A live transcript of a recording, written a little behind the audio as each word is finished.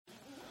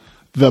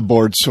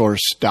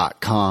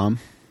theboardsource.com.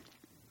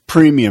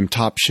 Premium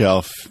top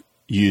shelf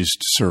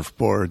used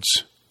surfboards.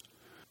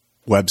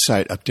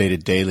 Website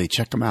updated daily.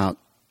 Check them out.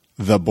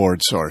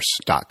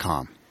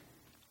 theboardsource.com.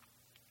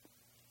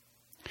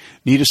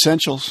 Need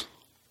essentials?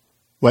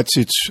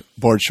 Wetsuits,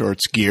 board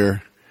shorts,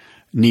 gear.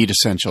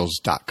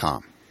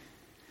 Needessentials.com.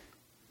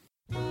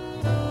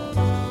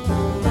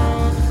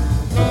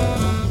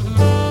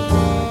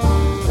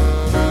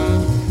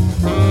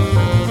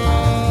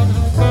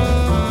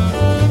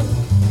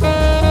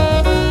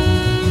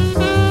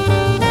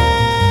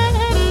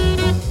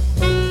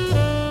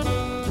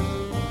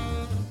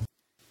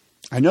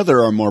 I know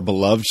there are more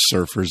beloved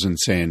surfers in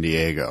San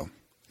Diego.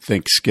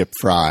 Think Skip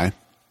Fry.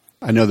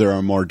 I know there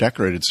are more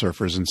decorated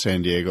surfers in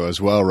San Diego as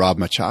well. Rob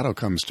Machado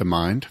comes to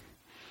mind.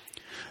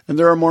 And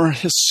there are more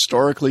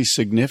historically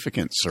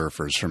significant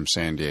surfers from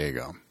San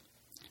Diego.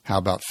 How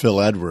about Phil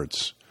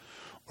Edwards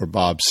or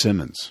Bob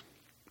Simmons?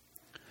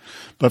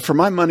 But for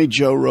my money,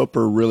 Joe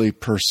Roper really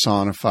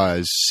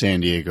personifies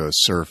San Diego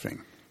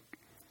surfing.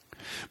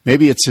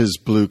 Maybe it's his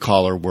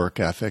blue-collar work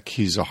ethic.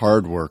 He's a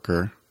hard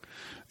worker.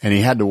 And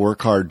he had to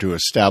work hard to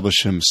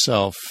establish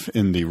himself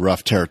in the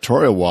rough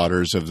territorial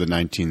waters of the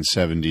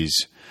 1970s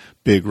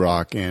Big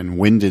Rock and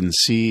Wind and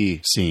Sea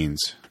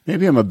scenes.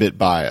 Maybe I'm a bit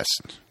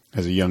biased.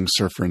 As a young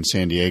surfer in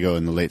San Diego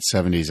in the late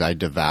 70s, I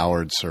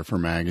devoured Surfer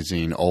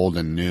Magazine, old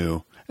and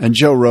new. And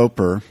Joe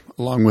Roper,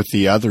 along with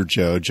the other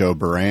Joe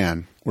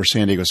Baran, were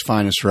San Diego's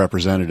finest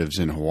representatives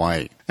in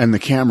Hawaii. And the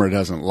camera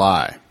doesn't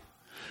lie.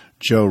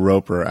 Joe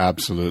Roper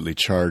absolutely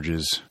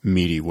charges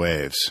meaty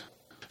waves.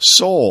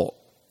 Soul,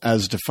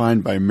 as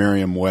defined by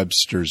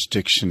Merriam-Webster's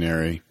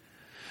dictionary,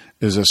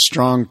 is a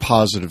strong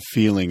positive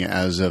feeling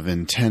as of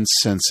intense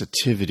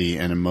sensitivity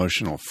and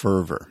emotional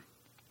fervor.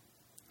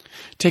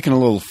 Taken a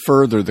little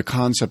further, the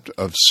concept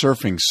of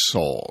surfing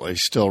soul, a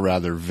still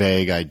rather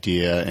vague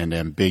idea and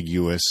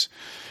ambiguous.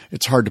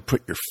 It's hard to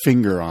put your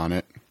finger on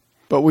it.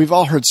 But we've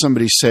all heard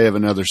somebody say of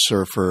another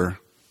surfer,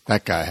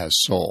 that guy has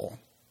soul.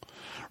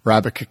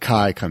 Rabbit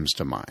Kakai comes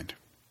to mind.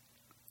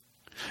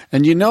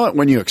 And you know it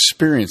when you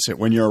experience it,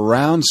 when you're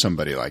around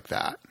somebody like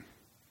that.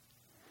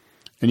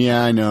 And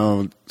yeah, I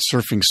know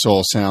surfing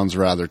soul sounds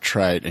rather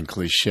trite and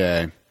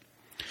cliche.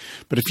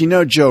 But if you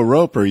know Joe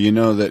Roper, you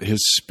know that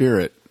his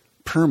spirit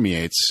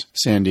permeates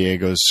San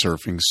Diego's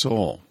surfing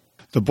soul.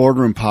 The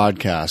Boardroom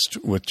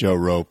Podcast with Joe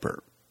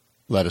Roper.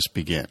 Let us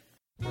begin.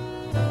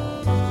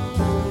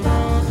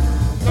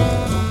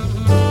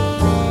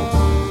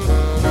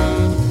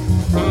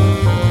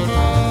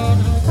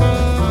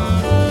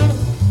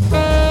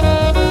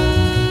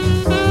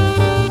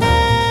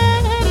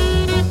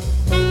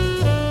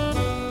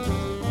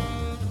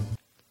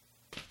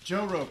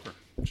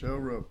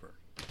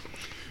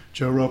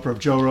 Joe Roper of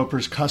Joe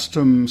Roper's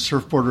Custom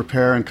Surfboard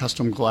Repair and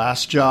Custom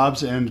Glass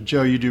Jobs. And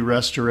Joe, you do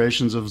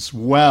restorations as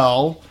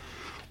well.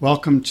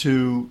 Welcome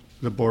to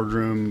the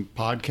Boardroom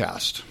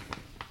Podcast.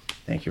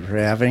 Thank you for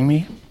having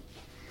me.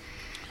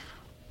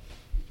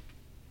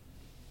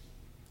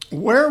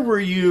 Where were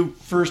you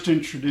first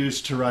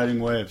introduced to riding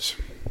waves?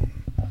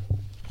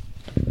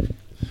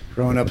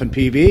 Growing up in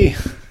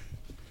PB,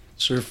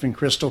 surfing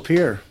Crystal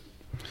Pier.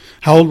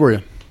 How old were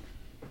you?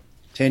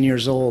 10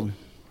 years old.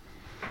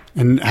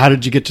 And how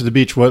did you get to the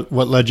beach? What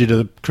led you to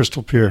the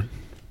Crystal Pier?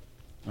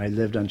 I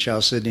lived on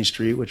South Sydney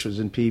Street, which was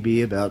in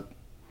PB, about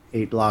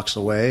 8 blocks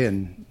away,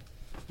 and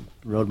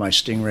rode my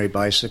Stingray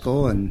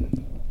bicycle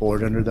and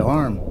board under the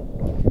arm.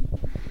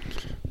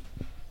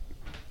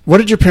 What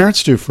did your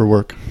parents do for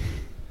work?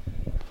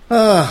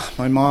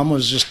 My mom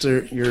was just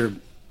your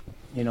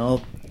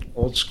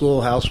old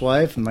school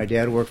housewife, and my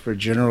dad worked for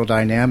General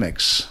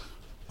Dynamics.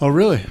 Oh,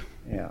 really?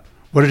 Yeah.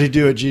 What did he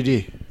do at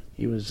GD?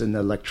 He was in the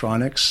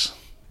electronics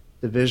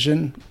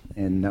division,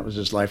 and that was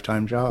his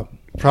lifetime job.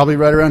 Probably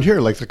right around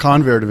here, like the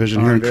Convair division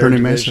here in Kearny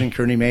Mesa.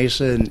 Kearny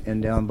Mesa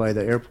and down by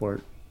the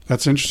airport.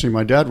 That's interesting.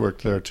 My dad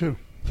worked there, too.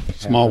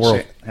 Small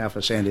world. Half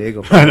of San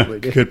Diego probably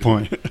did. Good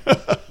point.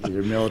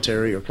 Either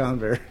military or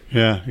Convair.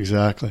 Yeah,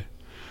 exactly.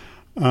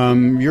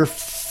 Your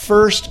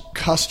first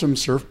custom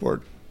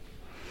surfboard?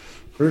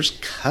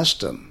 First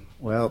custom?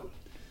 Well,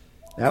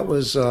 that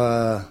was,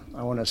 I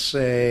want to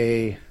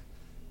say,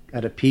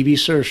 at a PB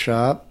surf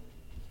shop,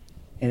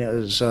 and it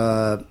was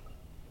a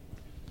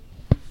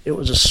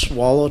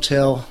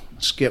Swallowtail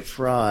Skip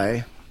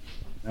Fry,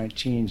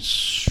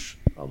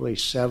 probably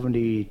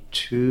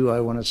 72, I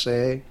want to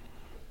say.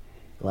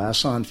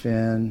 Glass on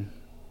fin,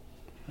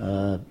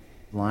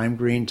 lime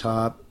green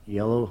top,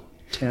 yellow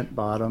tint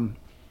bottom.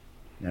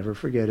 Never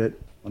forget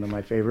it. One of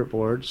my favorite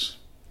boards.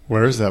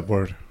 Where is that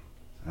board?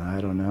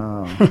 I don't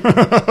know.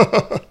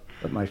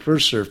 But my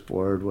first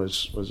surfboard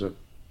was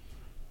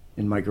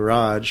in my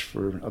garage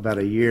for about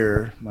a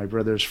year. My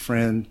brother's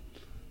friend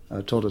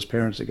told his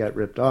parents it got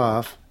ripped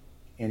off,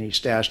 and he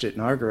stashed it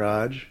in our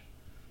garage.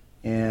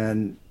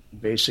 And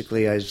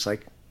basically I was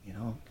like,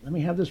 let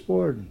me have this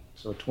board.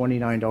 So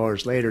 $29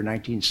 later,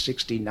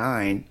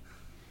 1969,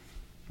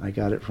 I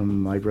got it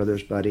from my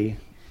brother's buddy,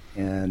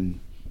 and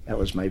That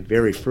was my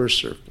very first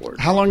surfboard.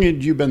 How long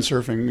had you been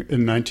surfing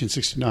in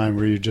 1969?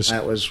 Were you just...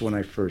 That was when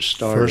I first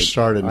started. First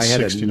started in 69.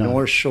 I had a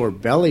North Shore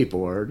belly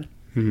board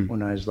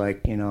when I was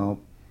like,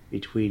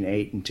 between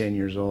 8 and 10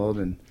 years old,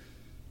 and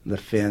the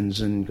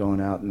fins and going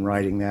out and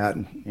riding that.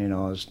 And, I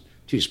was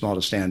too small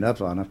to stand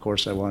up on. Of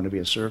course, I wanted to be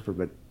a surfer,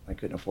 but I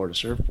couldn't afford a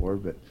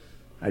surfboard. But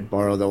I'd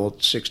borrow the old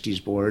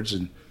 60s boards,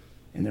 and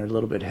they're a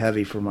little bit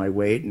heavy for my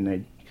weight, and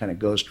I'd kind of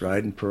ghost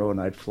ride and pro,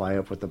 and I'd fly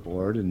up with the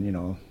board,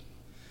 and,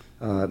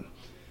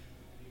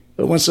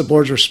 but once the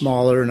boards were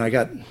smaller, and I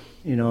got,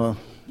 it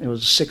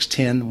was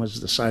 610 was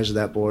the size of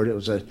that board. It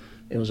was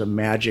a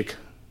Magic,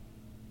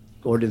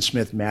 Gordon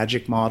Smith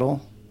Magic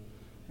model.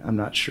 I'm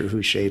not sure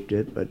who shaped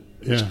it, but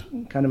it's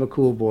kind of a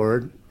cool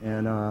board,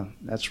 and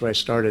that's where I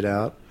started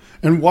out.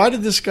 And why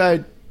did this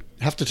guy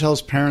have to tell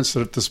his parents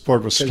that this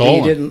board was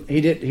stolen?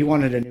 He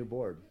wanted a new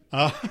board,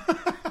 so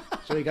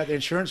he got the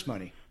insurance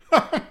money.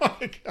 Oh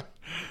my God.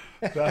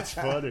 That's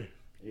funny.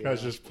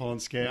 Guys just pulling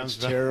scams. It's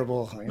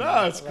terrible.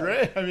 No, it's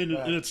great. I mean,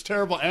 it's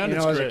terrible and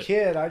it's great. As a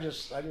kid, I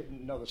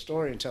didn't know the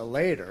story until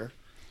later.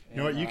 You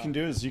know what you can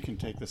do is you can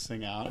take this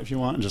thing out if you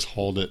want and just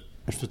hold it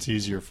if it's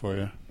easier for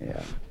you.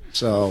 Yeah.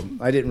 So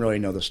I didn't really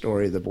know the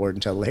story of the board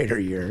until later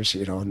years,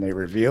 and they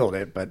revealed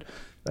it. But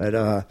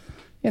I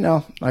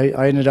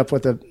ended up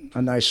with a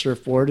nice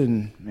surfboard,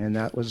 and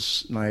that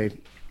was my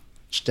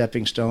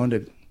stepping stone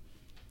to.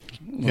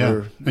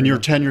 And you're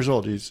 10 years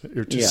old. You're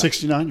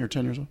 69. You're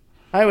 10 years old.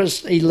 I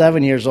was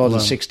 11 years old in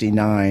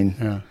 69.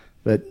 Yeah.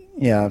 But,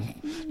 yeah.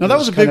 Now, that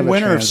was a big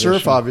winter of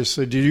surf,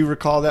 obviously. Do you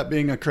recall that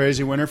being a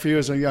crazy winter for you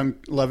as a young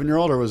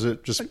 11-year-old, or was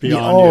it just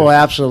beyond you? Oh,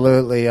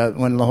 absolutely.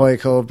 When La Jolla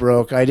Cove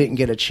broke, I didn't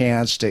get a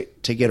chance to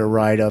get a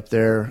ride up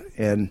there.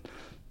 And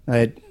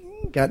I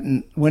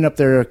went up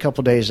there a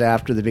couple days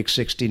after the big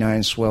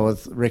 69 swell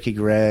with Ricky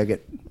Gregg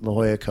at La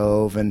Jolla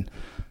Cove. And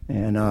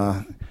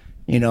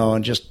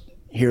just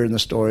hearing the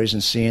stories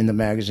and seeing the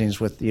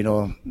magazines with, the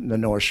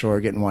North Shore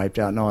getting wiped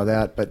out and all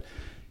that. But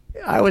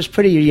I was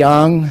pretty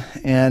young,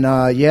 and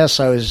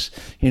yes, I was,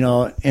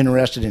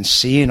 interested in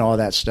seeing all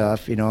that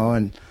stuff,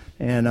 but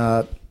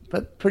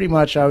pretty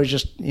much I was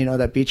just,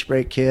 that beach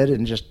break kid,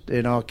 and just,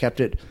 kept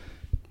it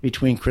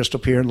between Crystal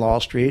Pier and Law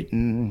Street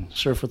and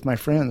surf with my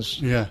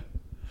friends. Yeah.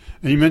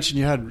 And you mentioned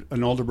you had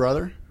an older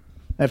brother?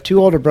 I have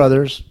two older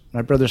brothers.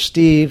 My brother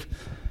Steve,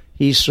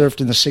 he surfed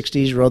in the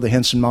 60s, rode the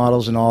Henson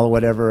models and all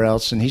whatever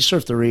else, and he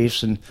surfed the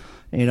reefs, and,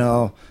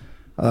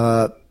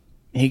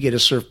 he'd get a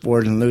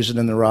surfboard and lose it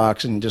in the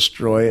rocks and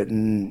destroy it,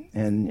 and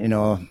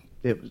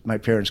my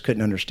parents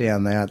couldn't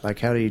understand that. Like,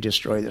 how do you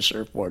destroy the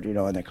surfboard,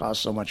 and it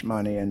costs so much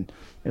money, and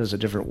it was a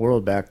different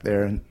world back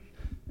there.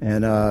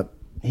 And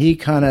he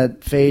kind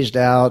of phased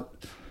out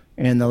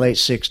in the late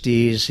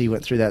 60s. He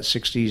went through that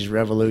 60s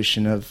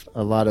revolution of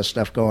a lot of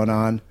stuff going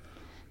on.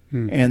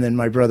 And then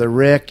my brother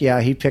Rick,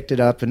 he picked it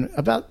up in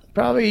about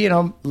probably,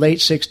 late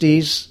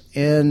 60s.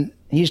 And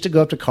he used to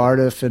go up to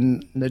Cardiff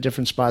and the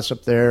different spots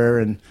up there.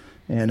 And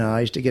I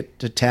used to get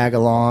to tag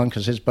along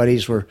because his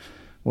buddies were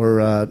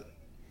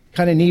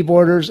kind of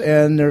kneeboarders.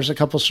 And there's a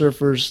couple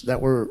surfers that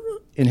were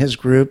in his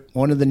group.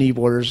 One of the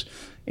kneeboarders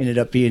ended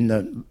up being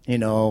the,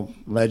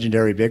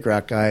 legendary big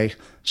rock guy,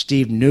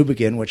 Steve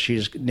Newbegin, which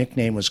his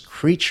nickname was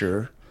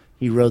Creature.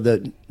 He rode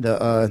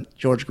the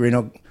George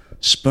Greeno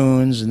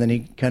spoons, and then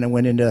he kind of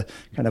went into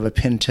kind of a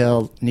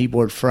pintail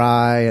kneeboard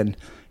fry,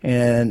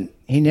 and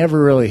he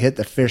never really hit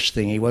the fish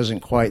thing. He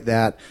wasn't quite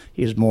that.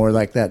 He was more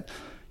like that,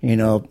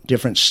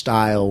 different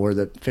style where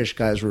the fish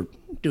guys were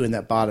doing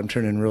that bottom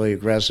turning really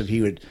aggressive. He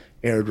would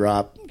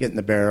airdrop, get in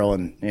the barrel,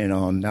 and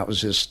and that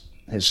was his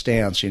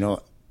stance,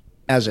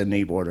 as a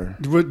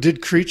kneeboarder.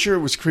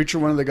 Was Creature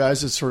one of the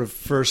guys that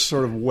first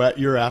whet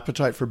your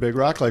appetite for big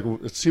rock? Like,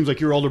 it seems like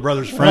your older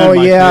brother's friend. Oh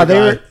yeah,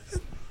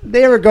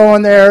 they were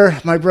going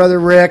there, my brother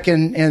Rick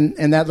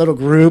and that little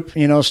group.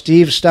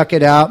 Steve stuck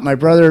it out. My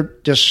brother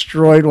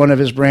destroyed one of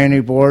his brand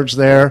new boards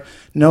there,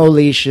 no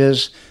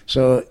leashes.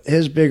 So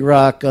his big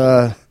rock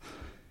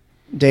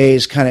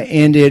days kind of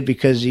ended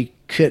because he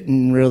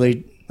couldn't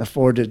really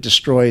afford to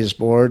destroy his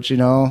boards,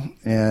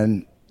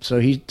 And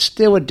so he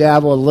still would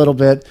dabble a little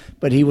bit,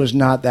 but he was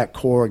not that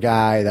core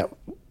guy that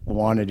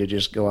wanted to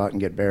just go out and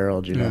get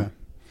barreled, Yeah.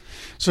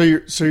 So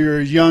you're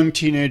a young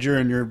teenager,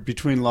 and you're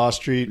between Law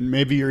Street, and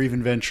maybe you're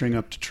even venturing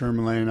up to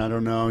Tourmaline. I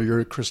don't know. You're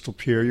at Crystal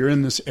Pier. You're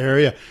in this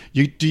area.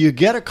 Do you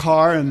get a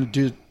car, and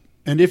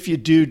if you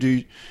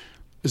do,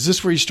 is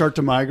this where you start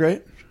to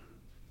migrate?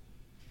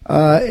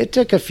 It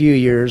took a few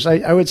years.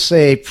 I would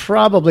say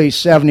probably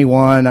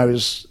 71. I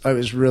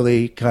was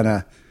really kind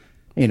of,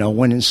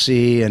 went and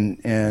see,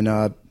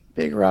 and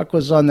Big Rock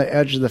was on the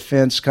edge of the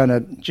fence, kind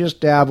of just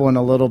dabbling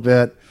a little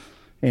bit.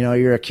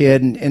 You're a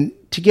kid, and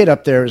to get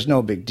up there is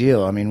no big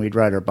deal. I mean, we'd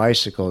ride our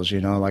bicycles,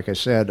 like I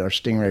said, our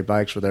Stingray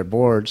bikes with our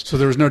boards. So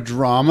there was no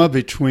drama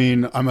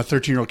between, I'm a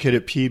 13-year-old kid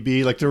at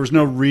PB, like there was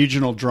no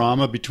regional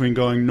drama between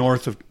going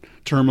north of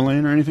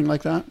Tourmaline or anything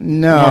like that?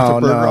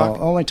 No.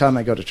 Only time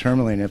I go to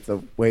Tourmaline if the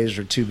waves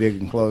are too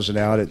big and closing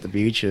out at the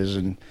beaches,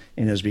 and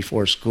it was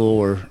before school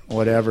or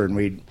whatever, and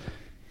we'd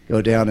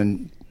go down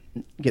and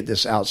get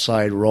this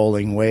outside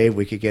rolling wave.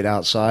 We could get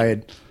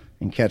outside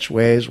and catch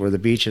waves, where the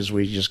beaches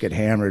we just get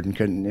hammered and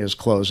couldn't. It was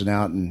closing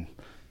out. And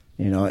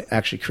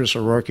actually Chris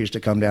O'Rourke used to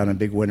come down in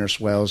big winter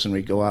swells, and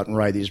we'd go out and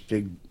ride these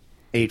big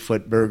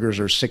 8-foot burgers,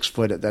 or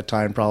 6-foot at that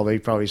time,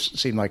 probably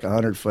seemed like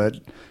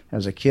 100-foot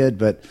as a kid.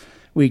 But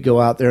we'd go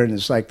out there, and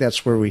it's like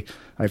that's where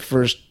I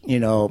first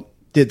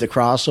did the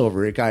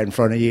crossover. A guy in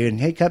front of you, and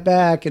hey, cut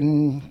back,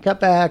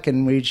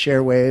 and we'd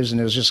share waves, and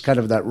it was just kind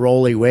of that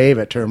rolly wave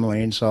at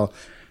Tourmaline. So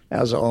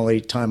that was the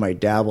only time I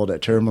dabbled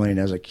at Tourmaline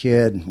as a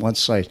kid.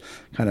 Once I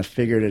kind of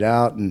figured it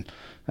out, and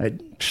I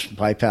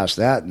bypassed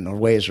that, and the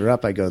waves are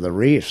up, I go to the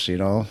reefs,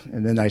 and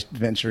then I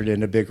ventured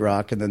into Big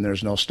Rock, and then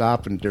there's no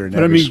stopping during that.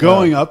 But I mean,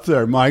 going up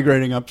there,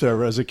 migrating up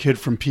there as a kid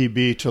from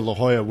PB to La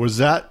Jolla, was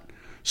that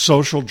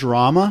social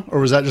drama, or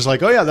was that just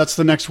like, oh yeah, that's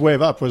the next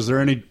wave up? Was there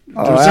any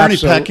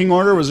pecking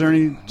order? Was there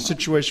any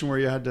situation where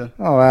you had to?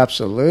 Oh,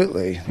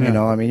 absolutely.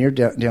 Yeah. You're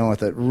dealing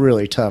with a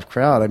really tough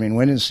crowd.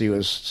 Windansea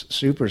was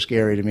super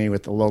scary to me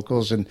with the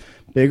locals, and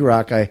Big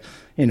Rock,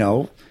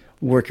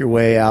 work your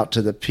way out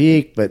to the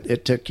peak, but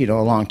it took a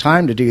long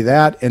time to do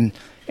that. And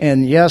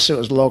yes, it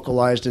was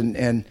localized,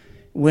 and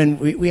when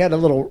we had a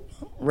little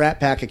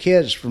rat pack of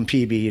kids from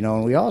PB,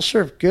 and we all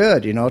surfed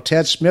good.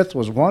 Ted Smith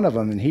was one of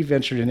them, and he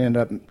ventured and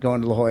ended up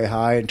going to La Jolla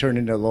High and turned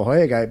into a La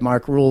Jolla guy.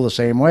 Mark Rule the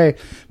same way,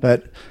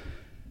 but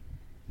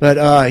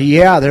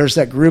there's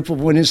that group of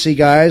Windansea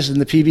guys, and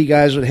the PB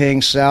guys would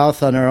hang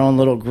south on our own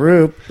little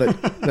group,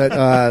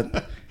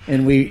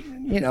 and we,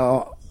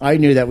 I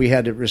knew that we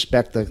had to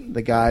respect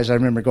the guys. I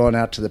remember going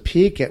out to the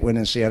peak at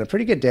Windansea on a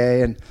pretty good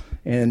day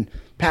and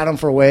pat them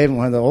for a wave, and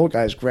one of the old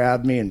guys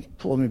grabbed me and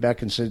pulled me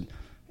back and said,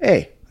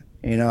 hey,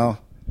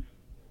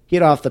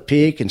 get off the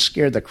peak, and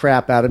scared the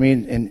crap out of me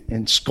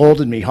and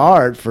scolded me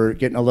hard for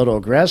getting a little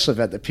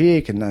aggressive at the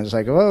peak. And I was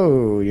like,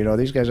 whoa,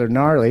 these guys are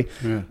gnarly.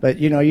 Yeah. But,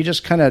 you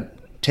just kind of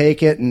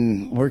take it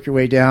and work your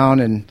way down.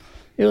 And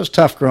it was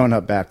tough growing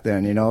up back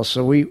then,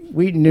 So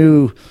we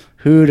knew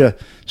who to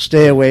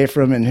stay away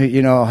from and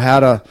who, how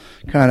to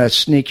kind of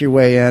sneak your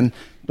way in.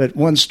 But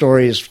one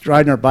story is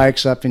riding our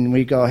bikes up, and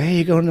we go, hey,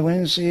 you going to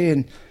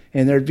Windansea?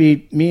 And there'd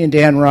be me and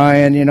Dan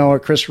Ryan, or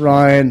Chris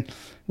Ryan,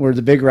 were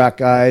the Big Rock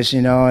guys,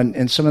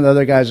 and some of the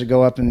other guys would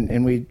go up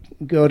and we'd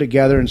go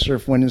together and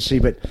surf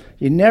Windansea, but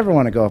you never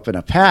want to go up in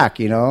a pack,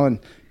 and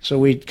so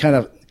we'd kind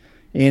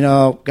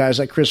of, guys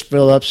like Chris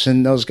Phillips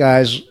and those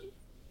guys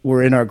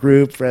were in our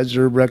group, Fred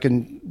Zerbrook,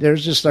 and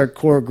there's just our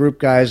core group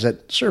guys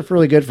that surf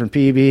really good from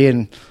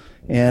PB,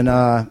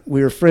 and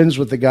we were friends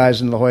with the guys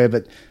in La Jolla,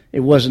 but it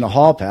wasn't a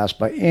hall pass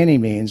by any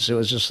means. It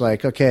was just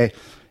like, okay,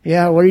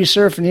 yeah, what are you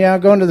surfing? Yeah,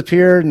 going to the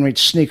pier, and we'd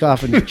sneak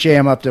off and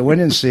jam up to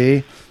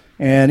Windansea.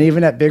 And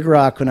even at Big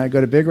Rock, when I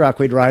go to Big Rock,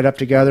 we'd ride up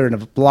together, and a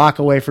block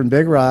away from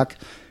Big Rock,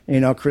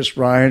 Chris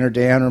Ryan or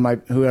Dan or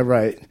whoever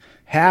I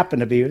happened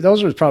to be.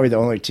 Those were probably the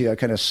only two I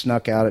kind of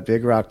snuck out at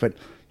Big Rock. But,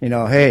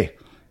 hey,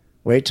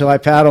 wait till I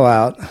paddle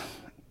out.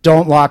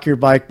 Don't lock your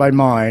bike by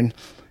mine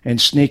and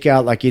sneak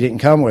out like you didn't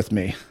come with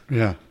me.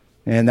 Yeah.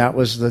 And that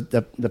was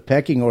the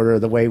pecking order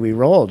of the way we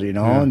rolled,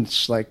 Yeah. And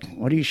it's like,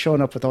 what are you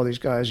showing up with all these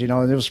guys, And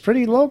it was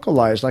pretty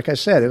localized. Like I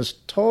said, it was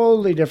a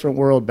totally different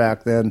world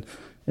back then.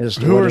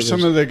 Who are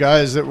some of the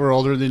guys that were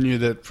older than you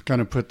that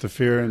kind of put the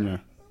fear in you?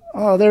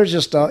 Oh, there's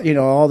just, all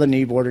the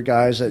kneeboarder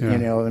guys that,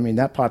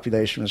 that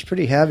population was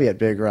pretty heavy at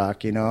Big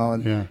Rock,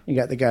 and you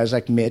got the guys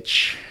like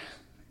Mitch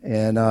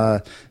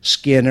and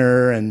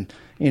Skinner, and,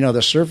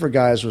 the surfer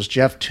guys was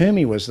Jeff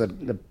Toomey was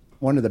the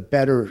one of the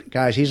better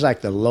guys. He's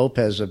like the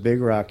Lopez of Big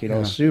Rock,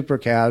 super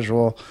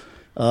casual.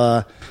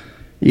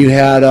 You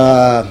had,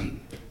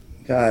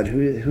 God,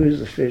 who's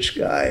the fish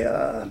guy?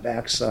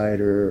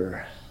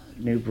 Backsider,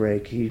 New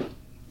Break,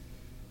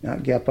 not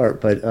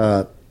Gephardt,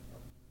 but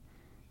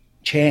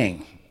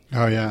Chang.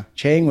 Oh yeah,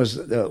 Chang was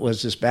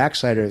this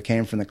backsider that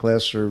came from the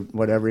cliffs or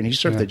whatever, and he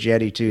surfed the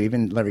jetty too.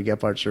 Even Larry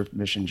Gephardt surfed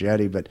Mission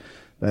Jetty, but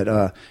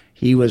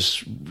he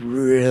was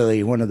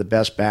really one of the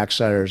best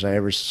backsiders I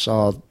ever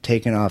saw,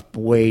 taking off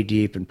way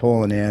deep and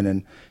pulling in,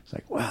 and it's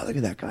like, wow, look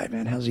at that guy,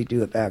 man. How's he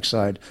do it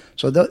backside?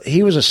 So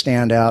he was a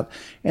standout.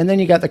 And then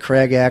you got the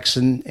Craig X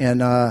and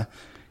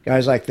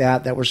guys like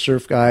that were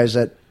surf guys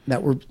that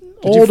were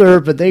older,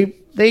 but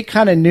they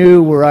kind of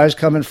knew where I was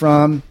coming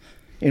from.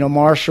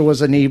 Marshall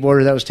was a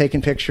kneeboarder that was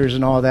taking pictures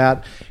and all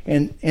that.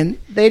 And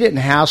they didn't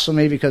hassle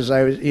me because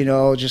I was,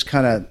 just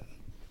kind of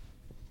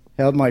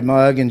held my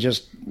mug and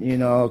just,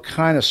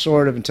 kind of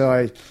sort of until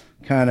I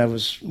kind of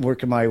was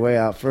working my way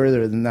out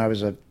further. Then I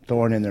was a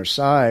thorn in their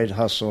side,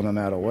 hustling them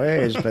out of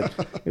ways. But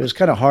it was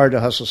kind of hard to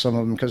hustle some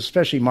of them because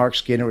especially Mark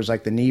Skinner was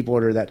like the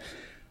kneeboarder that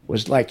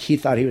was like, he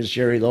thought he was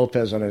Jerry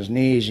Lopez on his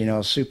knees,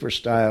 super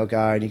style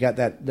guy. And he got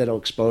that little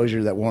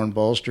exposure that Warren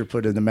Bolster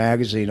put in the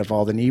magazine of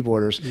all the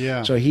kneeboarders.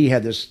 Yeah. So he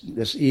had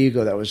this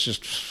ego that was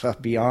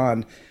just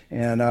beyond.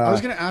 And I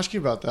was going to ask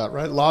you about that,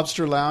 right?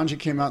 Lobster Lounge, it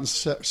came out in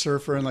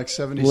Surfer in like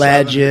 77.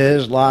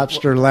 Ledges,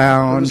 Lobster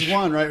Lounge. There was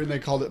one, right, when they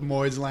called it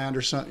Moyd's Land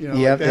or something.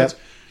 Yep.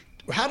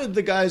 How did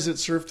the guys that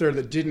surfed there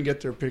that didn't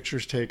get their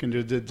pictures taken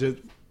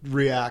did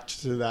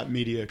react to that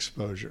media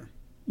exposure?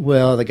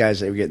 Well, the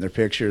guys that were getting their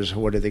pictures,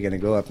 what are they going to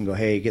go up and go,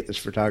 hey, get this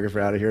photographer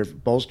out of here?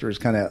 Bolster's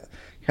kind of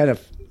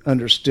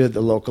understood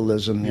the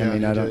localism. Yeah, I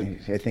mean,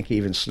 I think he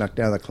even snuck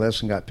down the cliffs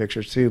and got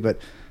pictures too.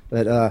 But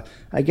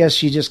I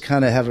guess you just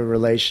kind of have a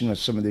relation with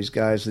some of these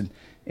guys, and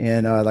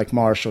like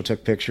Marshall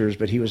took pictures,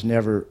 but he was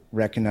never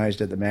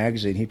recognized at the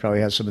magazine. He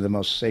probably has some of the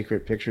most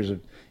sacred pictures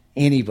of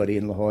anybody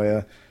in La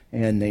Jolla,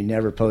 and they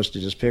never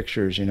posted his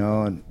pictures,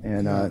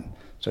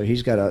 so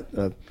he's got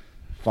a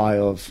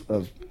file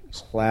of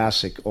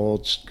classic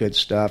old good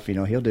stuff.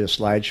 He'll do a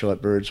slideshow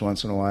at Birds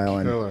once in a while,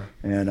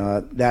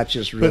 and that's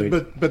just really.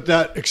 But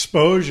that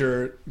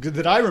exposure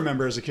that I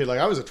remember as a kid,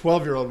 like I was a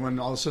 12-year-old when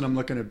all of a sudden I'm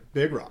looking at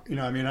Big Rock.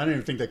 I mean, I didn't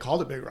even think they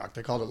called it Big Rock;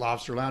 they called it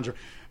Lobster Lounger.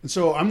 And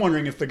so I'm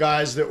wondering if the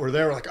guys that were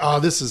there were like, "Oh,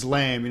 this is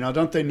lame."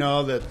 Don't they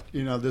know that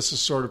this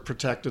is sort of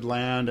protected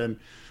land, and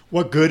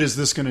what good is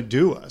this going to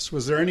do us?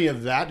 Was there any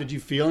of that? Did you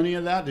feel any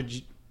of that?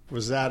 Did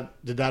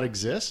that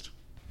exist?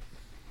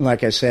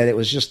 Like I said, it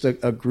was just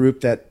a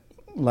group that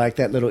liked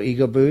that little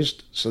ego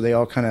boost, so they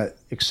all kind of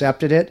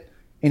accepted it.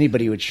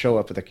 Anybody would show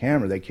up with a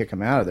camera, they'd kick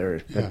them out of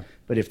there. Yeah.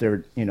 But if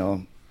they're,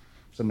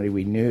 somebody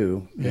we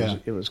knew,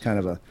 it was kind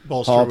of a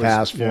Bolster hall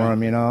pass for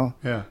them,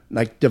 Yeah.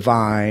 like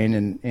Divine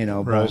and,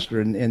 Right.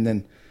 Bolster. And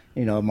then,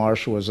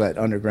 Marshall was that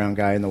underground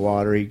guy in the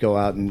water. He'd go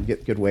out and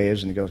get good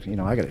waves and go,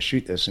 I got to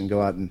shoot this, and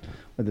go out and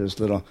with his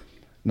little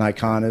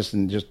Nikonist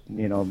and just,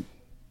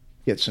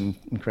 get some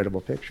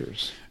incredible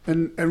pictures.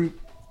 And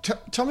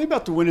tell me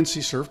about the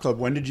Windansea Surf Club.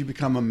 When did you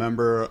become a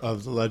member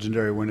of the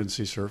legendary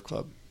Windansea Surf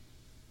Club?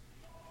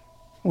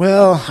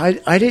 Well,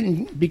 I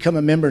didn't become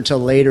a member until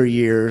later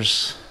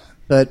years,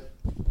 but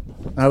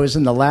I was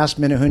in the last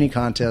Minahoonie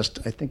contest.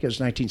 I think it was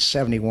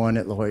 1971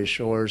 at La Jolla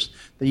Shores,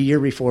 the year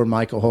before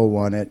Michael Ho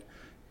won it.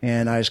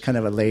 And I was kind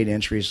of a late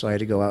entry, so I had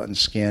to go out and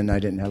skin. I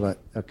didn't have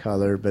a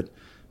color, but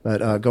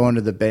going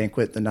to the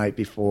banquet the night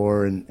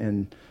before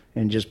and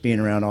just being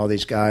around all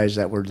these guys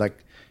that were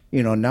like,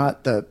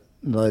 not the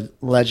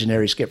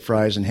legendary Skip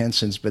Frys and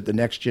Hensons, but the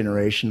next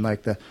generation,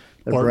 like the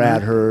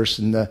Brad Hurst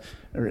and the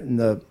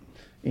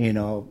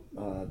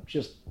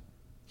just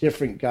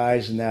different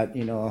guys in that,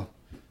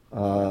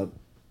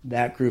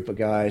 that group of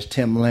guys,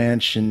 Tim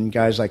Lynch and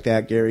guys like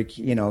that, Gary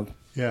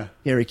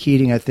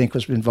Keating, I think,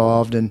 was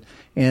involved. And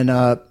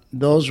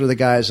those were the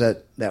guys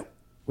that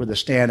were the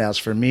standouts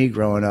for me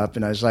growing up.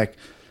 And I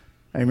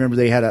remember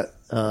they had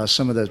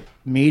some of the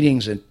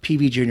meetings at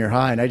PV Junior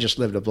High, and I just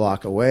lived a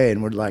block away,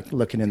 and we're like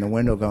looking in the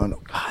window going,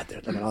 oh, God, they're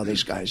looking at all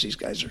these guys. These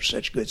guys are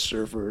such good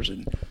surfers,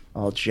 and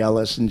all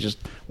jealous and just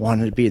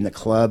wanted to be in the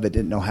club but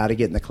didn't know how to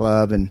get in the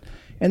club. And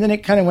then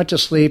it kind of went to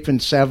sleep in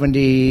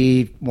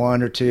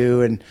 71 or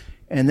 2.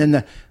 And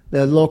then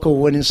the local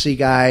Windansea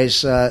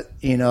guys,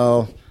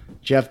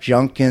 Jeff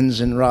Junkins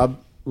and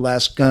Rob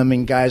Lescombe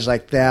and guys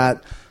like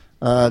that,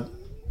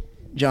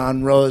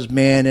 John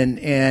Roseman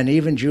and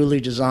even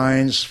Julie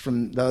Designs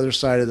from the other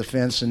side of the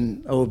fence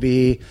and OB,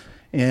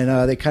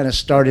 and they kind of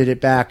started it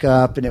back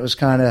up, and it was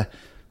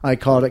I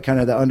called it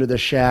kind of the under the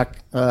shack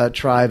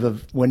tribe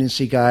of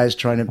Windansea guys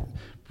trying to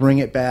bring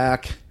it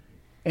back.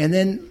 And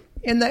then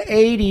in the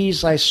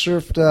 80s, I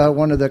surfed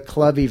one of the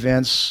club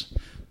events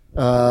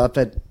up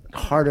at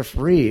Cardiff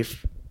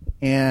Reef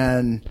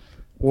and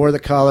wore the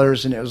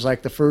colors, and it was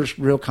like the first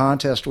real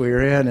contest we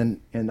were in,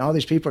 and all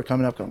these people are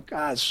coming up going,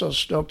 God, so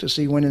stoked to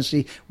see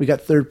Windansea. We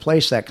got third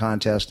place that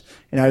contest,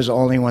 and I was the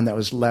only one that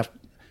was left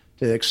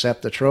to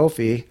accept the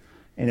trophy,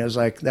 and it was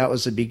like that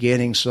was the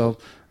beginning. So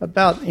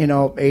about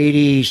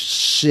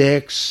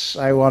 86,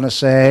 I want to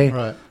say,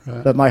 right.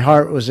 But my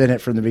heart was in it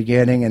from the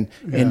beginning, and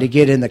to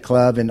get in the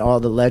club and all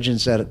the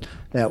legends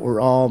that were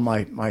all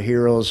my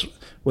heroes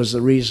was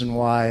the reason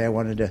why I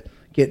wanted to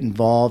get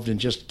involved and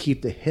just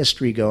keep the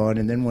history going.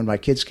 And then when my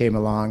kids came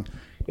along,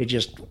 it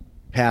just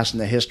passing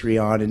the history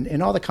on.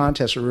 And all the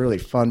contests were really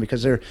fun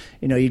because they're,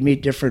 you'd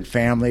meet different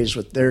families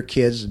with their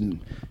kids, and,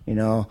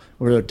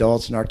 we're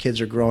adults and our kids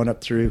are growing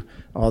up through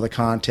all the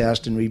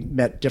contests, and we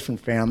met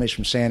different families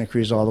from Santa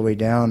Cruz all the way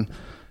down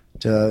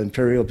to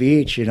Imperial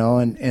Beach,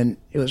 and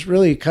it was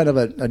really kind of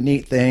a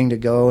neat thing to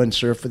go and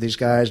surf with these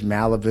guys,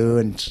 Malibu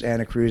and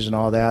Santa Cruz and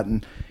all that.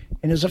 And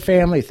it was a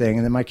family thing.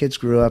 And then my kids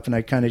grew up, and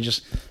I'm kind of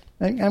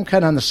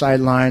on the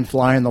sideline,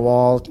 flying the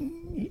wall,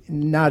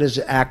 not as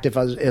active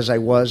as I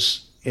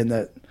was in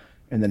the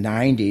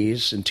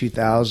 90s and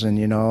 2000,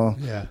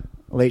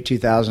 late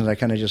 2000s. I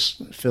kind of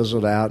just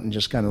fizzled out and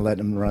just kind of let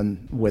them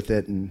run with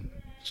it, and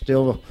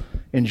still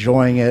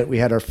enjoying it. We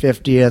had our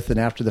 50th, and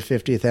after the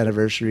 50th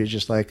anniversary, it's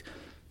just like,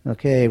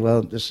 okay,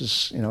 well, this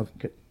is,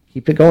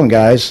 keep it going,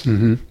 guys.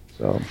 Mm-hmm.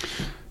 So,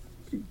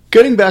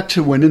 getting back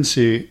to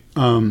Windansea,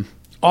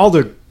 all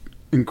the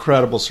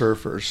incredible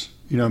surfers,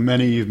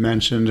 many you've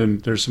mentioned,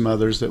 and there's some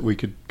others that we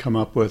could come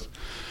up with.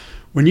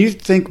 When you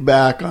think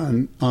back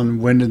on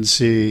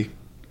Windansea,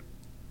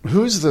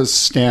 who's the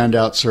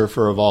standout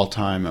surfer of all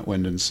time at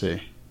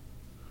Windansea?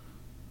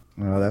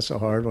 Well, that's a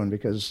hard one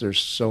because there's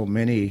so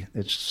many.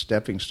 It's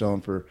stepping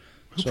stone for.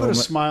 Who put a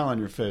smile on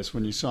your face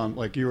when you saw him?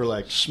 Like you were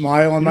like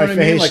smile on my face. I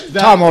mean? Like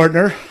Tom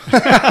Ortner,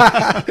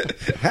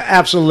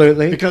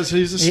 absolutely, because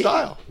he's a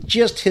style.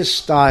 just his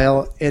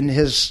style and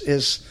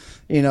his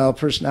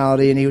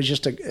personality, and he was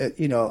just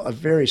a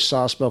very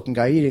soft-spoken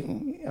guy.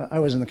 I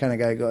wasn't the kind of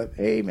guy to go,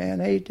 hey, man,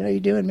 hey, how you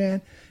doing,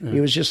 man? Yeah. He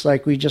was just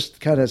like, we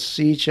just kind of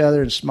see each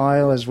other and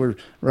smile as we're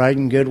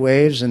riding good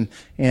waves.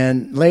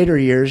 And later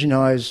years,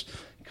 I was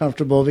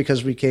comfortable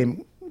because we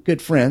became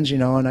good friends,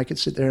 and I could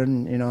sit there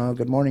and,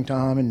 good morning,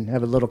 Tom, and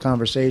have a little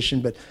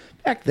conversation. But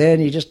back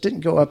then, you just didn't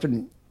go up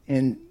and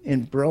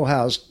bro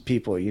house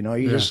people,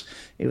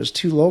 it was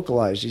too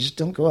localized. You just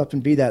don't go up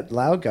and be that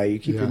loud guy. You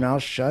keep your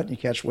mouth shut and you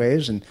catch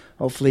waves, and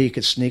hopefully you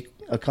could sneak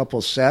a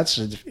couple sets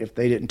if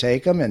they didn't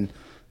take them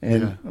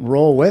and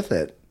roll with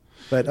it.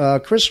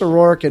 But Chris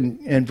O'Rourke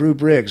and Brew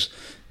Briggs,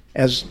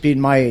 as being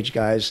my age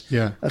guys,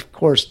 of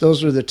course,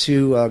 those were the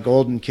two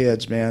golden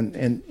kids, man,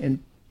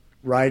 and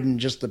riding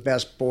just the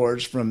best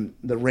boards, from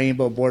the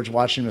rainbow boards,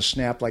 watching them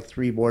snap like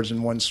 3 boards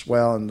in one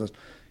swell, and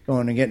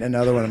going and getting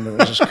another one.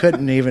 I just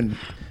couldn't even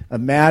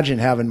imagine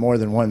having more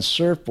than one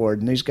surfboard.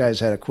 And these guys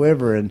had a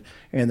quiver, and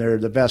they're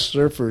the best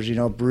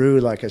surfers. Brew,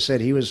 like I said,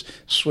 he was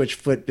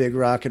switchfoot, big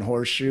rock, and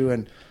horseshoe,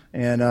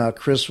 and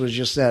Chris was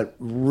just that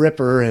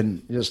ripper,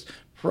 and just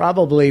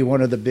probably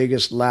one of the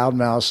biggest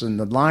loudmouths in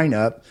the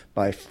lineup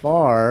by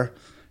far.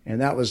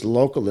 And that was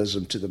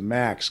localism to the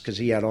max, because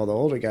he had all the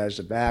older guys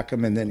to back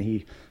him, and then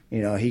he'd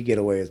get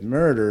away with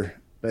murder.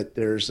 But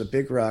there's a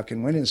big rock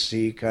and wind and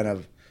sea kind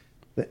of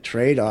that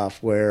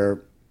trade-off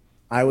where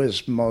I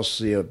was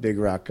mostly a big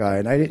rock guy,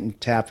 and I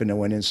didn't tap into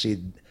wind and sea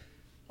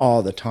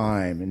all the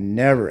time, and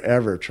never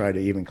ever try to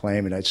even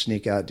claim it. I'd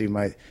sneak out, get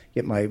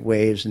my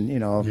waves,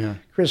 and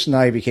Chris and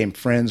I became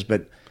friends,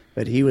 but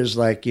he was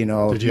like,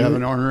 Did you have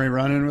an ornery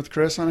run-in with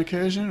Chris on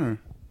occasion,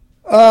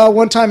 or?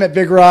 One time at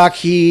Big Rock,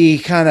 he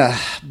kind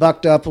of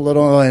bucked up a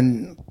little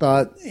and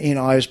thought,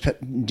 I was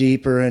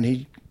deeper, and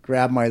he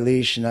grabbed my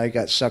leash, and I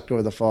got sucked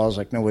over the falls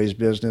like nobody's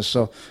business.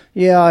 So,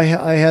 I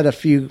had a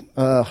few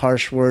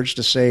harsh words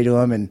to say to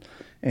him,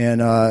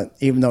 and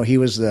even though he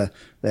was the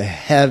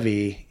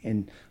heavy,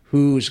 and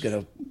who's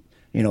going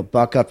to,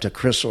 buck up to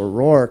Chris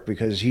O'Rourke,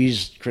 because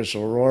he's Chris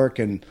O'Rourke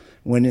and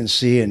wind and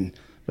sea,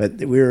 but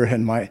we were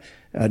in my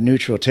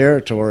neutral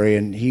territory,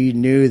 and he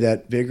knew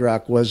that Big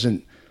Rock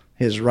wasn't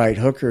his right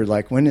hooker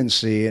like wind and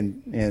sea,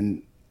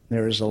 and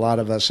there was a lot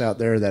of us out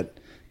there that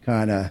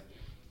kind of,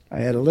 I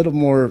had a little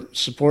more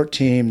support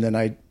team than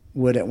I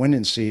would at wind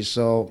and sea,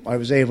 so I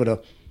was able to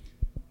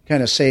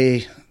kind of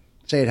say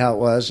it how it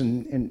was,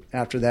 and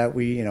after that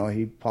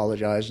he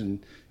apologized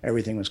and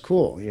everything was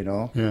cool,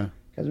 Yeah.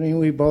 Because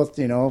we both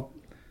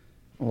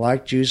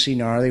like juicy,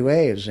 gnarly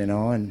waves,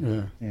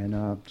 and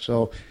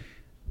so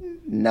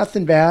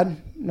nothing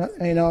bad,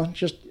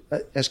 just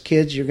as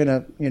kids you're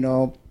gonna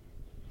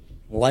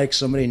like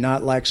somebody,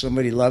 not like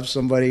somebody, love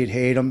somebody,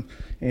 hate them,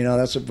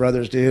 that's what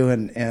brothers do,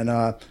 and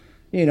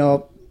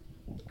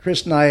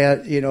Chris and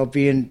I,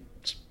 being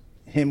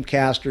him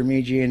caster,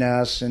 me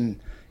GNS, and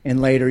in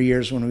later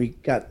years when we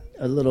got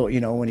a little,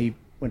 when he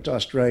went to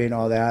Australia and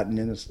all that,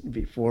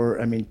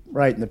 and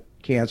right in the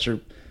cancer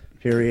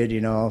period,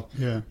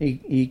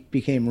 he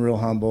became real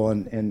humble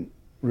and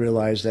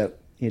realized that,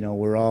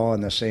 we're all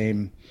in the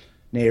same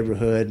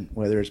neighborhood,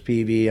 whether it's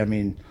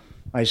PV.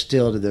 I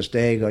still to this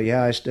day go,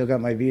 I still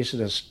got my visa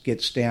to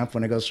get stamped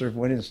when I go surf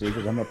wind and sea,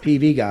 because I'm a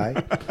PV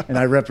guy and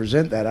I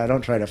represent that. I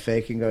don't try to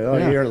fake and go,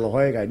 you're a La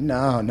Jolla guy.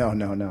 No.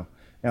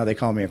 Now they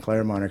call me a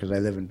Claremonter because I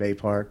live in Bay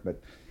Park,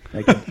 but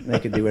they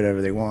could do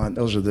whatever they want.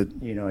 Those are the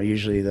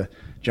usually the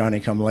Johnny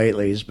come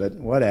latelys, but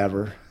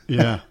whatever.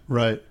 Yeah,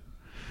 right.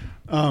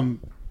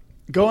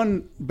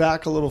 Going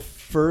back a little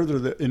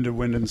further into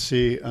wind and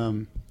sea,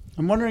 I'm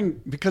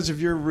wondering, because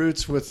of your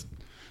roots with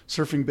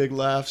surfing Big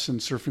Lefts and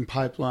surfing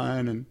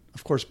Pipeline and,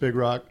 of course, Big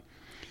Rock,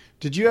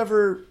 did you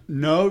ever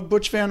know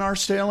Butch Van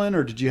Arsdalen,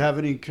 or did you have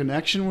any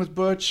connection with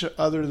Butch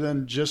other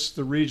than just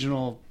the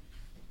regional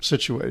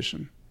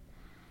situation?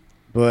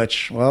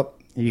 Butch, well,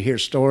 you hear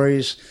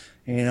stories,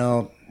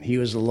 he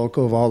was the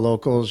local of all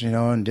locals,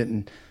 and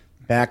didn't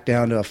back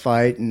down to a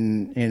fight,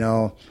 and,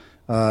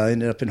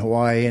 ended up in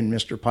Hawaii and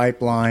Mr.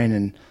 Pipeline.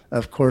 And,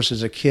 of course,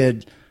 as a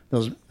kid,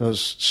 those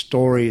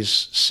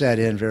stories set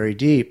in very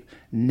deep.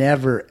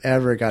 Never,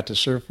 ever got to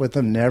surf with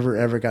him, never,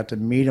 ever got to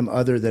meet him,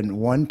 other than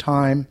one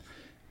time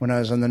when I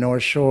was on the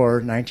North Shore,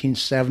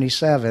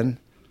 1977,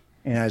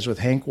 and I was with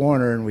Hank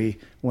Warner, and we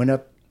went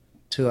up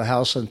to a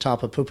house on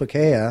top of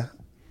Pupukea,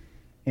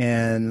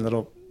 and a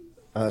little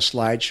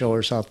slideshow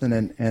or something,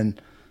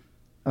 and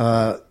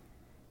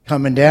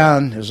coming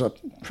down, there's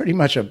pretty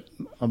much a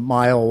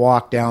mile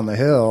walk down the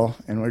hill,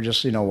 and we're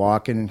just,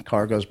 walking, and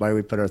car goes by,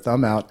 we put our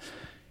thumb out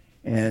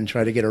and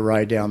try to get a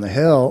ride down the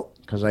hill,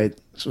 because I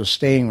was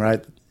staying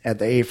right at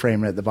the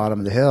A-frame at the bottom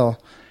of the hill,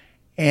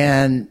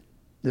 and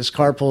this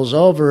car pulls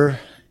over,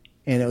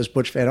 and it was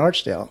Butch Van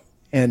Arsdalen,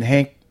 and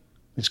Hank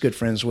is good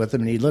friends with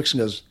him, and he looks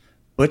and goes,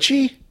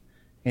 Butchie?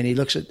 And he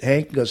looks at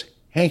Hank and goes,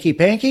 Hanky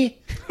Panky?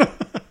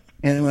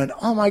 And I went,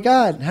 oh my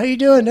God, how you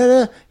doing?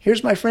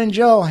 Here's my friend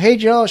Joe. Hey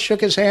Joe,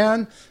 shook his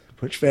hand.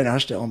 Butch Van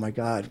Arsdalen, oh my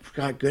God,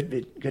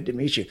 good to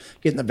meet you.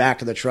 Get in the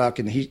back of the truck,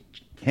 and he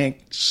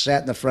Hank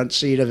sat in the front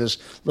seat of his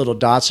little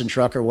Datsun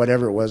truck or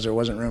whatever it was. There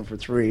wasn't room for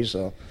three,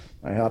 so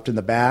I hopped in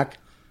the back,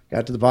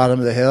 got to the bottom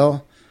of the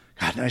hill.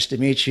 God, nice to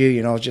meet you.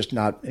 You know, just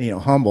not, you know,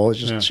 humble.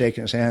 Just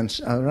shaking his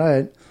hands. All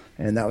right.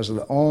 And that was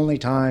the only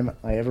time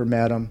I ever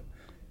met him.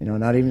 You know,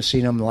 not even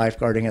seen him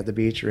lifeguarding at the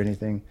beach or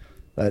anything.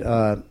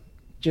 But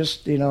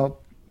just, you know,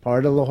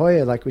 part of La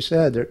Jolla, like we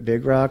said,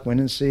 Big Rock,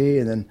 Windansea,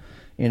 and then,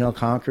 you know,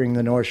 conquering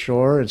the North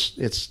Shore.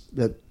 It's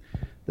the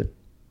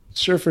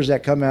surfers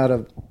that come out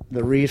of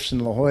the reefs in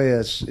La Jolla.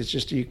 It's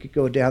just, you could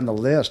go down the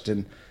list,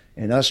 and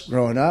us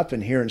growing up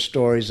and hearing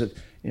stories of,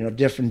 you know,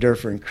 different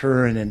and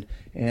Curran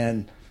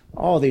and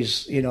all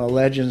these, you know,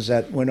 legends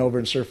that went over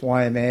and surfed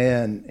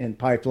Waimea and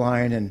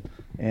Pipeline,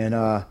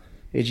 and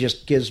it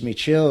just gives me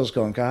chills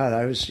going, God,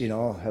 I was, you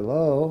know,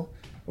 hello,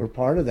 we're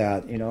part of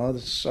that. You know,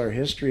 this is our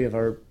history of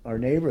our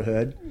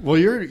neighborhood. Well,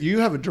 you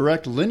have a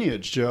direct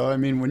lineage, Joe. I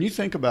mean, when you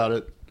think about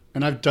it,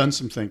 and I've done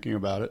some thinking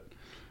about it,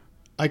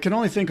 I can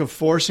only think of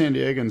 4 San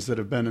Diegans that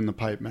have been in the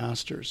Pipe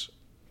Masters.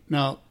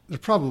 Now, there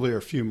probably are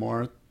a few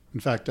more. In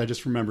fact, I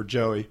just remember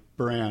Joey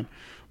Baran.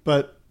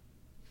 But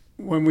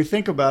when we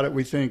think about it,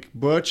 we think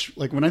Butch.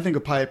 Like when I think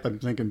of Pipe, I'm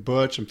thinking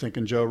Butch, I'm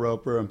thinking Joe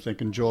Roper, I'm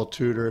thinking Joel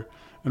Tudor,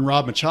 and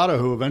Rob Machado,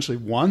 who eventually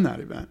won that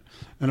event.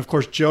 And of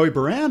course, Joey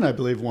Baran, I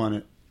believe, won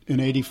it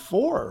in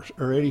 84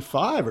 or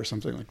 85 or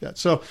something like that.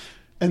 So,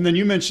 and then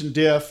you mentioned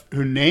Diff,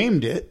 who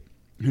named the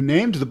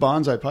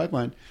Bonsai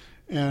Pipeline.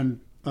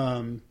 And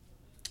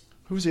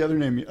who was the other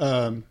name?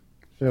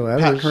 Phil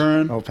Pat Evers.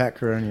 Curran. Oh, Pat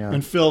Curran, yeah.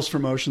 And Phil's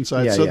from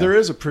Oceanside. Yeah, so yeah. there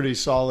is a pretty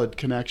solid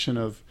connection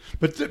of,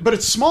 but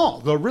it's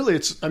small though. Really,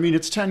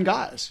 it's 10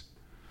 guys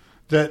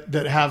that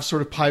have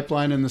sort of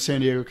pipeline in the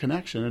San Diego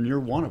connection, and you're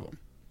one of them.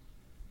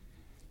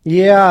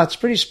 Yeah, it's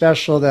pretty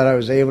special that I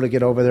was able to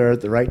get over there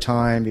at the right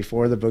time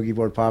before the boogie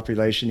board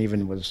population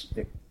even was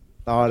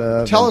thought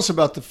of. Tell us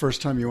about the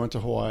first time you went to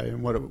Hawaii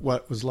and what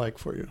it was like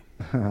for you.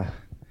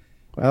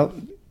 Well,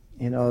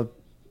 you know,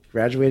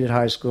 graduated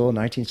high school,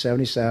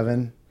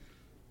 1977.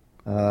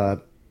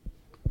 By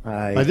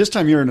this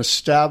time, you're an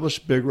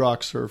established big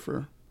rock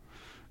surfer.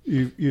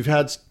 You've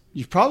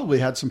probably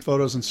had some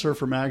photos in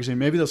Surfer magazine.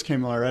 Maybe those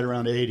came right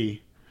around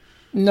 80.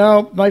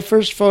 No, my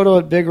first photo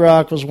at Big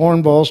Rock was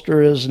Warren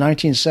Bolster. Is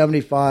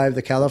 1975,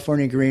 the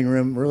California Green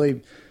Room.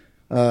 Really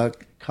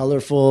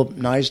colorful,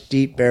 nice,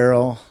 deep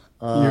barrel.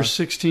 You're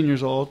 16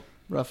 years old,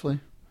 roughly?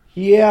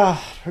 Yeah,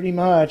 pretty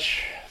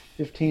much.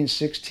 15,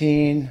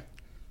 16.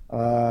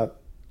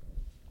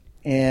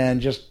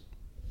 And just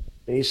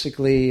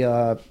basically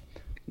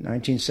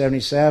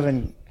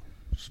 1977,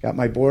 got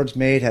my boards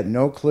made, had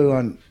no clue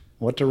on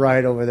what to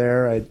ride over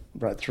there. I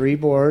brought 3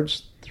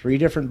 boards, 3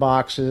 different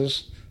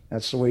boxes.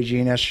 That's the way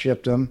GNS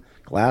shipped them.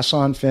 Glass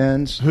on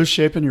fins. Who's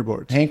shaping your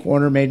boards? Hank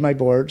Warner made my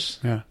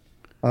boards. Yeah.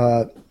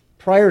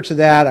 Prior to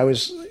that, I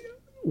was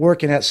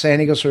working at San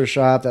Diego Surf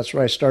Shop. That's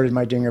where I started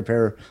my dinghy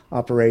repair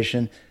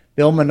operation.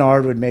 Bill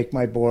Menard would make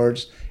my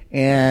boards.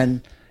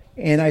 And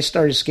I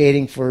started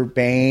skating for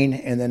Bain,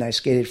 and then I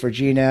skated for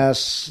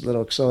GNS,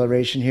 little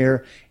acceleration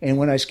here. And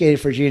when I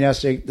skated for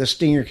GNS, the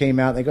Stinger came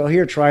out, and they go,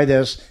 here, try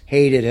this.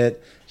 Hated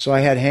it. So I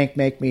had Hank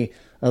make me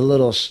a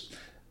little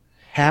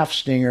half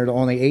Stinger,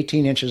 only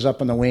 18 inches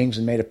up on the wings,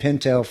 and made a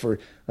pintail for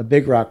a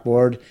Big Rock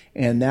board.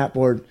 And that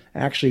board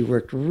actually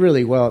worked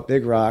really well at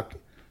Big Rock,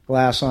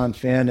 glass on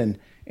fin.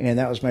 And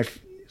that was my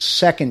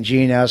second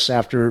GNS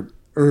after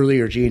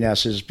earlier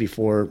GNSs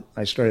before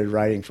I started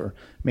riding for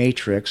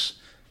Matrix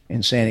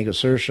in San Diego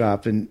Surf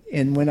Shop.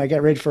 And when I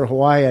got ready for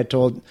Hawaii, I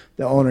told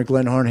the owner,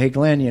 Glenn Horn, hey,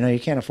 Glenn, you know,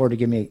 you can't afford to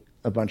give me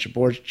a bunch of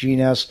boards.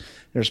 GNS,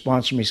 they're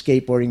sponsoring me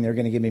skateboarding. They're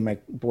going to give me my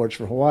boards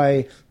for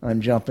Hawaii.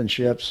 I'm jumping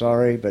ship,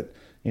 sorry, but,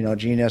 you know,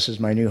 GNS is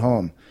my new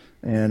home.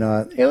 And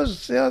it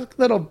was a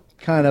little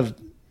kind of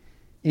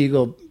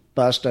ego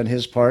bust on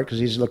his part because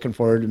he's looking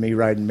forward to me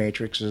riding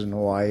Matrixes in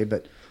Hawaii.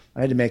 But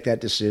I had to make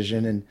that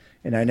decision,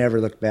 and I never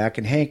looked back.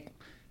 And Hank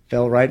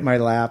fell right in my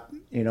lap,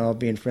 you know,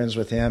 being friends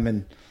with him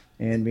and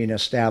being an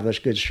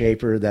established good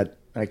shaper that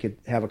I could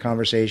have a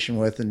conversation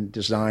with and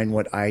design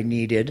what I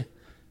needed,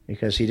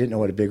 because he didn't know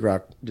what a Big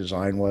Rock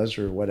design was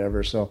or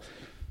whatever. So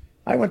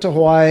I went to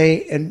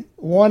Hawaii, and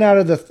one out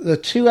of the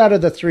 2 out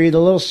of the 3, the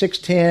little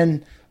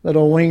 610,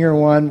 little winger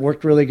one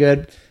worked really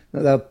good.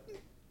 The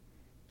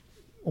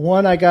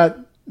one I got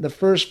the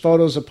first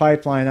photos of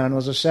Pipeline on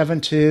was a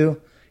 7.2,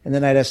 and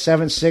then I had a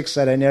 7.6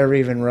 that I never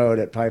even rode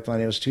at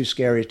Pipeline. It was too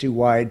scary, too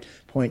wide,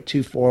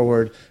 0.2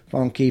 forward,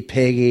 funky,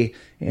 piggy,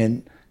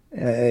 and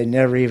I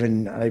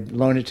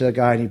loaned it to a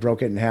guy and he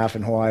broke it in half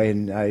in Hawaii,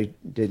 and I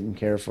didn't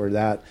care for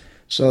that.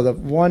 So the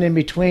one in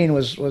between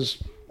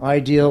was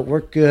ideal,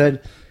 worked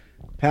good.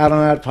 Paddling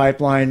out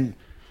Pipeline,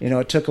 you know,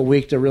 it took a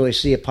week to really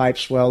see a pipe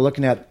swell.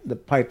 Looking at the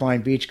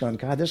Pipeline beach going,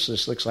 God, this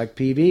just looks like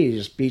PB. You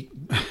just beat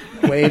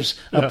waves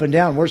up and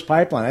down. Where's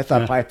Pipeline? I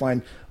thought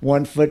Pipeline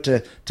 1 foot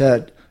to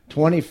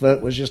 20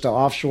 foot was just an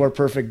offshore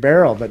perfect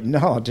barrel, but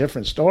no,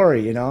 different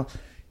story, you know.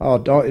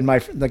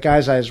 The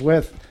guys I was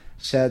with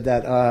said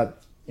that,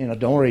 you know,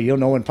 don't worry, you'll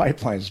know when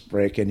Pipeline's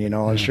breaking, you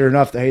know. And sure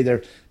enough,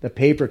 the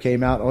paper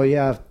came out, oh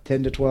yeah,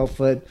 10 to 12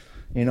 foot,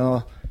 you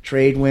know,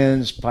 trade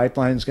winds,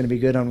 pipeline's going to be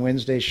good on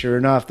Wednesday. Sure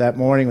enough, that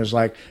morning was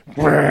like,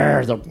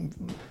 the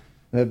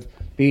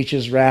beach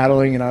is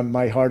rattling, and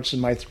my heart's in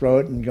my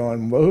throat and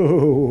going,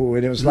 whoa.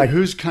 And it was like,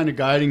 who's kind of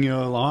guiding you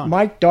along?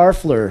 Mike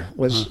Darfler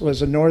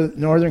was a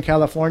Northern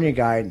California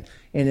guide.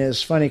 And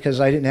it's funny because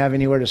I didn't have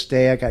anywhere to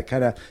stay. I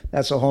got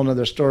that's a whole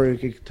nother story. We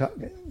could talk.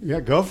 Yeah,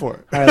 go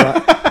for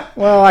it.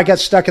 Well, I got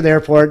stuck at the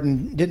airport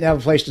and didn't have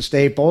a place to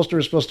stay. Bolster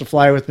was supposed to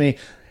fly with me.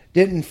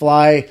 Didn't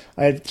fly.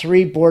 I had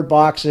 3 board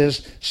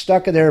boxes,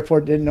 stuck at the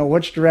airport, didn't know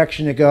which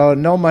direction to go,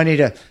 no money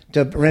to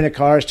rent a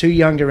car. I was too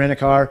young to rent a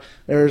car.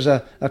 There was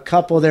a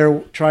couple there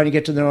trying to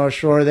get to the North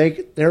Shore.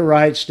 Their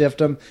ride stiffed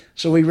them.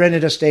 So we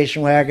rented a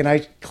station wagon.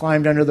 I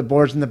climbed under the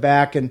boards in the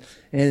back and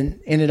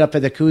ended up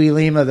at the Kui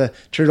Lima, the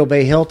Turtle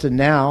Bay Hilton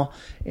now,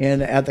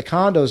 and at the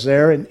condos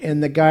there.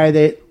 And the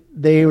guy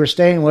they were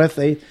staying with,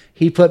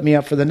 he put me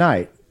up for the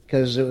night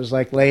because it was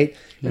like late.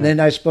 Yeah. And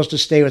then I was supposed to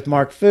stay with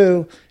Mark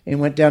Fu and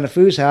went down to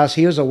Fu's house.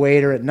 He was a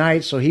waiter at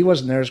night, so he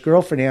wasn't there. His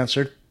girlfriend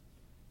answered.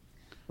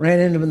 Ran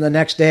into him the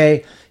next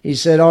day. He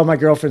said, oh, my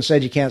girlfriend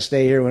said you can't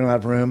stay here. We don't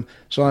have room.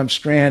 So I'm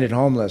stranded,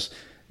 homeless.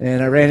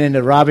 And I ran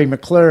into Robbie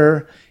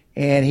McClure,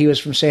 and he was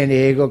from San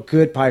Diego,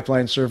 good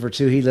pipeline surfer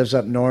too. He lives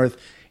up north,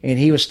 and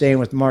he was staying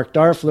with Mark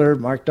Darfler.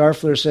 Mark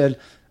Darfler said,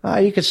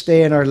 you could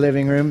stay in our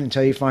living room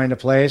until you find a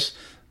place.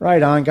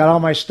 Right on. Got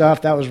all my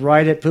stuff. That was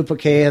right at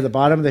Pupukea, the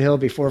bottom of the hill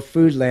before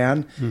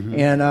Foodland. Mm-hmm.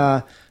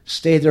 And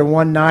stayed there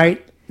one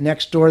night.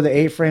 Next door, the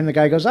A-frame, the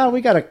guy goes,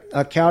 we got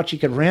a couch you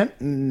could rent.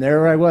 And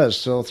there I was.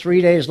 So 3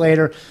 days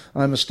later,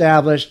 I'm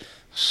established,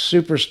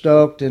 super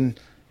stoked. And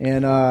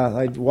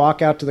I'd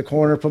walk out to the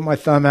corner, put my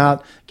thumb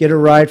out, get a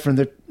ride from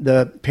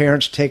the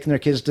parents taking their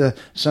kids to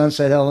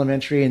Sunset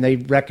Elementary, and they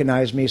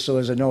recognized me, so it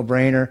was a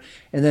no-brainer.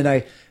 And then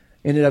I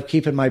ended up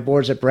keeping my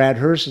boards at Brad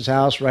Hurst's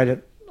house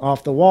right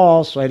off the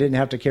wall, so I didn't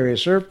have to carry a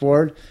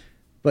surfboard.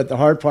 But the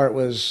hard part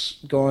was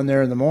going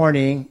there in the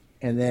morning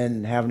and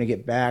then having to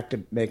get back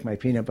to make my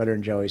peanut butter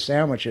and jelly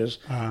sandwiches,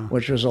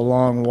 which was a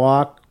long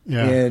walk.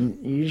 Yeah.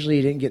 And usually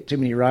you didn't get too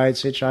many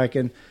rides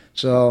hitchhiking.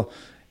 So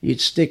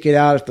you'd stick it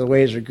out if the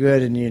waves are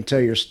good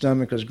until your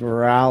stomach was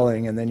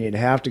growling, and then you'd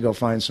have to go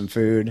find some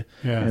food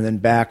and then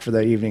back for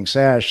the evening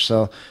sesh.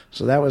 So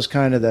that was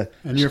kind of the...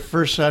 And your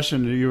first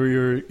session,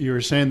 you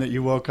were saying that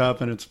you woke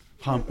up and it's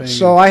pumping.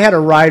 So I had a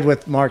ride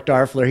with Mark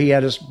Darfler. He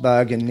had his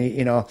bug, and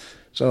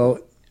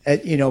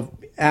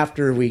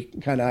after we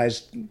kind of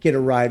get a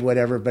ride,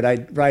 whatever, but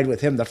I'd ride with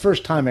him. The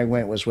first time I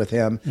went was with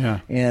him.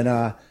 Yeah.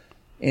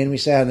 And we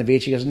sat on the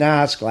beach. He goes,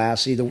 it's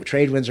glassy. The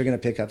trade winds are going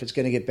to pick up. It's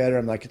going to get better.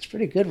 I'm like, it's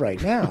pretty good right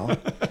now.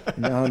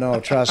 No,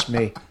 trust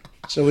me.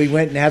 So we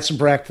went and had some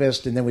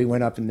breakfast, and then we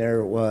went up, and there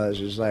it was.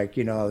 It was like,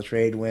 the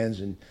trade winds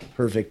and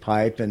perfect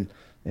pipe, and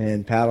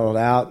paddled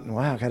out. And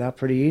wow, got out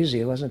pretty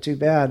easy. It wasn't too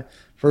bad.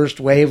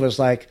 First wave was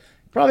like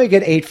probably a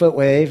good 8-foot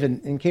wave,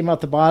 and came out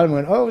the bottom and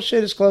went, oh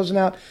shit, it's closing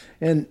out,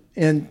 and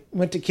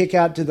went to kick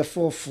out to the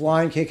full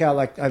flying kick out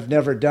like I've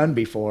never done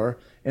before,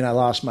 and I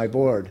lost my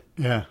board.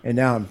 Yeah. And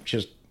now I'm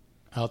just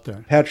out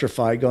there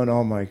petrified, going,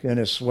 oh my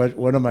goodness,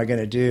 what am I going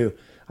to do?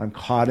 I'm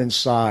caught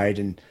inside,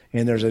 and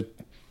there's a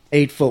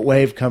 8-foot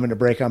wave coming to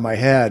break on my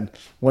head.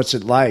 What's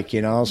it like,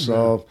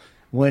 So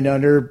went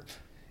under,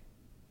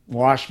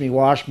 washed me.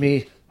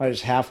 I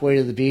was halfway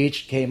to the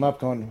beach, came up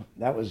going,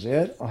 that was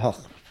it?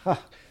 Oh,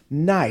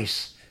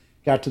 nice.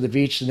 Got to the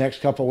beach the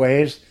next couple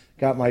waves,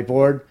 got my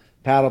board,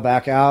 paddled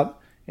back out,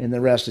 and the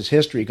rest is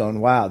history,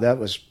 going, wow, that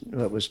was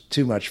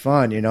too much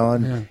fun,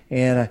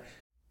 And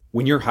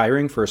when you're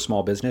hiring for a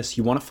small business,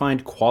 you want to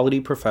find quality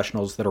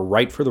professionals that are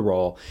right for the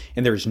role,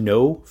 and there's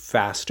no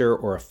faster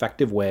or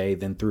effective way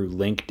than through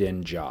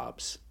LinkedIn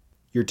Jobs.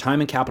 Your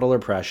time and capital are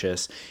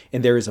precious,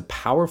 and there is a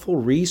powerful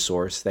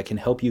resource that can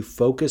help you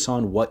focus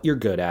on what you're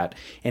good at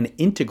and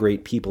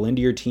integrate people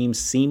into your team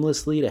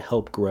seamlessly to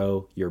help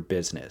grow your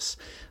business.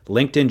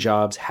 LinkedIn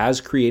Jobs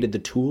has created the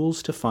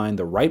tools to find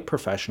the right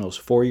professionals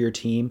for your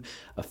team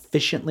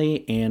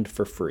efficiently and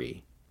for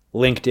free.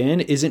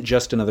 LinkedIn isn't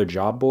just another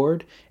job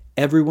board.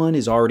 Everyone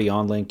is already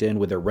on LinkedIn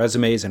with their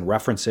resumes and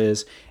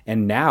references,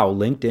 and now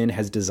LinkedIn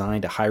has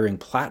designed a hiring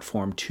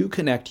platform to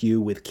connect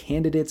you with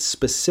candidates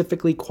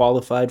specifically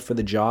qualified for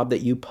the job that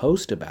you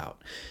post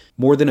about.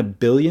 More than 1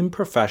 billion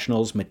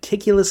professionals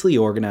meticulously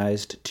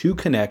organized to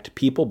connect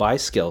people by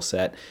skill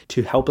set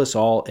to help us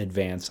all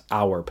advance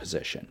our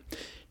position.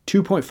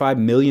 2.5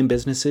 million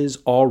businesses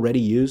already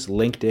use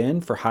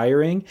LinkedIn for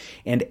hiring,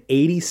 and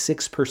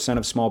 86%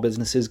 of small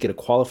businesses get a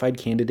qualified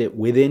candidate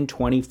within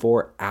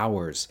 24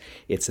 hours.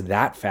 It's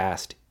that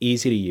fast,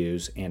 easy to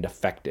use, and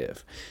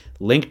effective.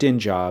 LinkedIn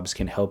Jobs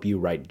can help you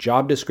write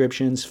job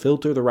descriptions,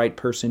 filter the right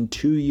person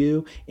to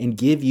you, and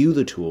give you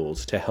the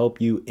tools to help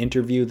you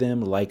interview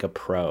them like a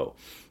pro.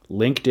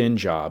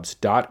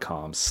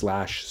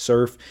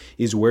 LinkedInjobs.com/surf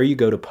is where you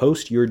go to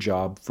post your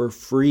job for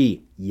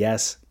free.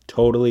 Yes,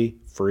 totally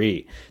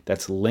free.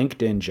 That's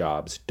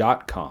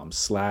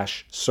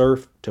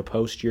LinkedInjobs.com/surf to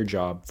post your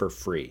job for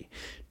free.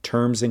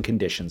 Terms and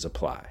conditions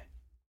apply.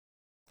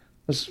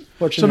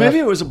 So maybe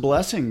it was a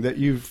blessing that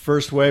you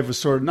first wave was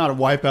sort of not a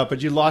wipeout,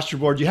 but you lost your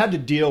board. You had to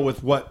deal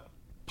with what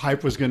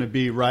pipe was going to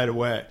be right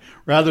away,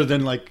 rather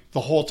than like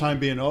the whole time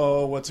being,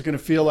 oh, what's it going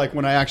to feel like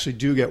when I actually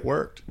do get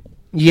worked?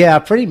 Yeah,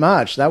 pretty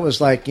much. That was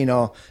like,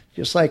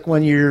 just like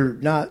when you're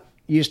not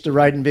used to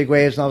riding big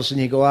waves and all of a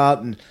sudden you go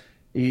out and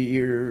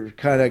you're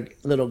kind of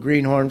a little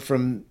greenhorn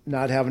from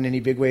not having any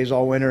big waves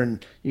all winter,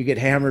 and you get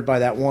hammered by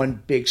that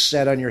one big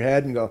set on your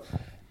head and go,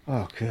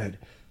 oh, good.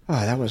 Oh,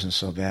 that wasn't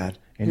so bad.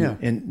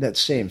 And that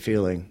same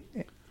feeling,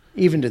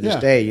 even to this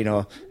day,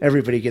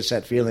 everybody gets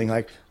that feeling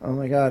like, oh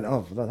my God,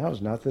 oh, that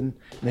was nothing.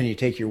 And then you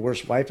take your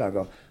worst wipe out and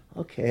go,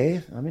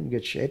 okay, I'm in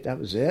good shape. That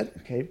was it.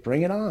 Okay,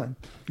 bring it on.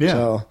 Yeah.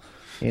 So,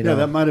 Yeah,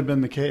 that might have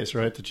been the case,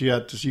 right? That you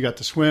got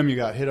to swim, you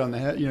got hit on the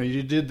head,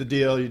 you did the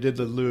deal, you did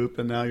the loop,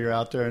 and now you're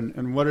out there.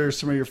 And what are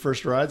some of your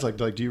first rides like?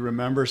 Like, do you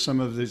remember some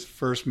of these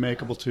first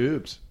makeable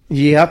tubes?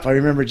 Yep, I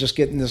remember just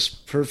getting this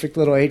perfect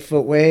little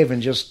 8-foot wave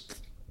and just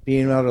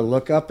being able to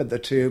look up at the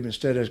tube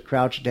instead of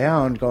crouch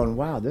down, going,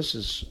 wow, this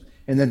is.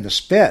 And then the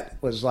spit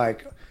was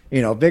like,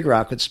 Big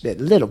Rock would spit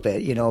a little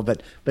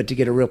bit, but to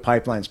get a real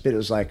pipeline spit, it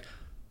was like,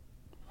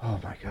 oh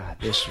my God,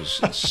 this was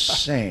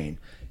insane.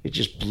 It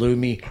just blew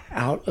me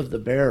out of the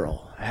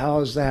barrel.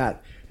 How is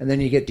that? And then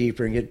you get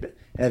deeper and get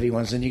heavy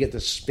ones, and you get the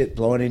spit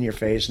blowing in your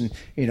face. And,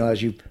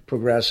 as you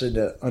progress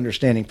into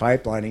understanding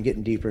pipeline and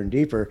getting deeper and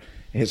deeper,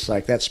 it's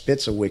like that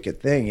spit's a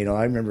wicked thing.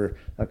 I remember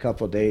a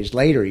couple of days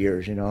later,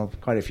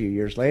 quite a few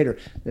years later,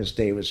 this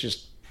day was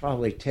just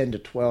probably 10 to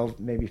 12,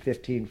 maybe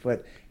 15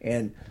 foot,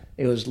 and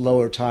it was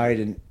lower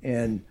tide,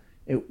 and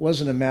it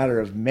wasn't a matter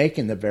of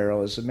making the barrel,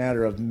 it was a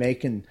matter of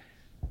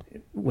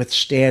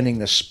withstanding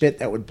the spit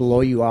that would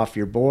blow you off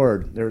your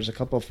board. There was a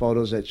couple of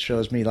photos that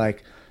shows me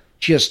like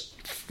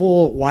just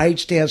full wide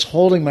stance,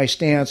 holding my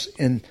stance,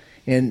 and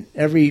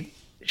every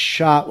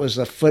shot was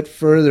a foot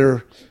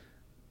further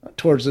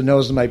towards the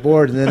nose of my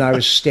board, and then I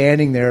was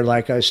standing there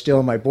like I was still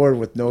on my board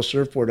with no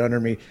surfboard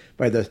under me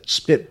by the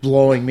spit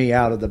blowing me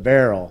out of the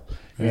barrel.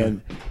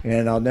 And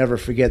I'll never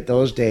forget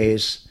those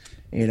days,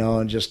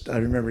 and just I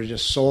remember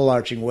just soul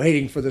arching,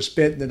 waiting for the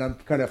spit, and then I'm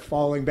kind of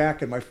falling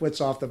back and my foot's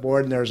off the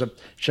board, and there's a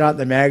shot in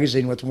the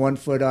magazine with 1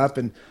 foot up,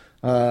 and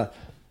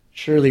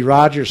Shirley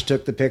Rogers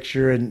took the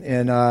picture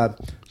and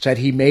said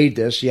he made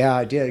this. Yeah,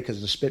 I did,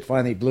 because the spit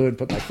finally blew and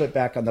put my foot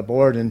back on the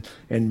board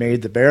and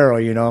made the barrel,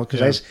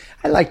 because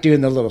I like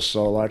doing the little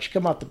soul arch.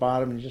 Come off the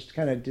bottom and just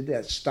kind of did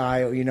that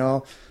style,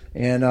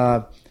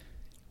 and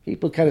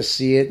people kind of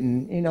see it.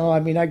 And,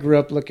 I grew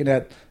up looking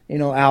at,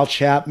 Al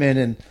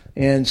Chapman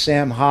and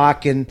Sam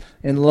Hawk and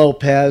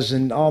Lopez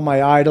and all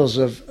my idols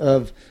of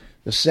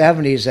the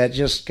 70s that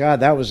just, God,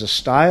 that was a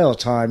style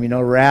time,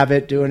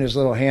 Rabbit doing his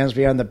little hands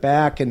behind the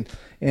back.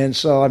 And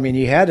so,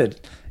 you had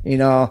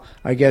to,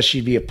 I guess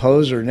you'd be a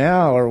poser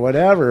now or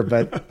whatever,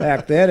 but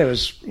back then it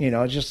was,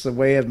 just the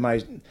way of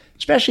my,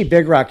 especially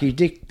Big Rock, you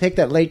take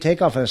that late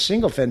takeoff on a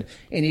single fin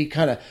and you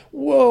kind of,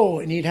 whoa,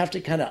 and you'd have to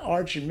kind of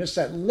arch and miss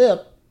that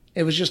lip.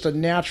 It was just a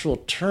natural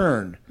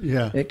turn.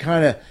 Yeah. It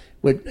kind of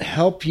would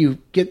help you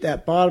get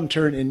that bottom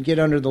turn and get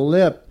under the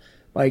lip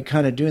by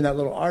kind of doing that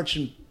little arch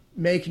and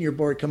making your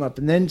board come up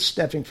and then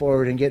stepping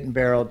forward and getting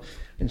barreled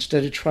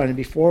instead of trying to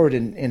be forward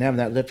and having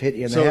that lip hit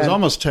you in the head. So it was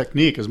almost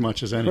technique as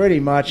much as anything. Pretty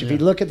much. If you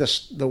look at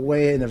the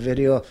way in the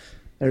video,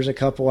 there's a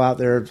couple out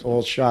there,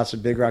 old shots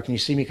of Big Rock, and you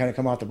see me kind of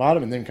come off the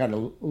bottom and then kind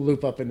of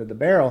loop up into the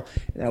barrel.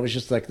 And that was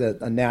just like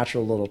a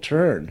natural little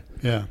turn.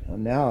 Yeah.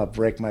 And now I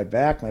break my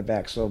back. My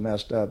back's so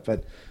messed up.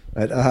 But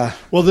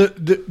well,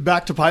 the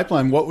back to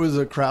pipeline. What was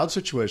the crowd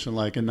situation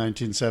like in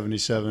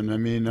 1977?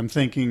 I'm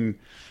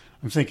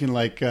thinking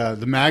like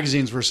the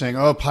magazines were saying,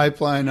 "Oh,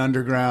 Pipeline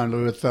Underground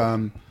with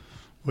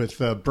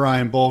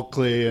Brian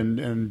Bulkley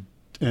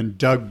and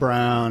Doug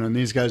Brown and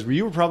these guys."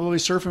 You were probably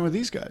surfing with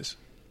these guys.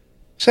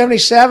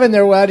 77,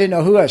 I didn't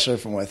know who I was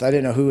surfing with. I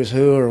didn't know who was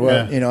who or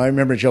what. Yeah. I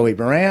remember Joey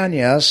Moran,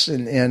 yes,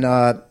 and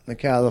the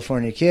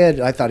California Kid.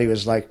 I thought he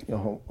was like a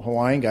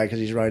Hawaiian guy because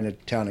he's riding a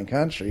Town and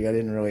Country. I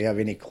didn't really have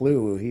any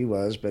clue who he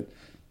was, but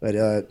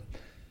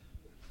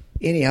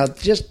anyhow,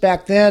 just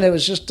back then it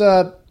was just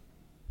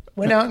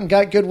went out and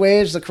got good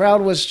waves. The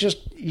crowd was just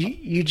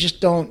you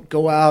just don't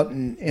go out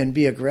and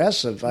be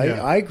aggressive.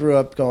 I grew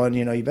up going,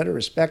 you better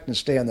respect and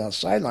stay on the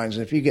sidelines.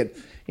 And if you get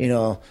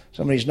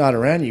somebody's not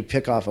around, you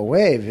pick off a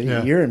wave.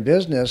 Yeah. You're in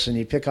business, and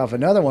you pick off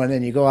another one,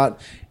 and you go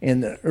out in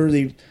the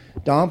early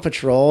dawn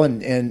patrol,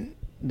 and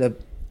the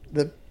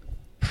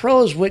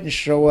pros wouldn't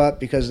show up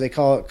because they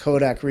call it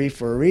Kodak Reef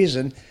for a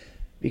reason,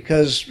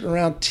 because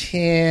around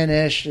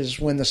 10-ish is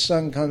when the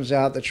sun comes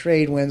out, the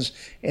trade winds,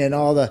 and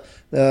all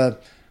the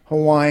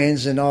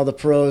Hawaiians and all the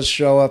pros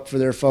show up for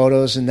their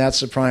photos, and that's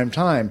the prime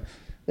time.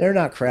 They're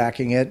not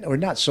cracking it, or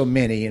not so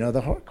many.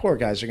 The core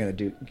guys are going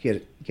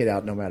to get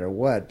out no matter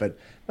what. But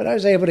I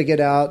was able to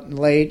get out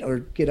late or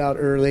get out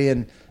early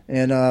and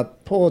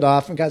pull it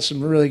off, and got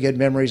some really good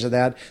memories of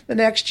that. The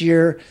next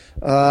year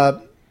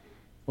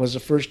was the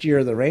first year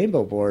of the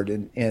Rainbow board,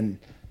 and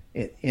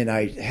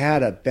I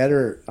had a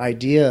better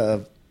idea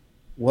of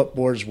what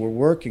boards were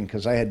working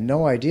because I had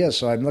no idea.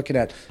 So I'm looking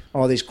at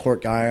all these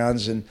Court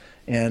Guions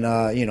and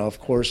of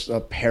course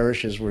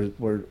Parishes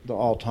were the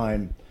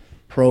all-time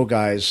pro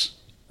guys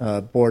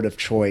board of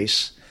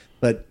choice.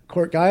 But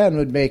Court Guyon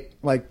would make,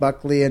 like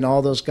Buckley and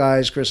all those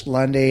guys, Chris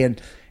Lundy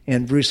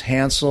and Bruce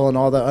Hansel and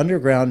all the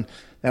underground,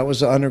 that was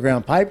the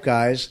underground pipe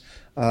guys,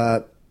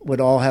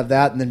 would all have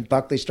that. And then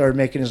Buckley started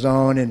making his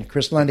own, and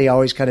Chris Lundy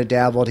always kind of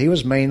dabbled. He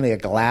was mainly a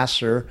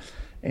glasser.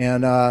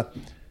 And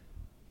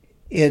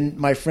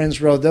my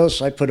friends rode those,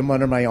 so I put them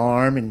under my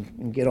arm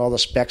and get all the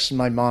specs in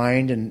my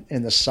mind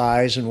and the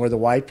size and where the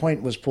wide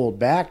point was pulled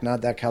back,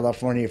 not that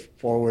California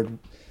forward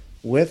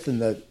width in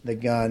the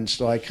gun.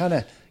 So I kind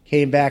of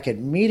came back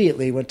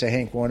immediately, went to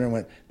Hank Warner and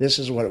went, this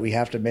is what we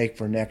have to make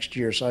for next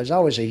year. So I was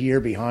always a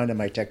year behind on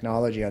my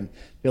technology on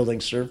building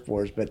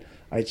surfboards, but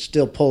I'd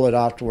still pull it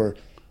off to where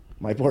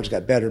my boards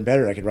got better and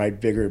better. I could ride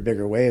bigger and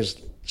bigger waves.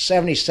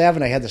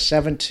 77, I had the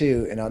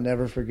 7.2, and I'll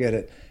never forget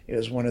it. It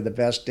was one of the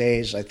best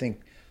days. I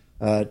think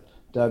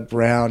Doug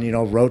Brown,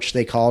 Roach,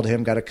 they called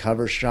him, got a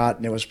cover shot,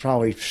 and it was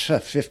probably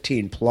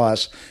 15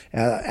 plus.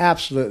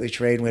 Absolutely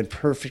trade wind,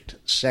 perfect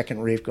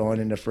second reef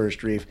going into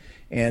first reef.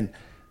 And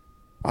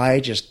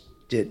I just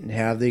didn't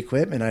have the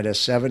equipment. I had a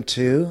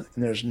 7.2,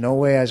 and there's no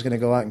way I was going to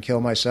go out and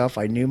kill myself.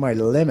 I knew my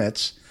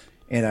limits,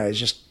 and I was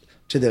just,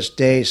 to this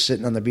day,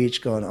 sitting on the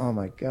beach going, oh,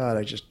 my God,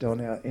 I just don't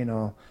have,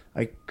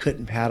 I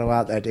couldn't paddle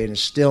out that day. And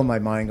it's still in my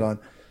mind going,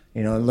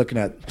 and looking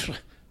at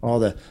all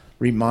the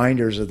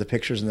reminders of the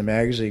pictures in the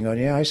magazine going,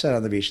 yeah, I sat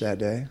on the beach that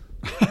day.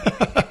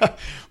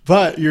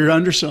 But you're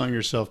underselling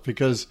yourself,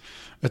 because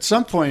at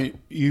some point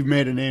you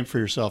made a name for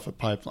yourself at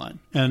Pipeline,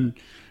 and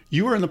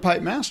you were in the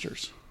Pipe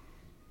Masters.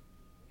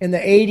 In the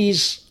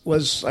 80s,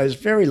 I was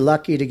very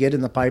lucky to get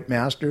in the Pipe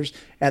Masters.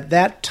 At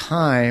that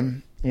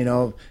time,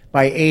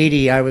 by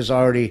 80, I was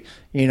already,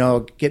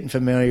 getting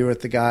familiar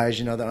with the guys,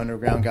 the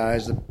underground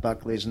guys, the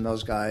Buckleys and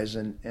those guys,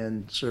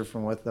 and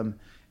surfing with them.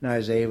 And I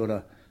was able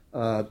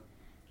to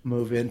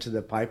move into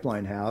the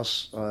Pipeline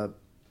house.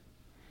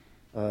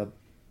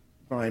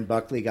 Brian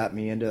Buckley got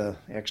me into an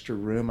extra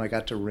room I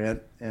got to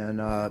rent.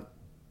 And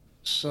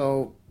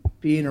so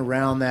being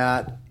around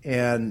that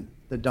and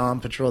the Dawn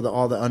Patrol,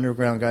 all the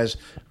underground guys,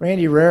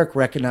 Randy Rarick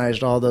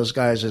recognized all those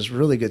guys as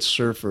really good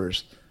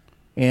surfers.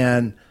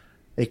 And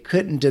they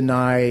couldn't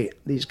deny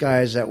these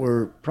guys that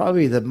were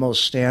probably the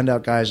most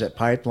standout guys at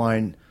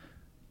Pipeline,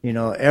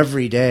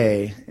 every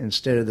day,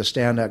 instead of the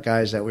standout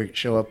guys that would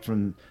show up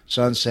from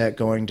Sunset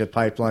going to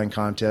Pipeline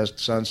contest,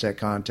 Sunset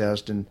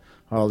contest, and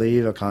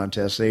Haleiwa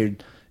contest. They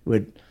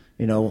would,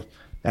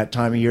 that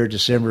time of year,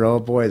 December, oh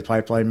boy, the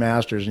Pipeline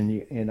Masters.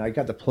 And I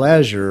got the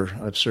pleasure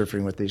of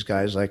surfing with these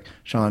guys like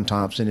Sean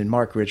Thompson and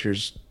Mark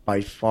Richards, by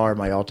far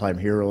my all-time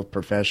hero,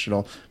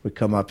 professional, would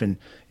come up and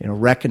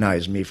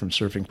recognize me from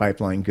surfing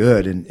Pipeline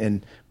good,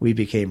 and we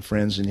became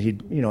friends. And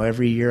he'd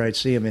every year I'd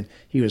see him, and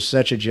he was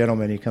such a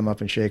gentleman. He'd come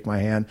up and shake my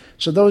hand.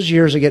 So those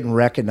years of getting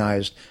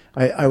recognized,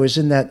 I was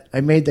in that.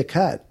 I made the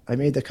cut. I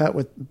made the cut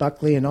with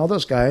Buckley and all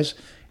those guys,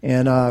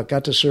 and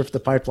got to surf the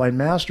Pipeline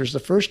Masters. The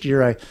first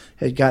year I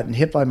had gotten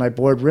hit by my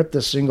board, ripped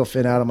the single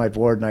fin out of my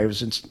board, and I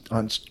was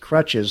on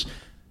crutches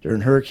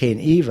during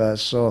Hurricane Eva,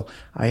 so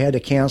I had to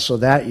cancel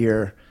that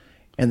year.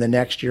 And the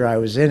next year I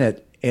was in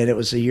it, and it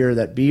was the year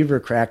that Beaver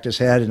cracked his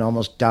head and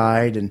almost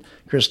died, and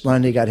Chris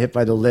Lundy got hit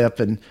by the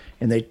lip, and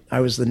I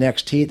was the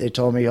next heat. They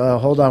told me, oh,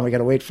 hold on, we got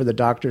to wait for the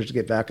doctors to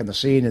get back on the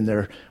scene, and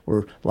they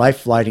were life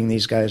flighting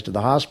these guys to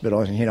the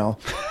hospital,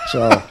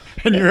 so.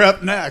 And you're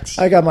up next.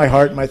 I got my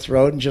heart in my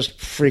throat and just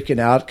freaking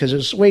out because it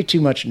was way too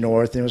much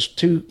north, and it was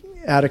too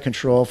out of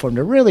control for him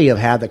to really have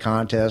had the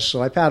contest.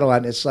 So I paddle out,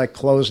 and it's like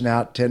closing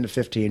out 10 to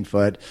 15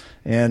 foot.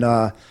 And,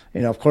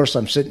 of course,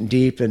 I'm sitting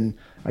deep, and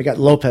I got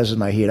Lopez in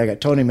my heat. I got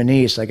Tony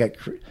Manise. I got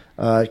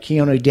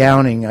Keone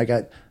Downing. I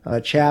got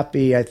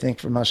Chappie, I think,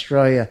 from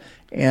Australia.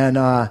 And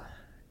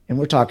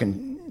we're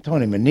talking,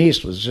 Tony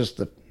Manise was just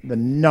the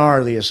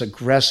gnarliest,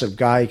 aggressive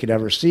guy you could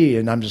ever see.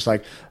 And I'm just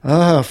like,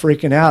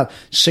 freaking out.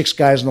 6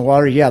 guys in the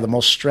water. Yeah, the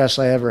most stress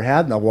I ever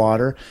had in the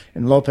water.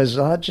 And Lopez,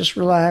 just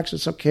relax.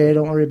 It's okay.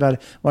 Don't worry about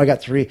it. Well, I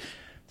got three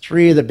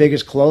of the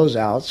biggest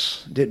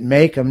closeouts. Didn't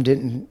make them.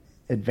 Didn't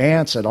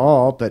advance at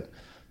all. But,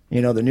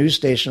 the news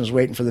station was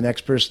waiting for the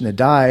next person to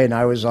die. And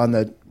I was on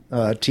the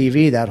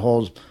TV that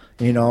whole,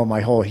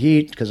 my whole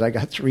heat because I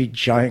got 3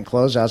 giant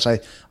closeouts. I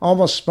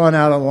almost spun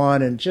out on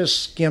one and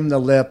just skimmed the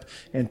lip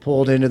and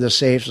pulled into the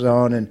safe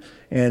zone.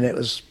 And it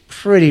was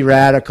pretty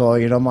radical.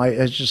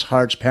 It's just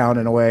heart's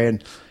pounding away.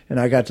 And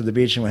I got to the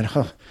beach and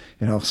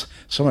went,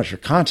 so much for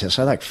contests.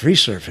 I like free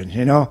surfing,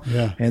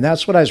 Yeah. And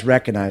that's what I was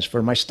recognized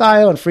for, my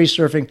style and free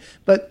surfing.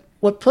 But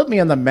what put me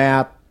on the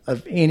map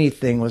of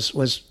anything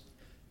was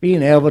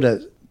being able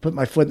to put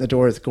my foot in the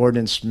door with Gordon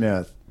and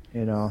Smith.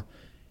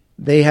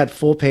 They had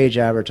full page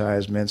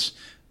advertisements.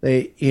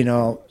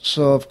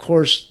 So of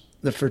course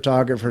the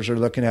photographers are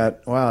looking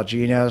at, wow,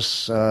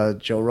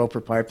 GNS, Joe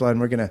Roper Pipeline,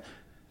 we're going to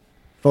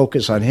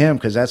focus on him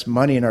because that's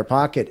money in our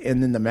pocket.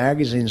 And then the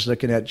magazine's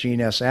looking at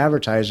GNS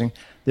advertising.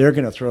 They're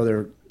going to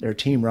throw their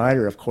team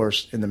rider, of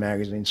course, in the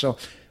magazine. So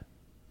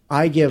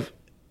I give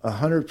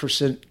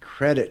 100%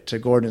 credit to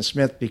Gordon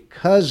Smith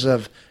because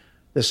of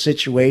the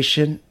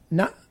situation.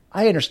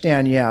 I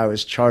understand, I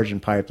was charging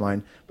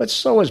Pipeline, but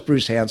so was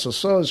Bruce Hansel,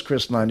 so is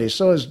Chris Lundy,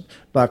 so is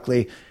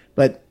Buckley.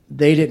 But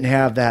they didn't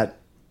have that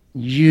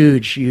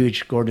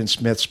huge Gordon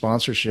Smith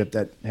sponsorship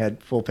that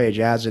had full page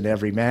ads in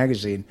every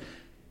magazine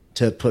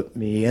to put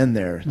me in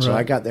there. So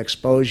I got the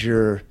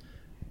exposure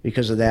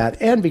because of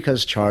that, and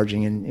because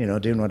charging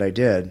and doing what I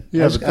did.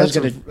 Yeah,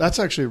 that's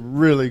actually a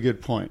really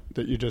good point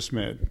that you just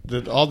made.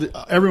 That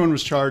everyone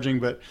was charging,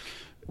 but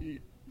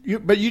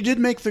you did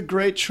make the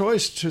great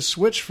choice to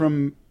switch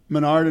from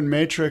Menard and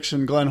Matrix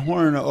and Glen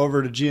Horn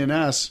over to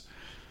GNS.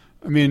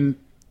 I mean,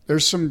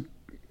 there's some,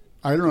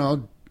 I don't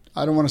know,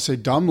 I don't want to say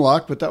dumb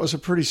luck, but that was a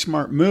pretty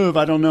smart move.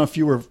 I don't know if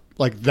you were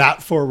like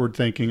that forward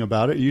thinking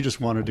about it. You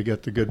just wanted to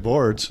get the good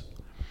boards.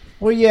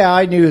 Well, yeah,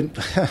 I knew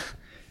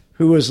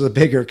who was the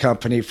bigger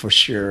company for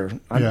sure.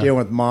 I'm dealing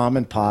with mom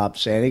and pop,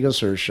 San Diego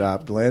Surf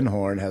Shop. Glen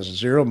Horn has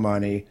zero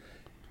money,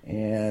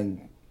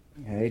 and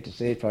I hate to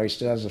say it, probably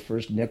still has the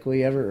first nickel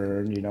he ever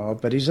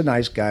earned, but he's a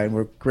nice guy, and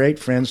we're great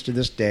friends to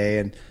this day.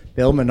 And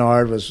Bill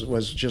Menard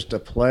was just a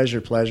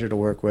pleasure to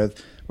work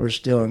with. We're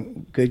still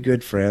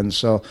good friends.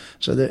 So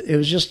it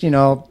was just,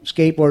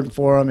 skateboarding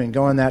for them and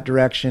going that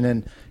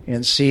direction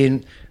and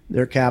seeing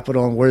their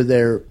capital and where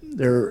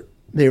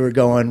they were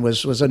going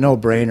was a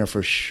no-brainer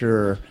for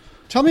sure.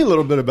 Tell me a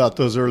little bit about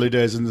those early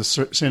days in the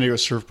San Diego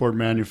surfboard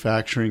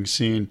manufacturing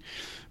scene.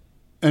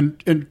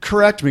 And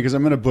correct me because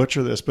I'm going to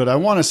butcher this, but I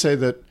want to say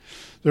that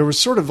there was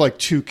sort of like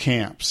two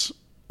camps.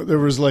 There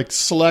was like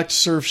Select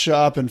Surf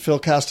Shop and Phil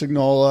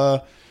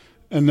Castagnola,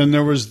 and then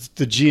there was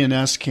the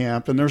GNS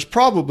camp, and there's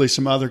probably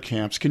some other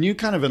camps. Can you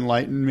kind of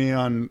enlighten me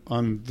on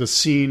the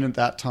scene at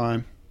that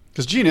time?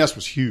 Because GNS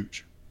was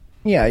huge.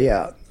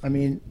 Yeah. I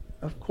mean,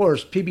 of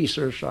course, PB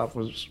Surf Shop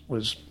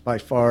was by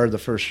far the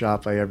first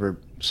shop I ever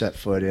set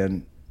foot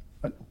in,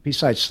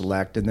 besides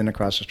Select, and then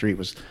across the street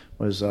was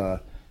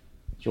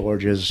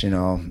George's.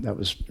 That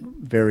was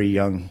very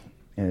young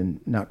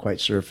and not quite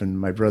surfing.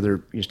 My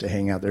brother used to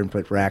hang out there and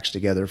put racks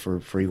together for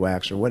free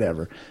wax or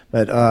whatever.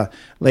 But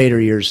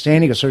later years,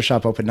 San Diego Surf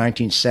Shop opened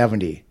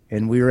 1970,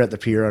 and we were at the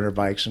pier on our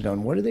bikes and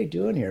going, "What are they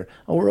doing here?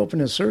 Oh, we're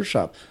opening a surf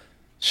shop."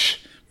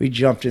 We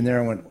jumped in there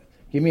and went,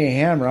 "Give me a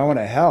hammer, I want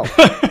to help."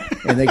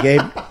 And they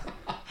gave,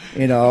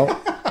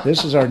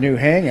 this is our new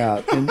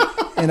hangout.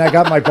 And I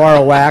got my bar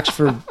of wax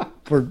for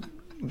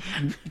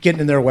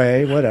getting in their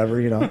way, whatever,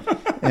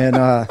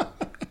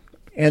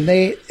 And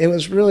it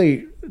was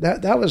really,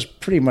 that was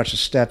pretty much a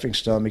stepping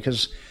stone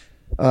because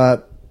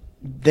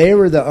they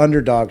were the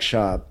underdog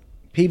shop.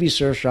 PB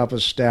Surf Shop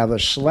was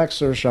established. Select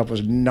Surf Shop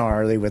was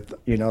gnarly with,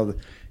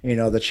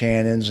 the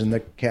Channons and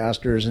the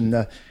Casters and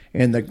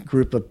the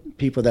group of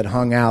people that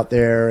hung out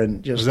there.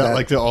 And just was that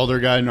like the older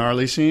guy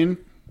gnarly scene?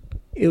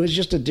 It was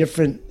just a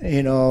different,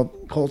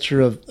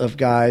 culture of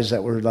guys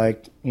that were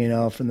like,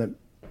 from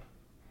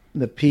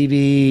the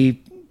PB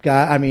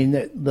guy. I mean,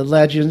 the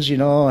legends, and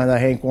the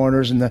Hank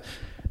Warners and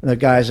the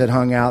guys that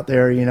hung out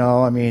there.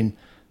 I mean,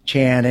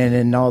 Channon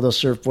and all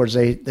those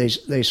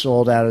surfboards they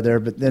sold out of there.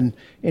 But then,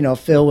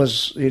 Phil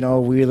was,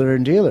 wheeler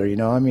and dealer.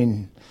 I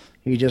mean,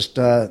 he just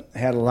had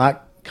a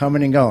lot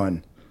coming and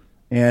going,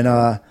 and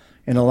a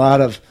lot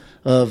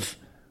of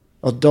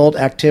adult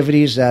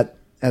activities that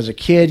as a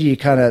kid you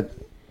kind of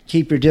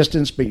keep your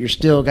distance, but you're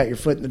still got your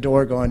foot in the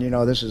door going,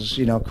 this is,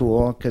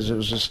 cool, because it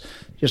was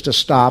just a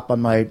stop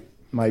on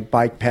my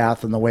bike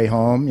path on the way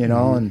home,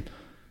 and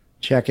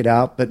check it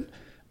out. But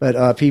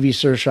PB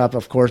Surf Shop,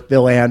 of course,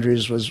 Bill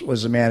Andrews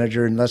was the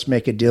manager, and let's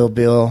make a deal,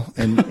 Bill.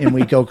 And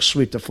we'd go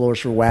sweep the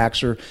floors for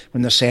wax, or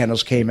when the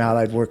sandals came out,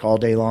 I'd work all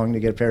day long to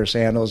get a pair of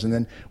sandals. And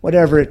then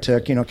whatever it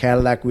took,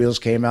 Cadillac wheels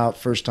came out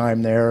first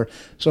time there.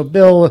 So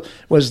Bill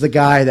was the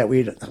guy that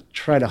we'd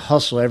try to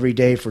hustle every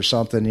day for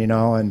something,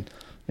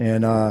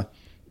 and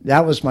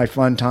that was my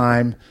fun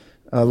time.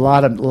 A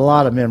lot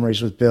of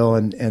memories with Bill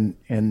and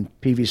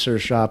PV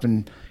Surf Shop,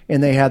 and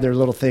they had their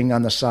little thing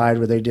on the side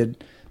where they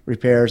did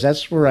repairs.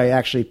 That's where I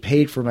actually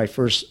paid for my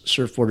first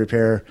surfboard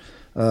repair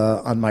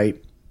on my.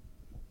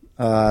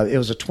 It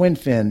was a twin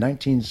fin,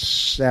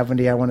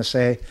 1970, I want to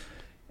say,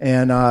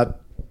 and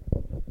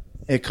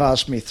it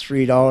cost me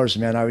 $3.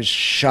 Man, I was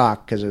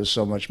shocked because it was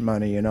so much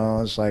money. I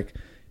was like,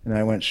 and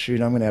I went,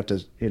 shoot, I'm going to have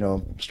to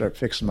start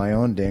fixing my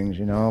own dings.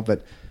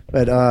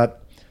 But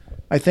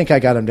I think I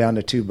got them down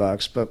to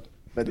 $2.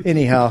 But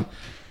anyhow,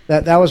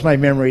 that was my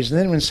memories. And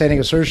then when San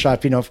Diego Surf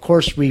Shop, of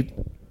course we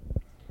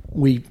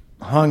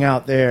hung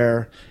out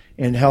there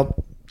and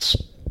helped,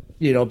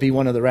 be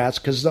one of the rats,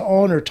 because the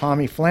owner,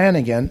 Tommy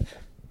Flanagan,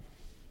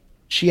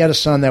 she had a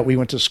son that we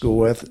went to school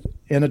with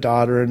and a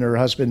daughter, and her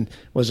husband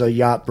was a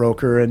yacht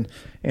broker,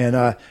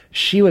 and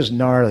she was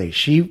gnarly.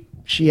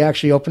 She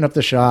actually opened up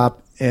the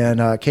shop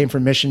and came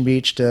from Mission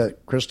Beach to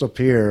Crystal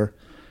Pier,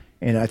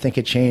 and I think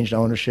it changed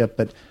ownership,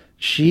 but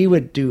she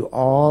would do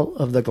all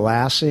of the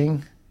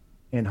glassing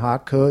and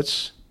hot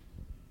coats,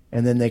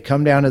 and then they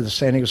come down to the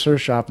San Diego Surf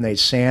Shop and they'd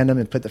sand them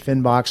and put the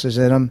fin boxes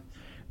in them,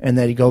 and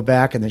then he'd go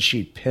back and then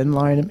she'd pin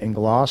line them and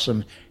gloss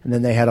them, and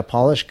then they had a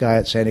polish guy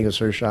at San Diego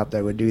Surf Shop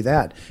that would do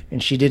that,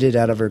 and she did it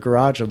out of her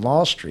garage on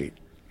Law Street.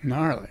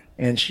 Gnarly.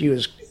 And she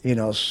was,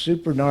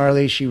 super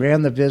gnarly. She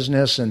ran the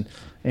business, and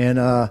And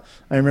I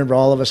remember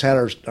all of us had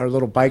our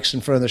little bikes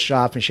in front of the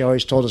shop, and she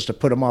always told us to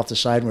put them off the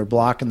side, and we're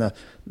blocking the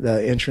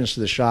entrance to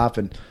the shop.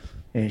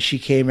 And she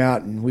came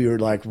out, and we were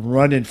like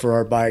running for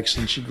our bikes,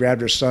 and she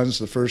grabbed her son's,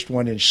 the first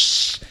one, and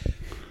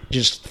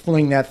just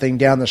fling that thing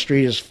down the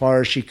street as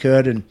far as she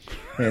could. And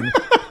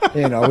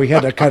you know, we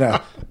had to kind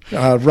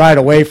of ride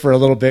away for a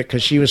little bit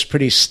because she was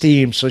pretty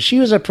steamed. So she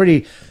was a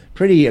pretty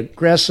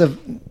aggressive,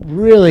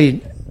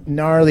 really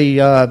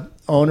gnarly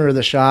owner of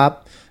the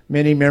shop.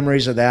 Many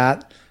memories of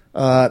that.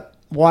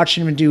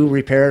 Watching them do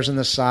repairs on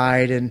the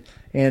side and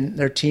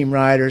their team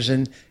riders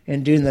and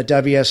doing the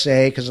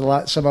WSA,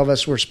 because some of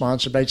us were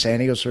sponsored by San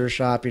Diego Surf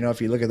Shop. You know,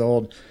 if you look at the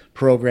old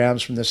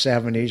programs from the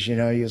 70s, you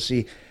know, you'll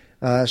see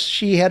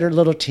she had her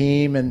little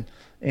team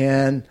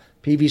and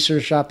PB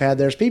Surf Shop had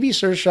theirs. PB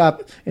Surf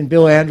Shop and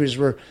Bill Andrews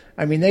were,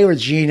 I mean, they were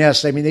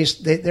GNS. I mean,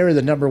 they were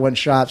the number one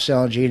shop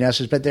selling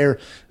GNSs, but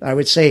I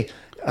would say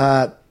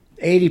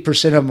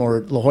 80% of them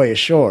were La Jolla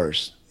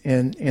Shores.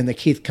 And the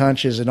Keith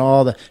Kunches and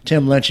all the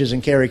Tim Lynches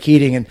and Kerry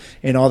Keating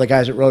and all the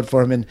guys that rode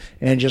for him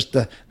and just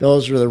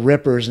those were the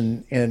rippers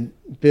and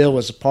Bill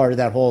was a part of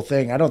that whole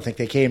thing. I don't think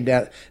they came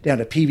down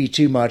to PB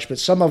too much, but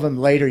some of them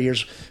later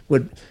years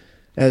would,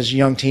 as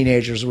young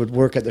teenagers, would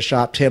work at the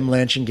shop. Tim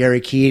Lynch and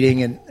Gary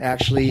Keating and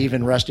actually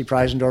even Rusty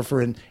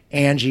Preisendorfer and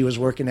Angie was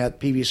working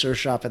at PB Surf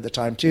Shop at the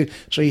time too.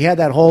 So you had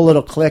that whole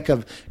little clique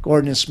of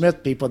Gordon and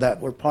Smith people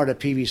that were part of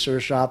PB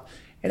Surf Shop.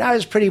 And I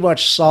was pretty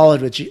much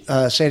solid with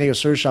San Diego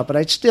Surf Shop, but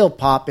I'd still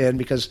pop in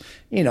because,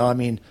 you know, I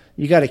mean,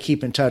 you got to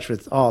keep in touch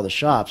with all the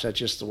shops. That's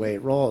just the way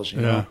it rolls,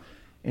 you know.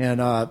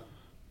 And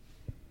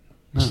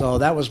so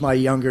that was my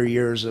younger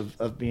years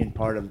of being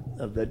part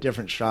of the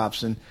different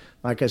shops. And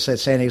like I said,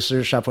 San Diego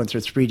Surf Shop went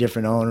through 3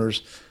 different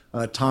owners.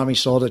 Tommy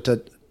sold it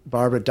to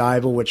Barbara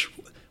Dybel, which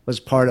was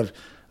part of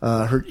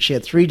her. She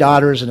had 3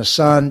 daughters and a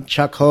son,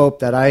 Chuck Hope,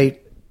 that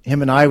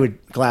him and I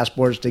would glass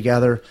boards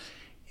together.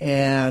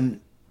 And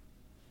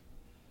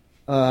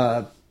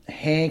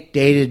Hank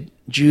dated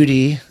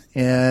Judy,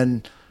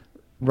 and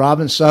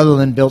Robin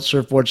Sutherland built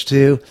surfboards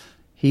too.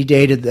 He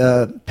dated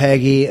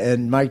Peggy,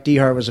 and Mike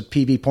Dehart was a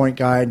PB Point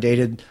guy and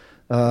dated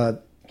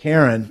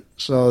Karen.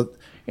 So,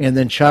 and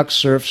then Chuck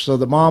surfed. So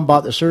the mom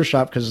bought the surf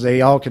shop because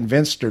they all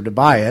convinced her to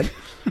buy it,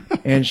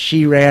 and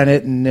she ran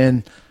it. And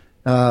then,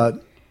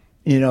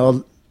 you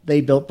know,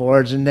 they built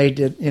boards and they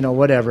did, you know,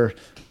 whatever.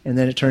 And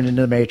then it turned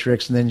into the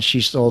Matrix, and then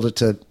she sold it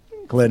to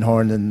Glenn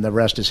Horn, and the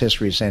rest is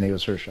history. San Diego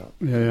Surf Shop.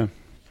 Yeah.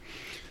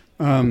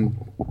 I'm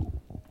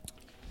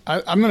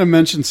going to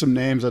mention some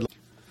names.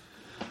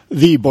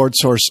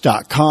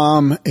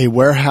 TheBoardSource.com, a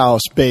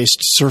warehouse-based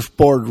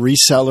surfboard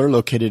reseller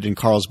located in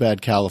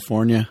Carlsbad,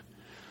 California.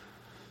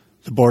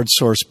 The Board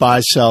Source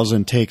buys, sells,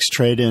 and takes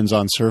trade-ins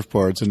on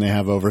surfboards, and they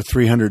have over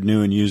 300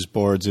 new and used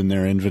boards in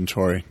their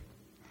inventory.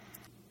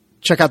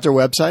 Check out their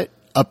website,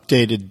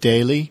 updated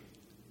daily,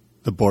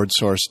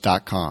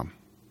 TheBoardSource.com.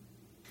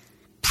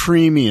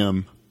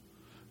 Premium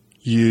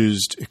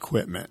used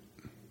equipment.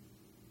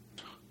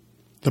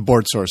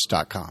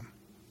 TheBoardSource.com.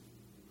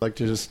 I'd like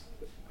to just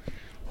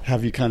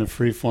have you kind of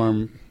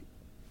freeform.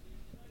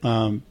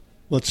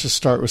 Let's just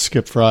start with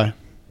Skip Fry.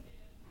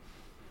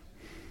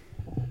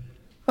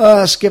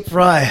 Skip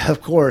Fry,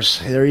 of course.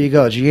 There you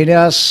go.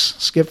 GNS,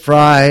 Skip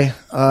Fry,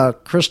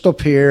 Crystal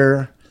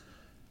Pier.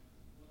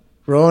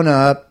 Growing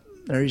up,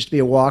 there used to be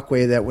a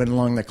walkway that went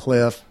along the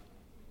cliff,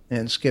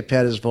 and Skip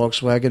had his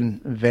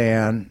Volkswagen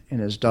van and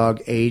his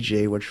dog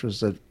AJ, which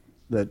was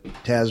the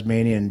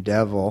Tasmanian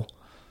Devil.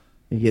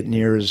 You get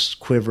near his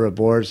quiver of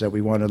boards that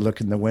we wanted to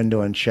look in the window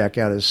and check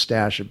out his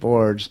stash of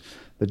boards.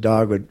 The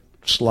dog would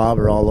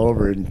slobber all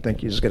over it and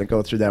think he was going to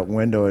go through that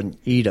window and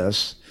eat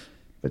us.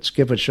 But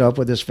Skip would show up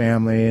with his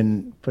family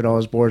and put all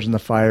his boards in the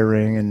fire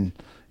ring and,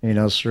 you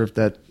know, surf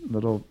that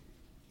little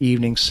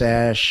evening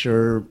sash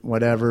or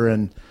whatever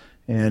and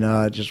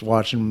just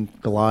watch him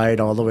glide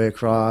all the way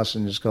across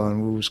and just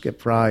going, ooh, Skip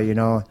Fry, you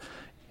know.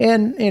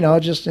 And, you know,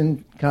 just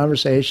in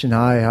conversation,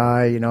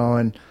 hi, you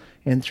know,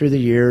 and through the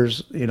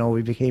years, you know,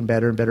 we became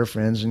better and better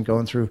friends and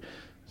going through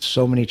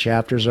so many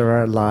chapters of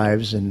our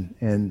lives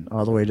and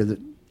all the way to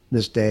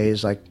this day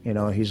is like, you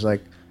know, he's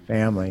like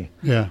family.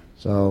 Yeah.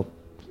 So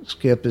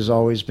Skip has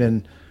always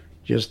been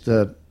just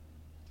the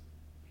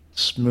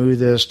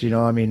smoothest, you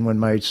know. I mean, when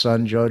my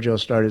son JoJo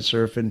started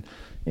surfing,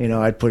 you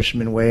know, I'd push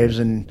him in waves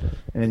and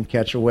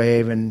catch a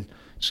wave, and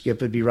Skip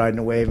would be riding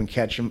a wave and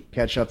catch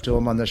up to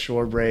him on the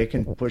shore break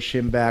and push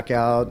him back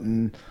out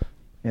and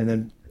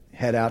then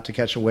head out to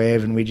catch a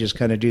wave, and we just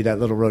kind of do that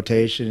little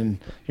rotation. And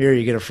here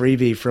you get a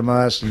freebie from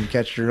us and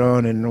catch your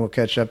own, and we'll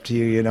catch up to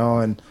you, you know.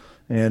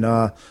 And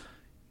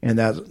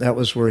that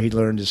was where he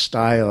learned his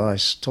style. I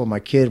told my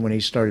kid when he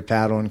started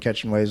paddling and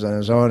catching waves on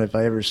his own, if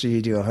I ever see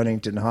you do a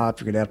Huntington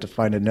hop, you're going to have to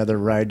find another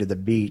ride to the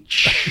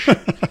beach.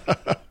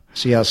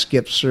 See how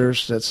Skip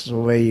surfs? That's the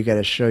way you got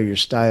to show your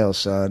style,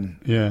 son.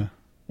 Yeah.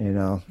 You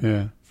know?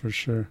 Yeah, for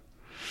sure.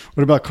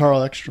 What about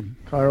Carl Ekstrom?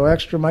 Carl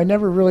Ekstrom. I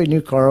never really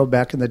knew Carl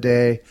back in the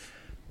day.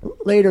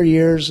 Later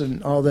years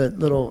and all the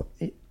little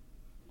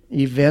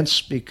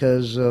events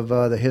because of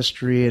the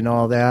history and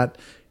all that.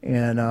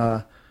 And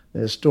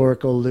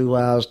historical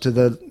luau's to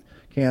the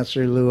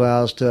cancer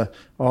luau's to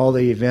all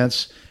the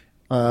events.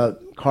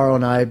 Carl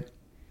and I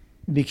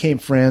became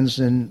friends,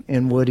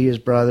 and Woody, his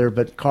brother,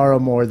 but Carl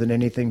more than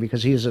anything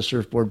because he's a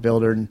surfboard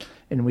builder,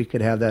 and we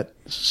could have that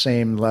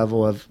same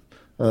level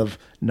of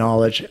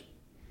knowledge.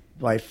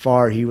 By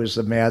far, he was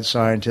the mad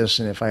scientist,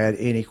 and if I had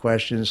any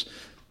questions,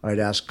 I'd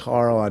ask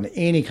Carl on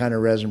any kind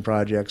of resin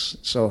projects.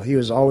 So he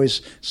was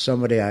always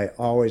somebody I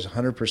always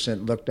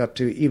 100% looked up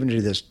to, even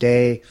to this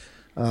day.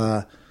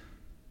 And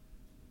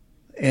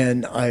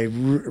I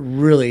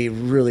really,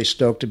 really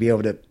stoked to be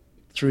able to,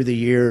 through the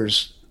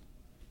years,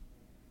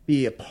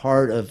 be a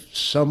part of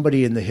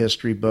somebody in the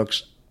history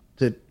books,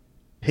 to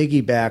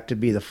piggyback, to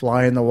be the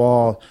fly in the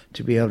wall,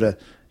 to be able to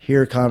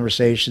hear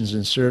conversations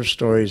and surf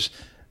stories.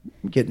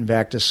 Getting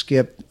back to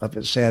Skip up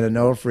at San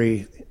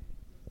Onofre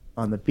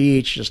on the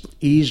beach, just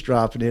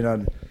eavesdropping in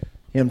on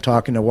him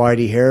talking to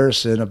Whitey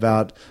Harrison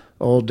about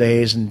old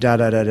days and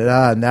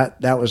da-da-da-da-da. And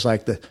that was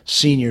like the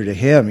senior to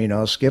him, you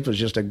know. Skip was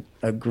just a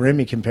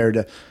Grimmy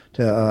compared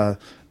to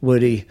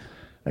Whitey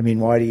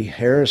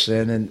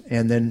Harrison.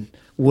 And then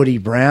Woody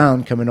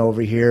Brown coming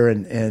over here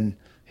and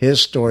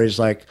his stories,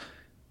 like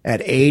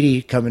at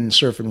 80 coming and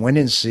surfing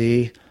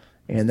Windansea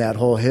and that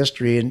whole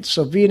history. And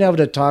so being able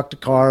to talk to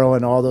Carl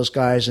and all those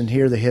guys and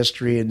hear the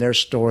history and their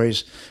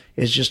stories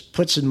is just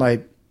puts in my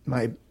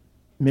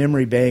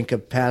memory bank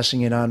of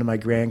passing it on to my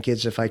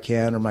grandkids if I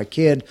can, or my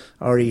kid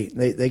already,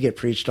 they get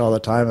preached all the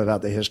time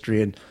about the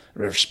history and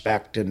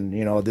respect and,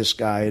 you know, this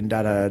guy and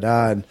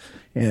da-da-da-da.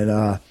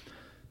 And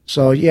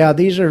so, yeah,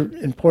 these are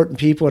important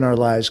people in our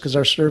lives because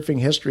our surfing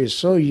history is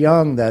so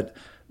young that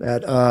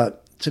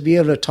to be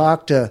able to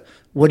talk to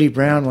Woody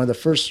Brown, one of the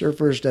first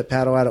surfers that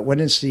paddle out at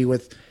Windansea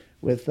with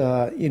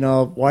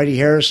Whitey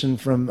Harrison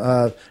from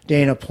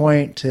Dana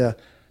Point to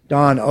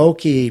Don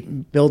Oakey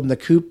building the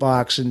coop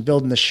box and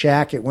building the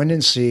shack at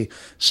Windansea,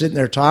 sitting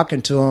there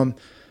talking to him,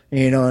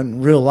 you know,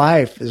 in real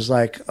life is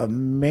like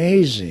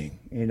amazing,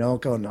 you know,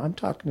 going, I'm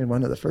talking to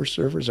one of the first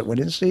surfers at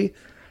Windansea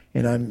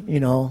and I'm,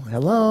 you know,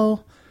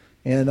 hello.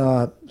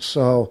 And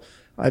so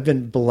I've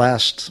been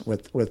blessed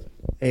with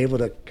able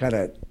to kind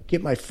of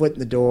get my foot in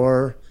the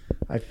door.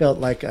 I felt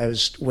like I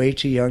was way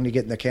too young to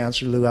get in the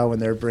Cancer Luau when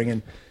they're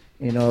bringing,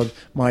 you know,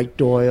 Mike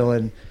Doyle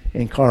and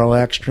Carl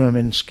Ekstrom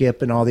and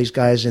Skip and all these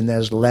guys in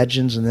as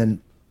legends. And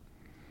then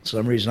for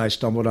some reason I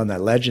stumbled on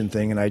that legend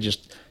thing, and I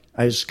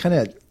was kind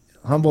of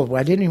humbled.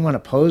 I didn't even want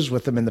to pose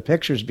with them in the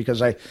pictures because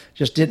I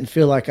just didn't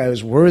feel like I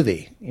was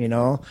worthy, you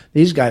know.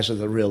 These guys are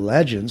the real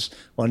legends.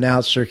 Well, now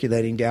it's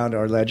circulating down to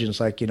our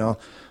legends like, you know,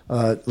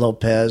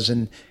 Lopez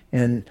and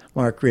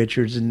Mark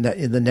Richards and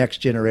the next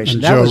generation.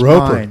 And that Joe was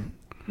Roper. mine.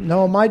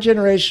 No, my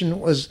generation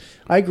was,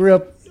 I grew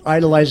up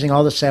idolizing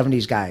all the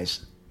 70s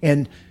guys.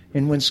 And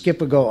when Skip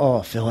would go,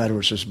 oh, Phil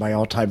Edwards is my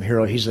all-time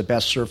hero. He's the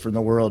best surfer in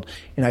the world.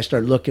 And I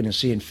started looking and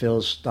seeing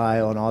Phil's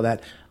style and all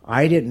that.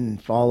 I didn't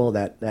follow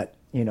that,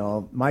 you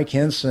know, Mike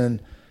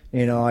Henson,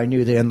 you know, I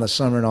knew the Endless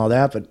Summer and all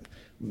that. But,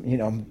 you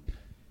know,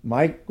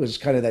 Mike was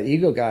kind of that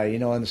ego guy, you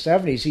know, in the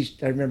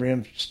 70s. I remember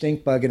him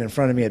stink bugging in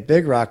front of me at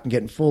Big Rock and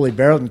getting fully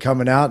barreled and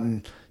coming out,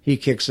 and he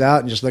kicks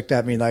out and just looked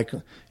at me like,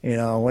 you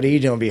know, what are you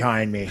doing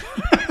behind me?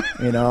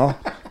 You know?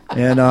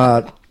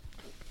 And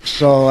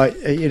so,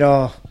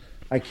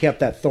 I kept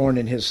that thorn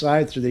in his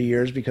side through the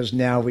years because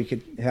now we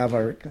could have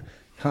our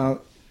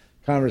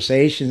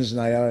conversations.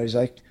 And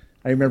I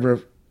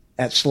remember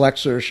at Select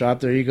Surf Shop,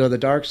 there you go, the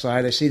dark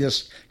side. I see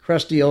this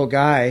crusty old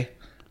guy,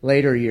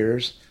 later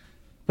years,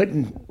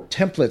 putting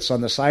templates on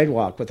the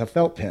sidewalk with a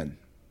felt pen.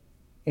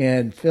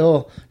 And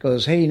Phil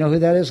goes, hey, you know who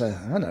that is? I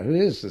don't know, who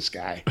is this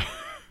guy?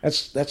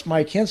 That's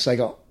Mike Henson. I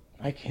go,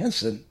 Mike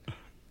Henson?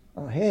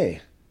 Oh, hey,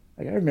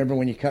 I remember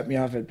when you cut me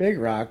off at Big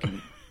Rock and,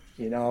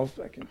 you know,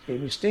 fucking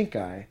gave me stink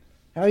eye.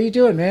 How you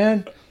doing,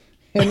 man?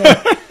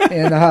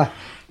 And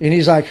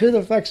he's like, who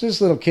the fuck's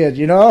this little kid,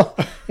 you know?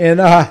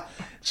 And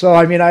so,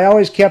 I mean, I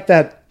always kept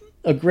that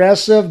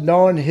aggressive,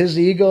 knowing his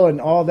ego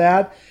and all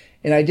that.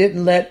 And I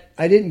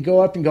didn't go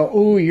up and go,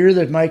 ooh, you're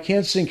the Mike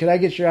Henson, could I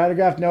get your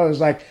autograph? No, it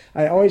was like,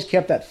 I always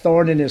kept that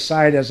thorn in his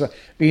side as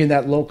being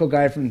that local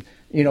guy from,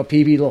 you know,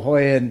 PB La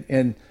Jolla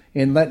and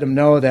letting them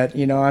know that,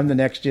 you know, I'm the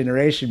next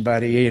generation,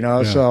 buddy, you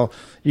know, so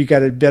you got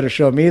to better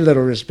show me a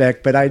little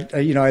respect. But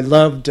I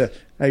love to,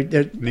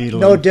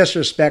 no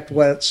disrespect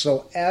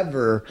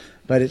whatsoever,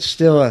 but it's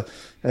still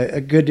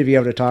a good to be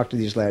able to talk to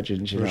these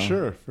legends, you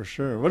know. For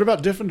sure. What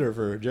about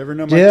Diffenderfer? Did you ever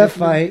know Mike Diff?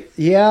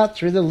 Diffenderfer?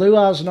 Through the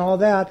luau's and all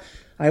that,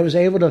 I was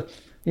able to,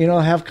 you know,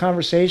 have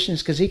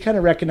conversations because he kind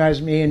of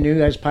recognized me and knew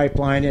Guys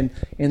Pipeline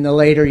in the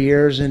later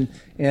years. And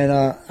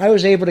I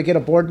was able to get a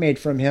board made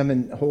from him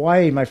in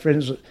Hawaii. My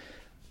friends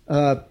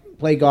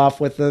play golf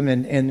with them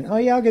and oh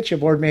yeah, I'll get you a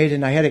board made.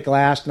 And I had it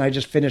glassed and I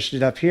just finished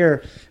it up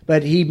here.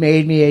 But he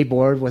made me a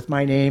board with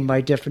my name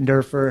by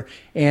Diffenderfer.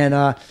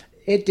 And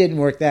it didn't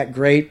work that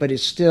great, but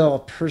it's still a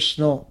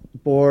personal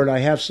board. I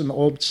have some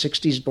old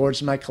 60s boards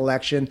in my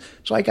collection.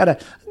 So I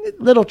got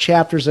little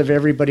chapters of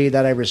everybody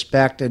that I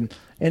respect. And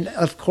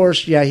of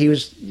course, yeah, he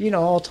was, you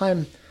know, all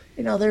time,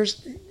 you know,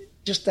 there's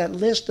just that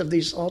list of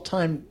these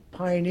all-time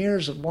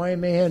pioneers of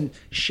YMA and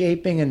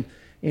shaping, and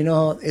you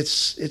know,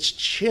 it's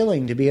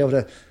chilling to be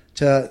able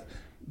to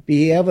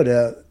be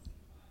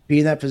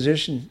in that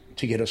position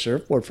to get a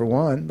surfboard for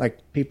one. Like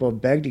people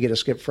beg to get a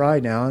Skip Fry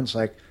now, and it's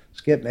like,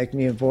 Skip, make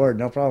me a board,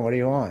 no problem. What do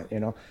you want? You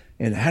know,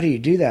 and how do you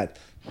do that?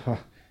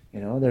 You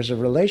know, there's a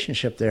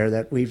relationship there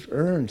that we've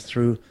earned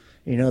through,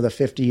 you know, the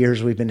 50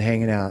 years we've been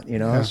hanging out, you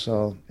know,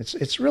 so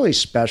it's really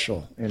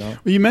special, you know.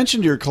 Well, you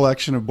mentioned your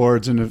collection of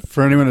boards, and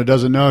for anyone who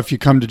doesn't know, if you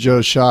come to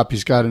Joe's shop,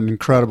 he's got an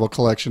incredible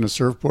collection of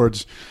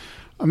surfboards.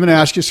 I'm going to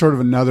ask you sort of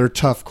another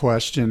tough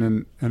question,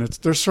 and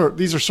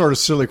these are sort of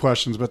silly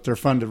questions, but they're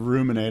fun to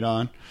ruminate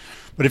on.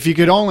 But if you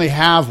could only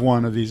have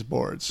one of these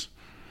boards,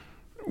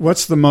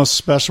 what's the most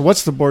special?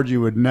 What's the board you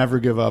would never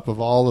give up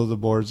of all of the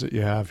boards that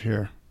you have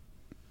here?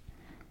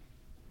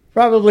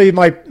 Probably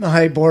my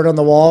board on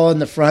the wall in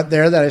the front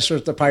there that I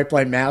surfed the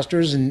Pipeline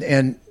Masters, and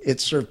it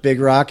surfed Big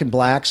Rock and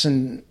Blacks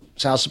and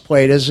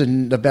Salsapuedas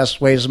and the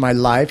best waves of my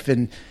life.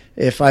 And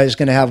if I was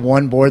going to have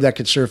one board that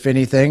could surf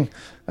anything,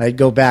 I'd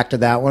go back to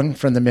that one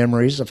from the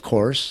memories, of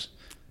course.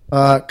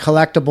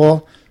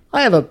 Collectible,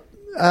 I have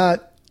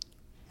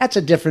that's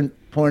a different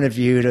point of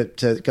view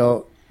to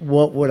go,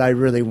 what would I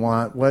really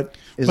want?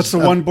 What's the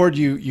one board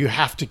you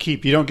have to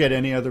keep? You don't get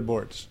any other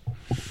boards.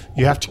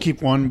 You have to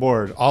keep one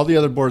board. All the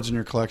other boards in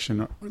your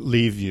collection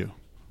leave you.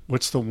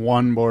 What's the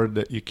one board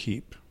that you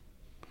keep?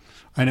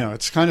 I know,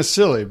 it's kind of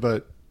silly,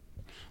 but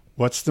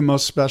what's the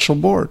most special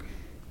board?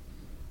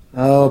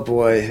 Oh,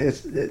 boy.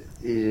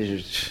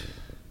 It'd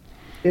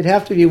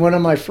have to be one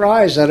of my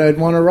Fries that I'd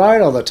want to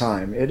ride all the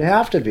time. It'd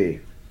have to be.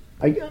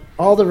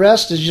 All the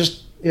rest is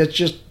just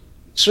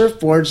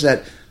surfboards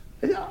that...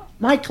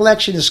 My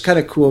collection is kind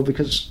of cool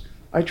because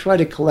I try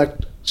to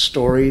collect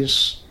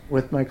stories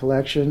with my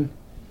collection.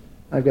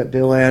 I've got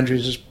Bill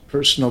Andrews'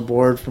 personal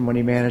board from when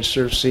he managed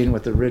Surf Scene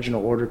with the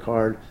original order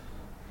card.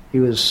 He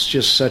was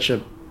just such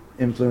an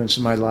influence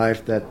in my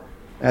life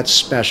that's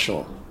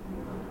special.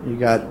 You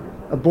got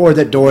a board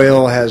that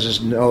Doyle has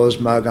his nose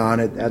mug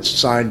on it. That's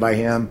signed by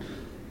him.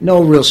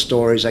 No real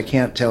stories. I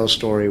can't tell a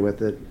story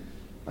with it.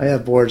 I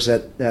have boards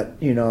that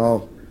you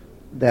know,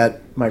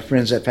 that my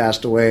friends that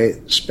passed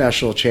away,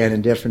 special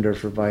Channon Diffender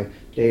for by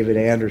David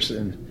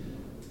Anderson.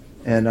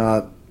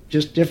 And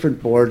just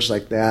different boards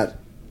like that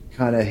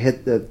kind of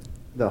hit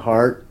the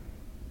heart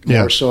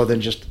more so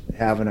than just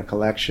having a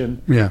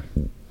collection. Yeah.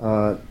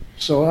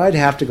 So I'd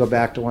have to go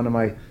back to one of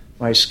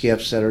my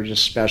skips that are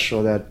just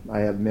special that I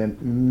have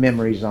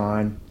memories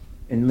on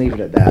and leave it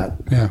at that.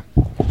 Yeah.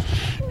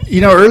 You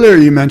know, earlier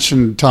you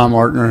mentioned Tom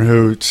Ortner,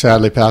 who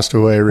sadly passed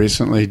away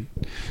recently.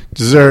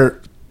 Do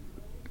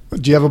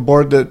you have a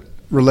board that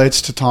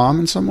relates to Tom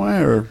in some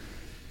way, or?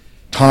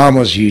 Tom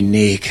was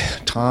unique.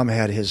 Tom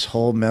had his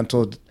whole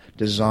mental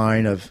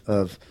design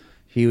of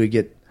he would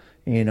get,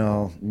 you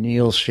know,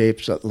 Neil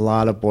shapes a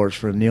lot of boards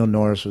for him. Neil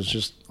Norris was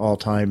just all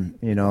time,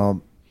 you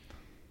know,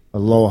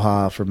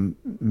 Aloha from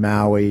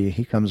Maui.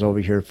 He comes over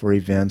here for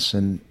events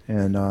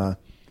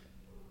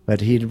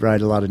but he'd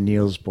ride a lot of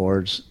Neil's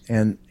boards,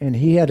 and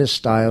he had his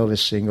style of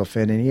his single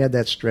fin, and he had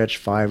that stretch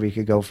 5 where he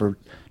could go for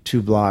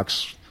 2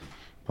 blocks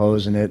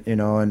posing it, you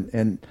know,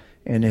 and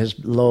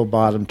his low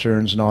bottom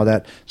turns and all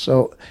that.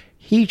 So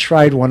he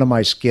tried one of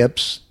my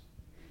skips,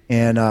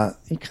 and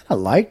he kind of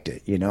liked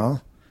it, you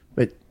know.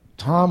 But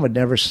Tom would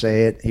never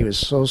say it. He was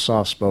so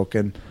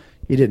soft-spoken.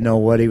 He didn't know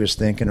what he was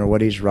thinking or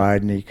what he's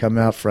riding. He'd come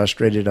out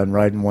frustrated on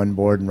riding one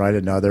board and ride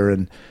another,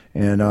 and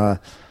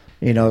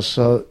you know,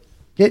 so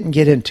didn't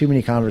get in too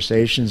many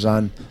conversations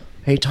on,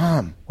 hey,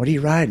 Tom, what are you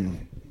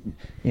riding?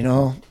 You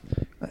know,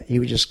 he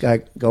would just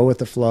go with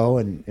the flow,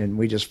 and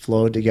we just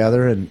flowed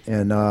together,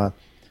 and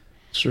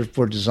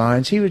surfboard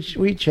designs.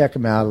 We'd check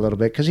him out a little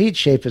bit because he'd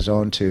shape his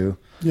own too.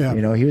 Yeah.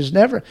 You know, he was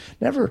never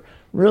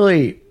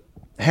really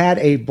had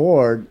a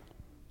board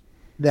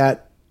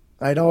that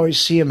I'd always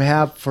see him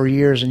have for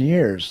years and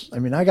years. I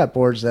mean, I got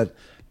boards that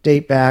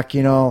date back,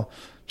 you know,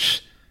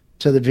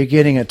 to the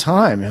beginning of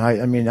time.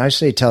 I mean, I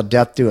say till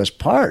death do us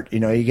part.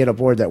 You know, you get a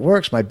board that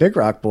works. My Big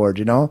Rock board,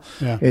 you know,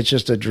 It's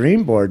just a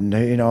dream board, and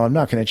you know, I'm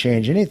not going to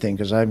change anything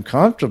because I'm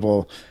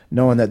comfortable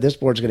knowing that this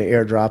board's going to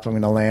airdrop. I'm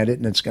going to land it,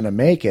 and it's going to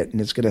make it,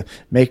 and it's going to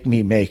make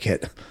me make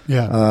it.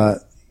 Yeah.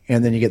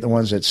 And then you get the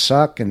ones that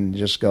suck and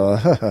just go,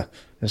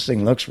 this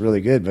thing looks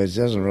really good, but it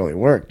doesn't really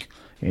work.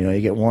 You know,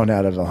 you get 1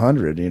 out of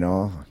 100. You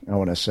know, I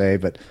want to say,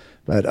 but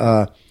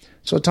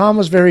so Tom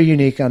was very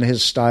unique on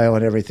his style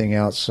and everything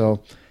else.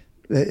 So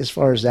as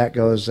far as that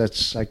goes,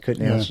 I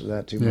couldn't answer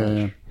that too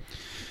much.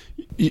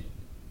 Yeah.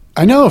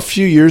 I know a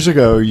few years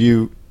ago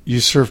you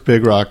surfed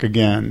Big Rock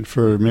again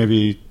for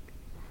maybe,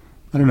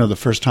 I don't know, the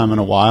first time in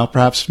a while.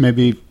 Perhaps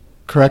maybe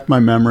correct my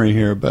memory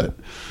here, but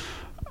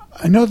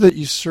I know that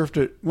you surfed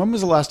it. When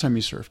was the last time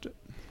you surfed it?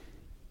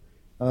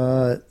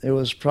 It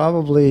was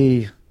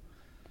probably,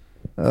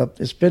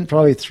 it's been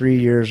probably 3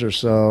 years or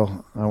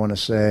so, I want to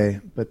say,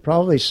 but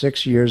probably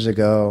 6 years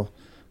ago,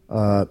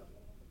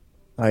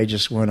 I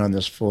just went on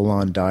this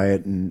full-on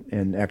diet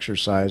and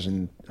exercise,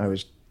 and I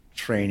was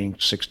training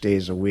 6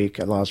 days a week.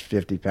 I lost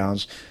 50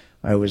 pounds.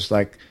 I was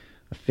like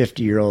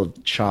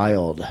 50-year-old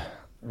child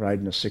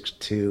riding a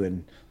 6'2"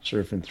 and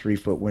surfing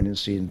 3-foot wind and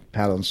sea and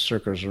paddling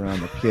circles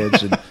around the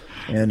kids.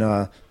 And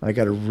I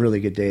got a really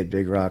good day at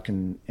Big Rock.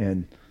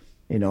 And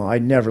you know, I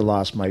never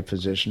lost my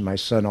position. My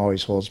son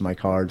always holds my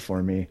card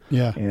for me.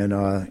 Yeah.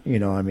 And, you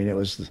know, I mean, it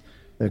was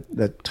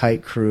the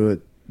tight crew at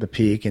the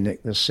peak, and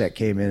the set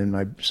came in, and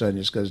my son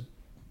just goes,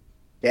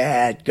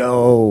 "Dad,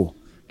 go.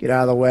 Get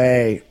out of the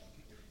way."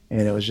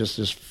 And it was just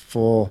this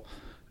full,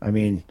 I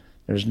mean,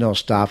 there's no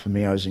stopping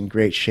me. I was in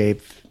great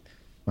shape.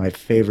 My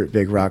favorite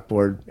Big Rock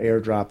board,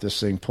 airdropped this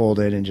thing, pulled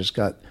in, and just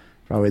got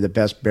probably the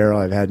best barrel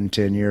I've had in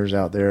 10 years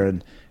out there.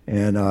 And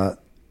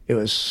it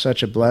was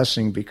such a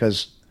blessing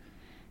because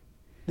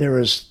there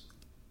was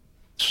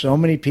so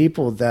many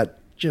people that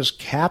just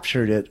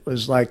captured it. It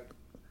was like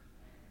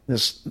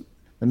the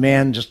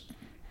man just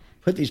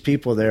put these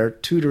people there,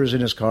 tutors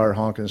in his car,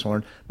 honking his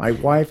horn. My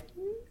wife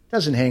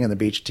doesn't hang on the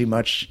beach too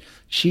much.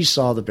 She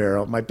saw the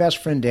barrel. My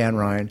best friend, Dan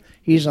Ryan,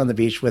 he's on the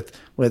beach with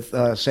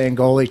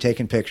Sangoli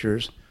taking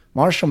pictures.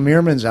 Marshall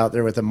Meerman's out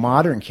there with a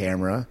modern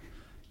camera.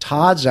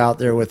 Todd's out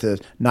there with a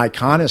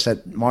Nikonus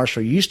that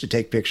Marshall used to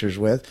take pictures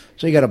with.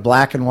 So you got a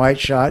black and white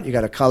shot, you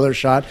got a color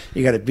shot,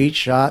 you got a beach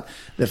shot.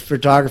 The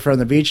photographer on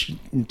the beach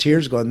in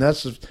tears going,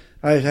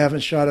 I haven't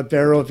shot a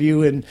barrel of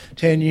you in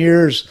 10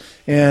 years.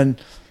 And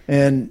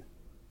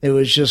it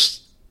was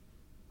just,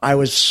 I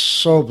was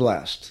so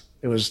blessed.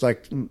 It was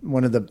like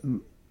one of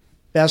the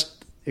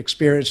best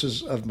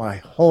experiences of my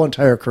whole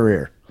entire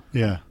career.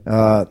 Yeah.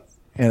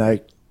 And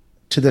I,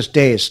 to this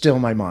day, is still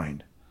in my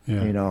mind,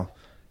 Yeah. you know.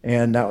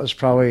 And that was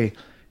probably,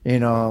 you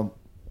know,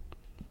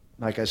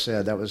 like I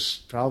said, that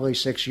was probably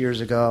 6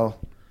 years ago.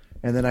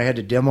 And then I had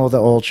to demo the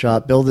old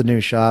shop, build the new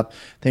shop.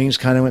 Things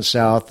kind of went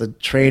south. The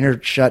trainer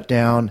shut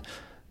down.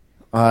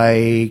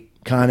 I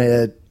kind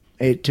of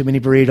ate too many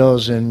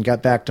burritos and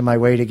got back to my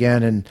weight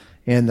again.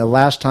 And the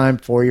last time,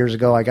 4 years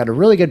ago, I got a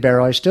really good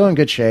barrel. I was still in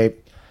good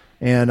shape.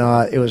 And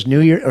it was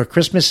New Year or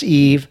Christmas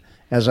Eve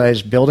as I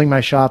was building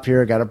my shop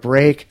here. I got a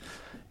break.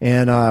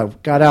 And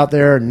got out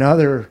there,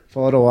 another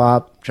photo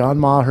op, John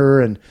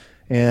Maher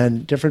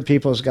and different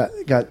people's got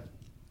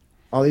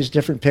all these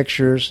different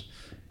pictures.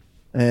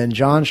 And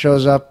John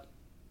shows up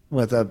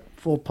with a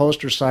full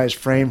poster-sized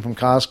frame from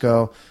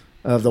Costco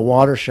of the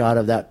water shot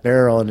of that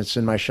barrel, and it's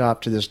in my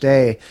shop to this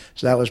day.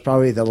 So that was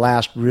probably the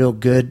last real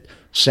good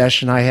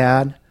session I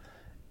had.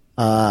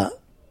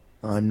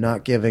 I'm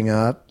not giving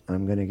up.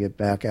 I'm going to get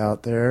back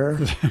out there.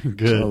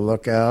 Good. So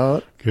look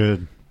out.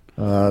 Good.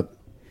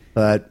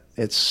 But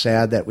it's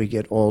sad that we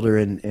get older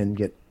and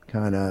get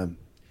kind of,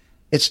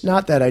 it's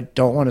not that I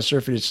don't want to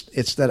surf it.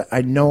 It's that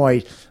I know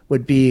I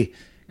would be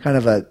kind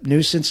of a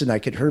nuisance and I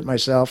could hurt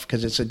myself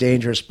because it's a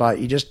dangerous spot.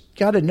 You just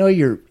got to know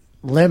your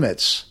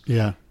limits.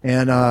 Yeah.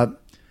 And,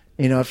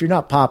 you know, if you're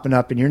not popping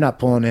up and you're not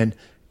pulling in,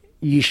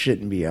 you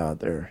shouldn't be out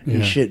there. Yeah.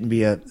 You shouldn't be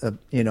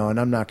you know, and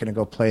I'm not going to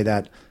go play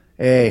that,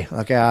 hey,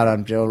 look out,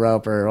 I'm Joe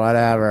Roper,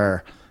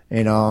 whatever,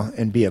 you know,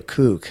 and be a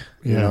kook,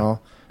 you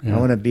know. Yeah. I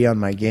want to be on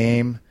my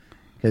game.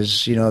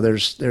 Because, you know,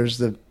 there's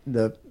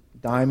the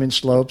diamond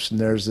slopes and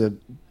there's the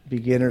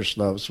beginner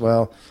slopes.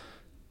 Well,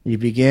 you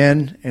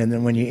begin, and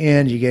then when you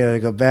end, you got to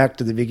go back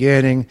to the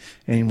beginning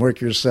and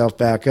work yourself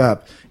back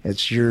up.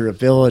 It's your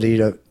ability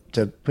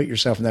to put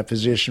yourself in that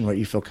position, what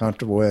you feel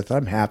comfortable with.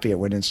 I'm happy at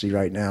Windansea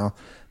right now,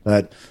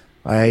 but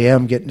I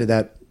am getting to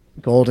that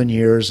golden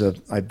years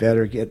of I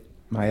better get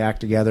my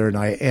act together, and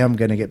I am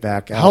going to get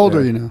back out. How old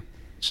there. are you now?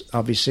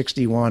 I'll be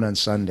 61 on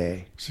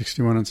Sunday.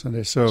 61 on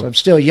Sunday. So I'm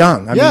still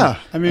young. I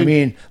I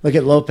mean, look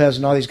at Lopez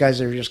and all these guys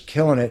that are just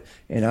killing it.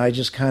 And I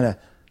just kind of,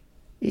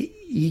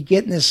 you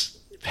get in this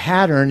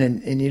pattern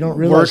and you don't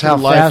realize how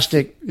fast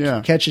it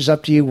catches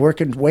up to you,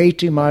 working way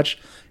too much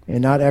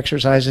and not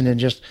exercising, and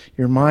just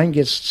your mind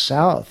gets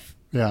south.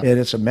 Yeah. And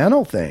it's a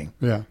mental thing.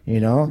 Yeah. You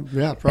know?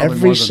 Yeah, probably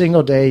every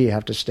single day you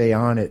have to stay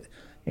on it.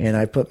 And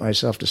I put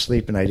myself to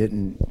sleep and I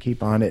didn't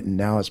keep on it, and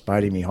now it's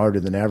biting me harder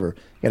than ever.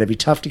 Got to be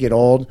tough to get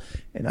old,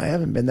 and I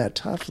haven't been that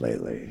tough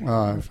lately.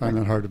 I find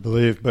that hard to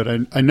believe, but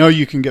I know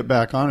you can get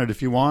back on it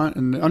if you want,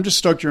 and I'm just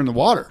stoked you're in the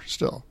water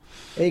still.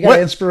 You got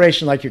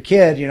inspiration like your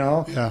kid, you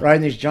know, Yeah.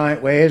 riding these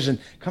giant waves, and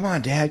come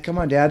on,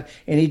 Dad.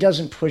 And he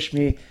doesn't push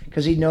me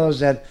because he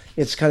knows that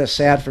it's kind of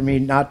sad for me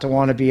not to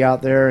want to be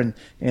out there, and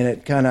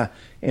it kind of.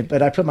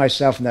 But I put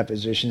myself in that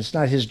position. It's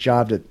not his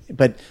job to,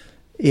 but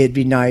it'd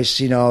be nice,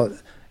 you know.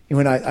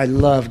 When I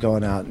love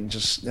going out and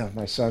just, you know,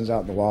 my son's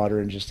out in the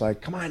water and just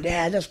like, come on,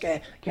 Dad, let's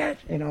get,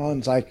 you know, and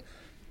it's like,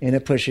 and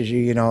it pushes you,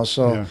 you know,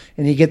 so,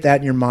 and you get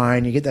that in your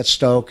mind, you get that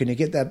stoke, and you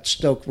get that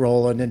stoke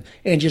rolling,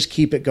 and just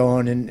keep it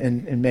going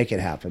and make it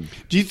happen.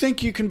 Do you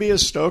think you can be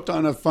as stoked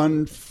on a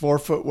fun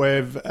 4-foot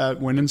wave at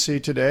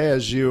Windansea today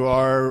as you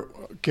are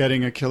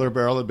getting a killer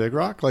barrel at Big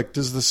Rock? Like,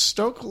 does the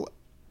stoke...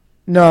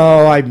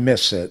 No, I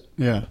miss it.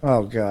 Yeah.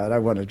 Oh, God, I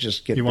want to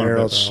just get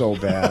barrels so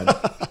bad.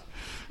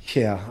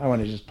 Yeah, I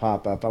want to just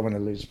pop up. I want to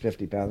lose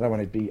 50 pounds. I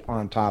want to be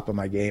on top of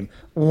my game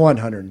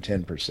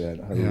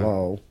 110%.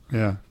 Hello.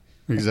 Yeah,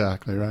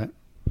 exactly, right.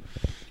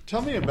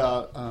 Tell me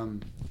about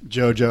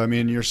Jojo. I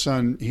mean, your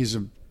son, he's a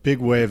big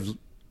wave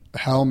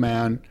hell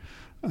man.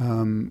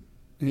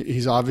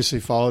 He's obviously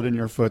followed in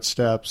your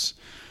footsteps.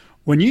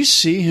 When you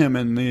see him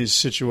in these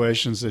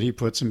situations that he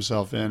puts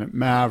himself in at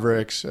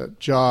Mavericks, at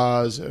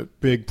Jaws,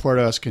 at Big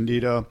Puerto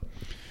Escondido,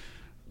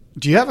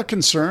 do you have a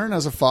concern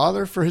as a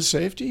father for his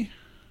safety?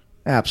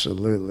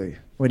 Absolutely.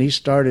 When he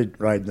started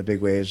riding the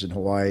big waves in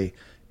Hawaii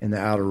in the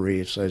outer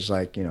reefs, I was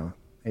like,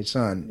 hey,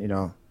 son,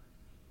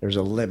 there's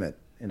a limit,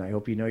 and I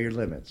hope you know your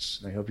limits.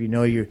 And I hope you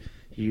know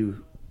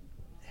you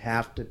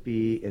have to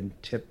be in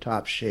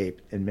tip-top shape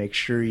and make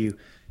sure you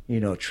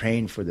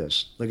train for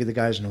this. Look at the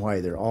guys in Hawaii.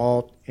 They're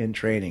all in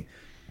training.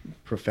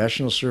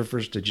 Professional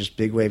surfers to just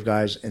big wave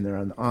guys, and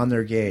they're on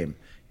their game.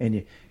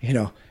 And,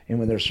 and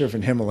when they're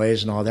surfing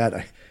Himalayas and all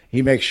that,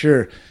 he makes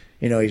sure,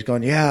 he's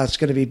going, yeah, it's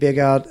going to be big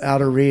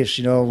outer reefs.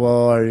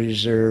 Well,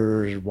 is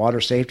there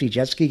water safety,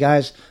 jet ski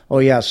guys? Oh,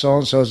 yeah,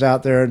 so-and-so's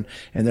out there, and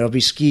there'll be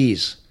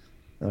skis.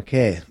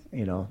 Okay,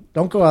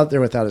 don't go out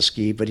there without a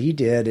ski, but he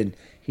did, and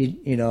he,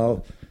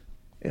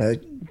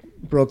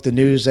 broke the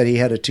news that he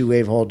had a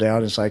 2-wave hold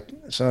down. It's like,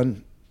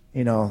 son,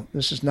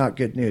 this is not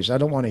good news. I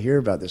don't want to hear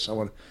about this. I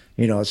want,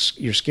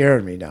 you're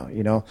scaring me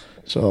now,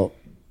 So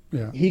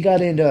yeah. He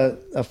got into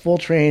a full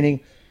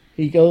training.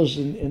 He goes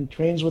and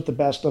trains with the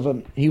best of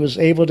them. He was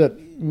able to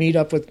meet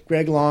up with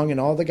Greg Long and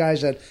all the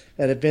guys that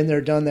have been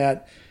there, done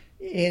that.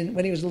 And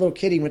when he was a little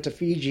kid, he went to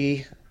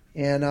Fiji,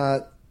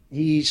 and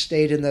he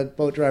stayed in the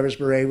boat driver's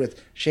beret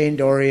with Shane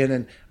Dorian.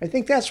 And I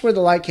think that's where the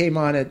light came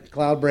on at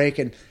Cloudbreak,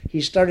 and he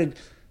started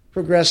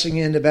progressing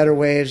into better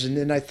waves. And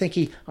then I think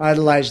he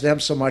idolized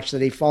them so much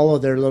that he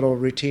followed their little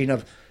routine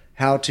of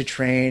how to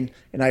train.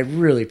 And I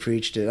really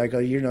preached it. I go,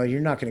 you're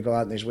not going to go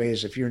out in these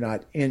waves if you're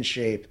not in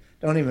shape.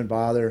 Don't even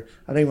bother.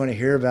 I don't even want to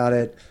hear about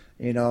it,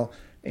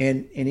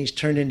 And he's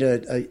turned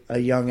into a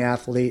young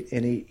athlete,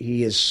 and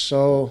he is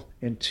so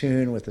in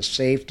tune with the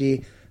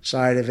safety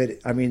side of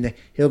it. I mean,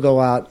 he'll go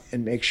out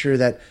and make sure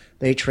that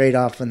they trade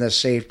off on the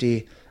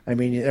safety. I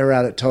mean, they're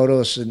out at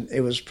Todos, and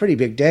it was a pretty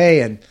big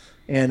day, and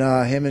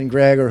him and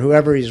Greg or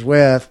whoever he's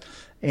with,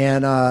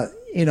 and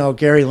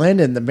Gary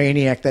Linden, the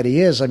maniac that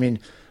he is. I mean,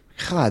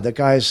 God, the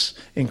guy's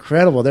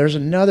incredible. There's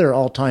another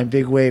all-time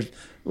big wave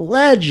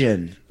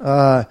legend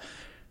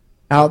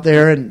out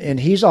there, and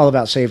he's all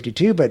about safety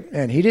too.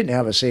 And he didn't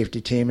have a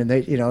safety team, and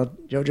they,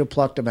 JoJo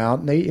plucked him out,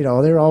 and they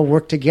all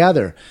work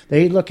together.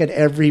 They look at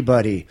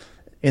everybody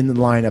in the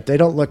lineup. They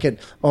don't look at,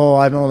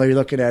 I'm only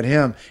looking at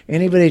him.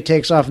 Anybody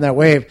takes off in that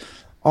wave,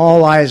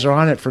 all eyes are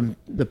on it, from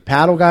the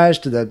paddle guys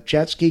to the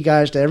jet ski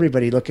guys to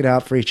everybody looking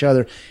out for each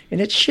other. And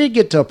it should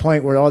get to a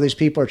point where all these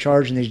people are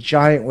charging these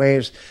giant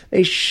waves.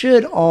 They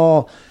should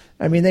all,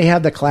 they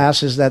have the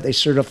classes that they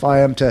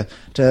certify them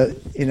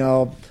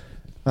to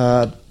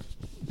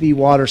be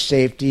water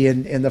safety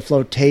and the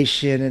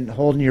flotation and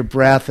holding your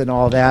breath and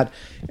all that.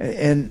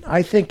 And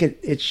I think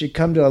it should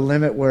come to a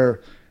limit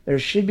where there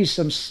should be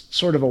some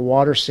sort of a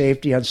water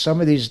safety on some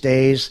of these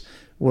days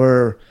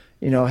where,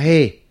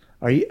 hey,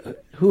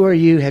 who are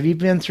you? Have you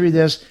been through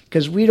this?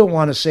 Because we don't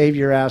want to save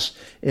your ass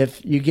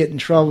if you get in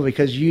trouble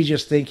because you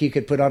just think you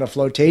could put on a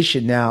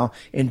flotation now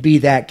and be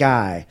that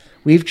guy.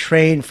 We've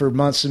trained for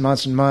months and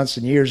months and months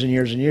and years and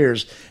years and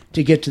years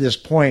to get to this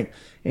point.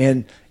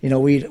 And,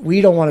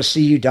 we don't want to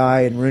see you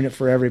die and ruin it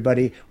for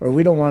everybody, or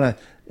we don't want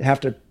to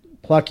have to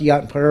pluck you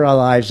out and put our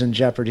lives in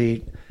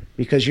jeopardy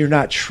because you're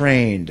not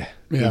trained,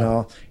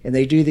 And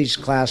they do these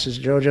classes.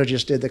 JoJo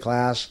just did the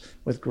class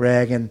with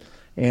Greg, and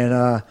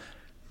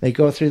they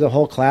go through the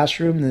whole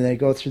classroom, and then they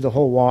go through the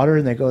whole water,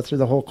 and they go through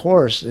the whole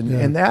course.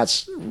 And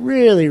that's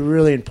really,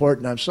 really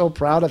important. I'm so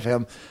proud of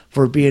him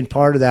for being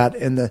part of that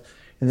in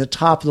the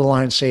top of the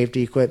line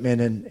safety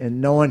equipment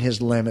and knowing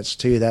his limits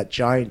too. That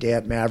giant day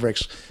at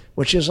Mavericks,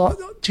 which is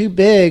too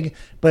big,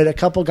 but a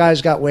couple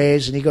guys got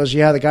waves, and he goes,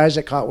 yeah, the guys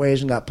that caught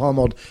waves and got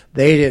pummeled,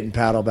 they didn't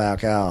paddle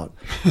back out.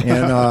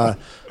 And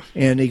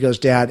and he goes,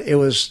 Dad, it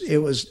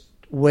was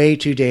way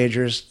too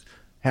dangerous.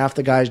 Half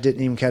the guys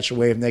didn't even catch a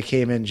wave, and they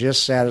came in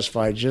just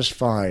satisfied, just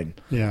fine.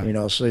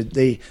 Yeah. So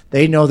they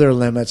know their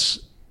limits,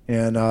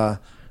 and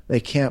they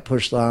can't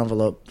push the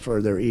envelope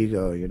for their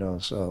ego,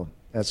 So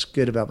that's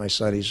good about my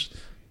son. He's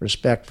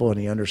respectful, and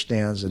he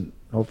understands, and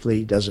hopefully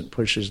he doesn't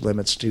push his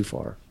limits too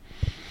far.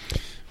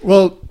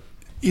 Well,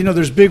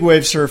 there's big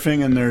wave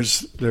surfing, and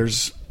there's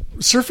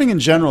surfing in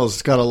general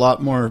has got a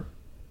lot more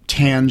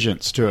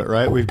tangents to it,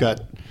 right? We've got,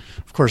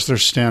 of course,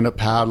 there's stand-up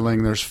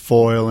paddling, there's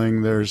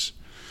foiling, there's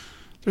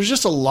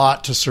just a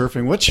lot to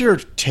surfing. What's your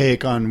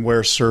take on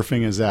where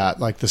surfing is at,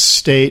 like the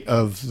state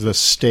of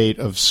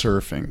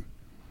surfing?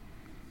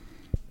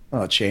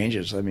 Well, it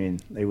changes.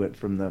 They went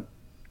from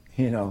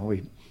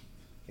we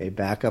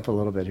back up a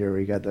little bit here.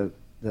 We got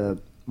the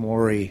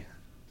Maury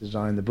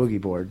designed the boogie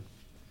board.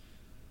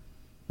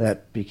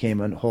 That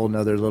became a whole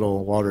nother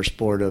little water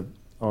sport of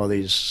all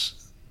these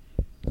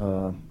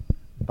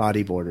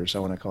bodyboarders, I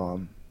want to call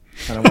them.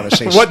 I don't want to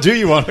say... What do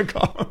you want to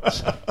call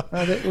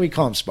them? We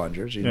call them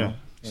spongers,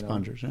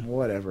 spongers,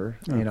 whatever.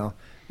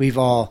 We've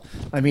all...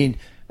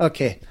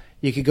 okay,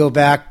 you could go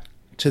back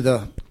to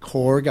the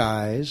core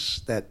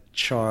guys that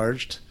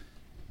charged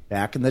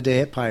back in the day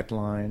at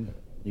Pipeline.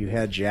 You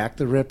had Jack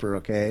the Ripper,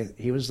 okay?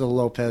 He was the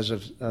Lopez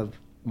of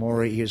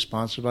Maury. He was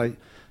sponsored by,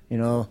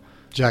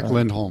 Jack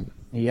Lindholm.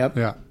 Yep.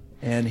 Yeah.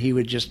 And he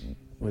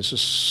was a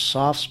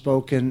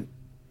soft-spoken,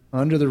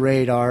 under the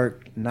radar,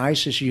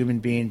 nicest human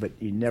being, but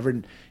he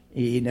never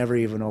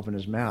even opened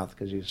his mouth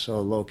because he was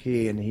so low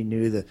key, and he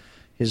knew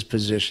his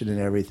position and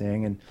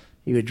everything. And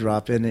he would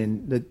drop in,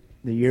 and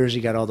the years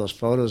he got all those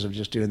photos of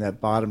just doing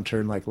that bottom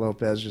turn like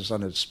Lopez, just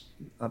on his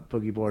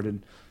boogie board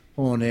and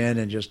pulling in,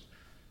 and just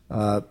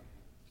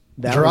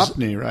drop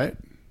knee, right?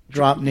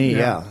 Drop knee,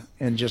 yeah.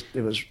 And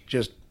it was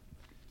just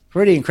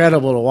pretty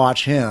incredible to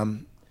watch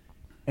him.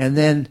 And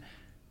then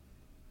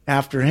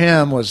after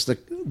him was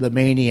the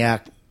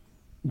maniac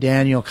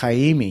Daniel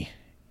Kaimi.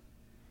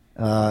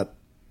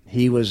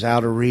 He was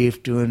out of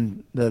reef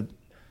doing the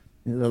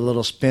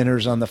little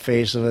spinners on the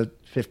face of a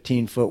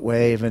 15-foot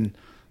wave, and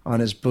on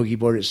his boogie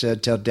board it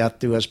said "Till death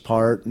do us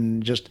part."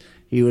 And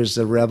he was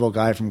the rebel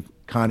guy from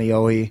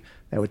Kaneohe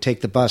that would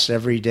take the bus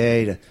every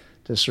day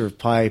to serve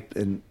pipe,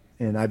 and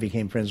I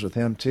became friends with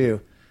him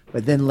too.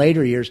 But then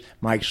later years,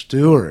 Mike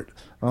Stewart,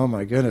 oh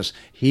my goodness,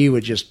 he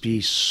would just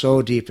be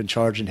so deep in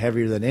charge and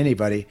heavier than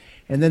anybody.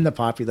 And then the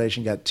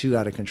population got too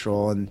out of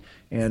control, and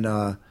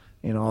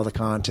all the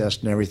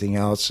contests and everything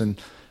else. And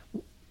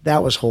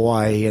that was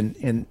Hawaii.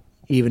 And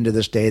even to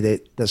this day,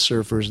 the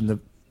surfers and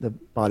the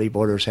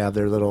bodyboarders have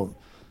their little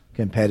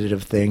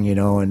competitive thing,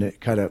 and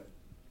it kind of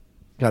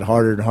got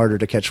harder and harder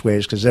to catch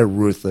waves because they're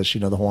ruthless. The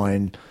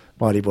Hawaiian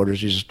bodyboarders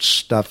just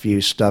stuff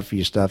you.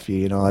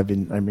 I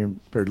mean,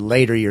 for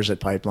later years at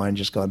Pipeline,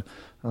 just going,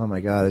 oh my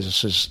God,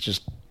 this is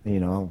just,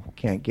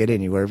 can't get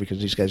anywhere because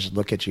these guys just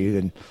look at you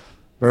and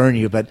burn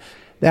you. But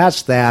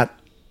that's that.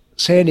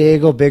 San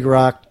Diego, Big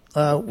Rock,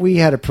 we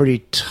had a pretty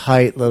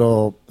tight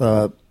little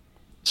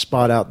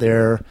spot out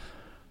there.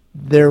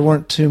 There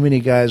weren't too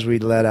many guys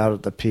we'd let out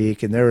at the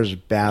peak, and there was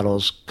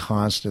battles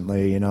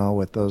constantly,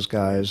 with those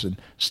guys. And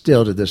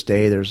still to this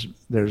day,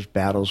 there's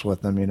battles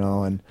with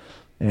them,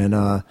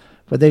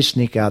 but they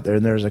sneak out there,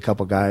 and there's a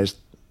couple guys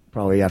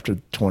probably after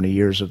 20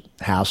 years of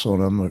hassling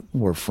them,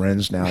 we're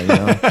friends now,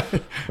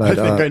 But,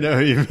 I think I know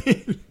who you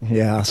mean.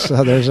 Yeah,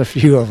 so there's a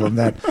few of them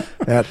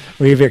that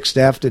we've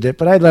accepted it,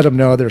 but I let them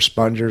know they're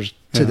spongers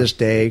to this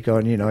day,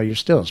 going, you're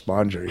still a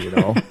sponger,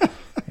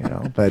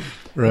 but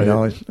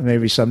right.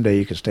 Maybe someday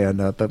you could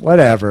stand up, but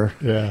whatever.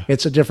 Yeah.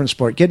 It's a different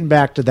sport. Getting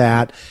back to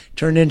that,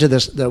 turned into the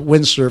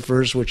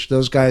windsurfers, which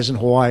those guys in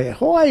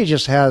Hawaii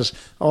just has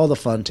all the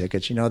fun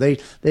tickets.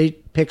 They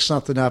pick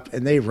something up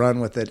and they run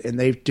with it, and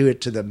they do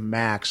it to the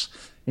max.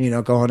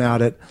 Going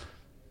out at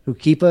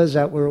Hukipa, is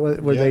that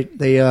where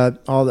they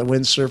all the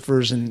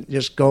windsurfers and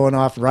just going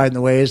off and riding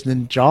the waves, and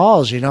then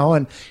Jaws,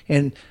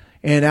 and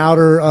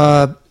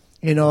outer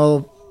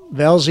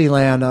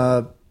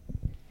Velzeland,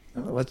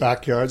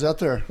 backyards out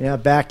there. Yeah,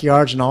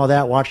 backyards and all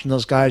that, watching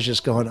those guys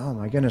just going, oh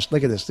my goodness,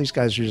 look at this. These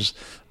guys are just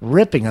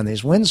ripping on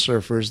these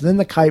windsurfers. Then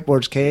the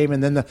kiteboards came,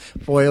 and then the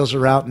foils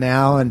are out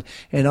now, and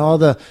all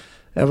the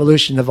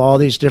evolution of all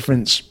these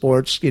different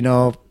sports,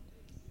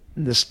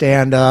 the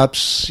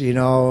stand-ups,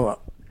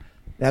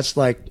 that's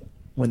like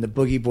when the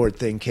boogie board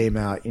thing came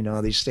out,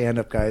 these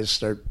stand-up guys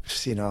start,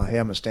 hey,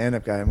 I'm a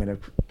stand-up guy, I'm going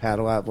to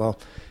paddle out. Well,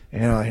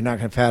 you're not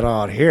going to paddle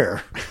out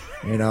here.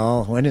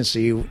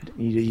 Windansea,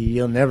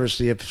 you'll never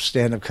see a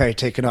stand-up guy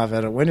taking off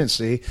out of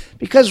Windansea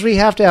because we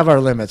have to have our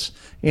limits.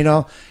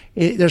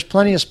 There's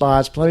plenty of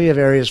spots, plenty of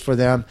areas for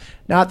them.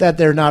 Not that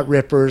they're not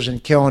rippers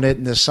and killing it,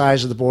 and the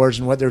size of the boards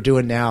and what they're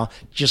doing now,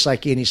 just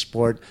like any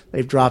sport,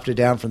 they've dropped it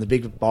down from the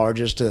big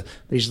barges to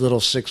these little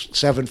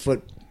 6-7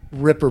 foot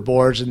ripper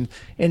boards, and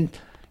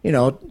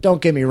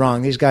don't get me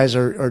wrong, these guys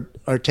are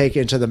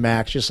taken to the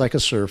max just like a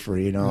surfer,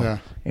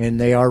 and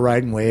they are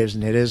riding waves,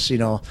 and it is,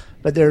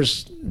 but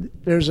there's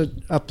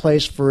a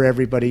place for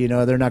everybody,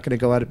 they're not going to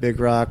go out at Big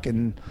Rock,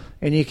 and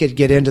you could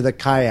get into the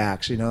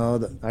kayaks,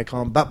 I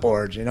call them butt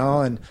boards,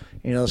 and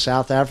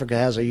South Africa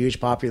has a huge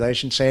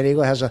population. San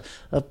Diego has a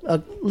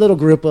little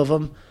group of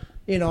them.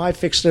 I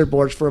fixed their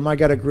boards for them. I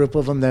got a group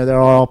of them there. They're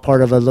all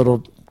part of a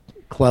little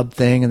club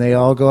thing, and they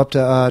all go up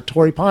to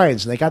Torrey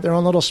Pines, and they got their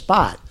own little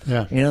spot.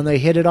 Yeah. And they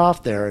hit it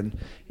off there,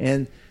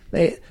 and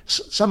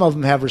some of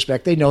them have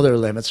respect. They know their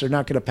limits. They're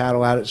not going to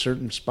paddle out at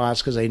certain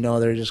spots because they know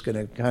they're just going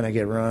to kind of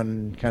get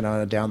run kind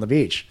of down the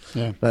beach.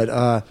 Yeah.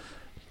 But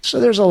so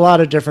there's a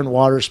lot of different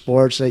water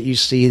sports that you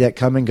see that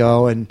come and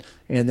go, and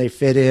they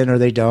fit in or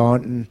they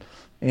don't,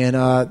 and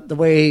the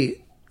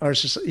way our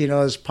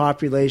as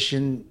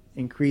population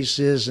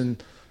increases,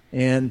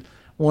 and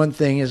one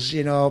thing is,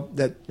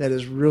 that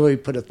has really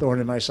put a thorn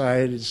in my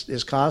side is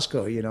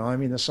Costco.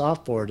 The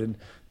softboard, and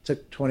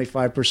took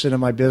 25% of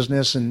my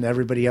business, and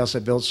everybody else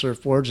that built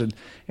surfboards, and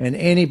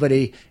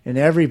anybody and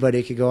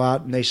everybody could go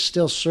out and they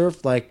still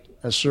surf like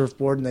a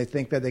surfboard, and they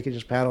think that they could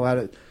just paddle out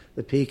at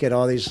the peak at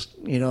all these,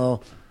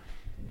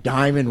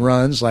 diamond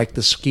runs like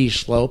the ski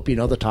slope,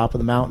 the top of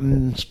the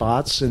mountain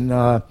spots, and,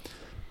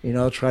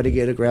 try to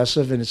get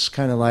aggressive. And it's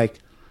kind of like,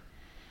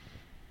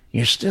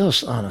 you're still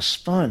on a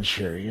sponge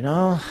here,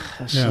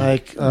 It's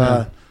like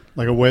a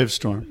wave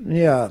storm.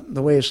 Yeah,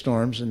 the wave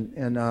storms,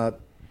 and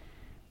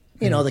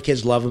the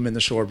kids love them in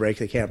the shore break.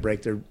 They can't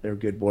break their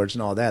good boards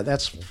and all that.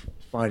 That's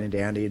fine and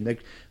dandy, and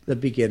the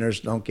beginners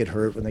don't get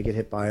hurt when they get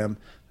hit by them.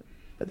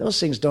 But those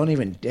things don't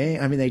even ding.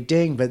 I mean, they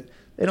ding, but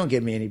they don't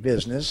give me any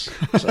business.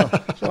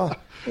 So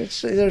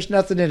there's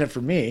nothing in it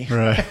for me.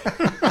 Right.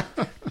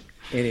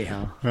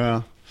 Anyhow.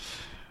 Well,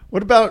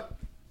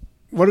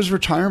 what does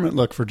retirement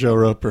look for Joe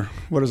Roper?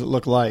 What does it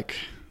look like?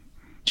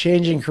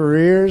 Changing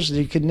careers,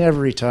 you could never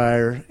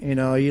retire. You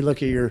know, you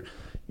look at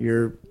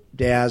your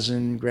dads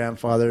and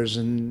grandfathers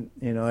and,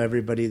 you know,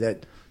 everybody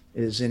that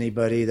is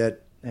anybody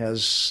that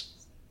has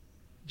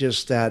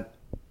just that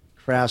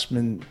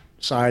craftsman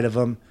side of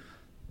them.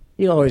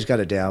 You always got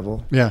to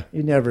dabble. Yeah.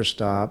 You never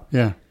stop.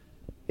 Yeah.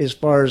 As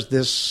far as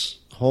this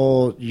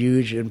whole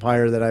huge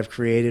empire that I've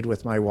created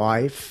with my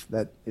wife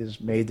that has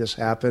made this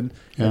happen,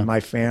 and my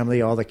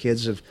family, all the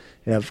kids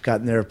have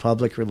gotten their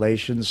public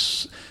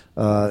relations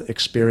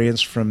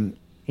experience from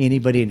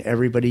anybody and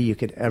everybody you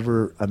could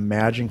ever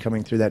imagine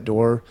coming through that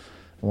door,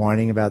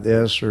 whining about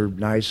this or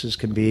nice as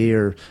can be,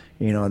 or,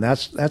 you know, and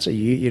that's a,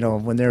 you know,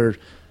 when they're,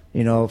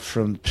 you know,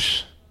 from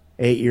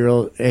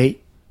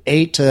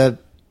 8 to,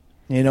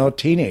 you know,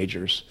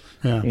 teenagers.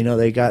 Yeah. You know,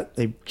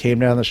 they came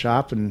down the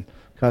shop and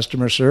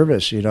customer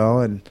service, you know,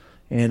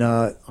 and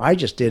I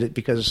just did it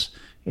because,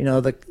 you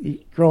know,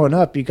 growing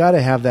up, you got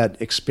to have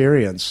that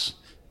experience.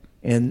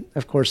 And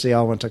of course they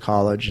all went to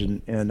college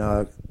and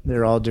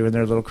they're all doing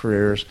their little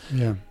careers.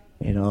 Yeah.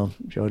 You know,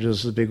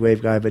 JoJo's a big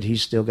wave guy, but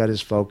he's still got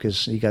his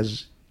focus. He got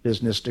his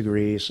business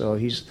degree. So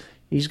he's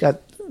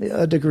got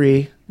a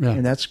degree,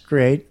 and that's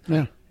great.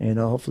 Yeah. You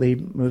know, hopefully he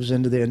moves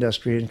into the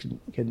industry and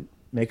can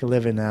make a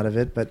living out of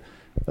it. But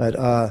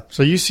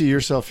so you see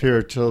yourself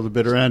here till the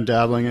bitter end,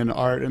 dabbling in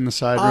art in the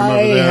side room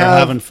over there,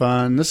 having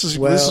fun. This is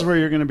where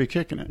you're going to be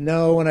kicking it.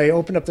 No, when I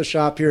opened up the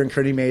shop here in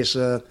Kearny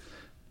Mesa,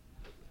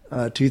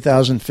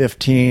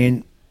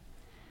 2015,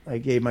 I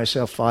gave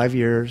myself 5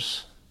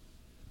 years.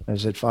 I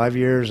said 5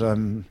 years.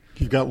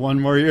 You've got one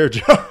more year,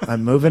 Joe.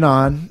 I'm moving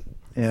on,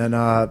 and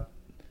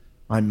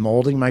I'm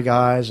molding my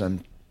guys.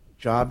 I'm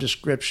job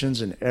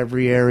descriptions in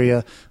every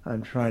area.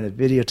 I'm trying to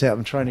videotape.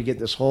 I'm trying to get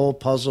this whole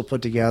puzzle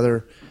put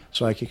together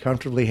so I can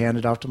comfortably hand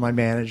it off to my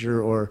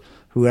manager or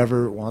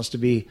whoever wants to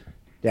be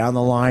down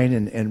the line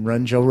and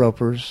run Joe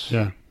Roper's.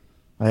 Yeah.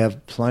 I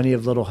have plenty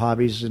of little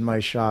hobbies in my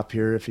shop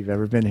here. If you've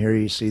ever been here,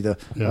 you see the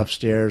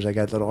upstairs. I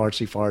got little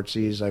artsy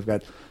fartsies. I've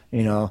got,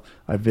 you know,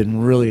 I've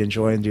been really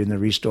enjoying doing the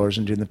restores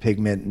and doing the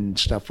pigment and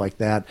stuff like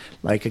that.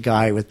 Like a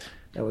guy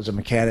that was a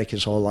mechanic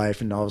his whole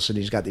life, and all of a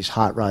sudden he's got these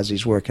hot rods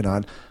he's working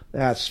on.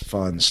 That's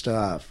fun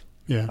stuff.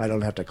 Yeah. I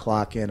don't have to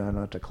clock in. I don't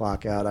have to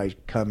clock out. I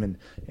come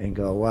and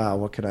go, wow,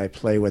 what can I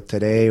play with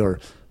today, or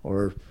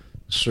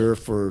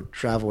surf or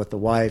travel with the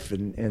wife,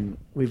 and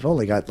we've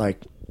only got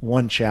like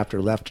one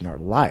chapter left in our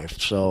life.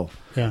 So,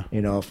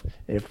 you know,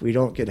 if we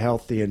don't get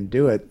healthy and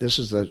do it, this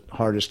is the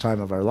hardest time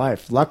of our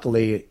life.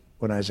 Luckily,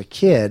 when I was a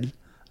kid,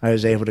 I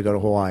was able to go to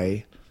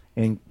Hawaii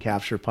and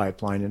capture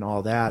pipeline and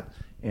all that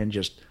and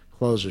just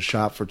close the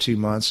shop for 2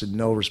 months and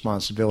no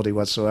responsibility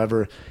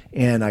whatsoever.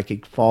 And I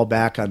could fall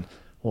back on,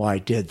 well, I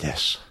did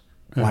this,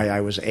 why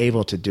I was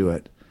able to do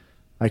it.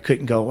 I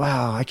couldn't go,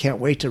 wow, I can't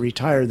wait to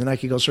retire. Then I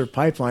could go surf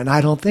pipeline. I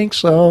don't think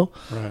so.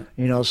 Right.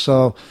 You know,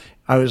 so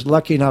I was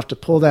lucky enough to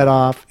pull that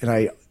off, and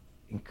I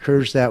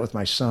encourage that with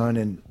my son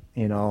and,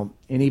 you know,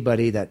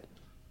 anybody that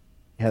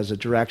has a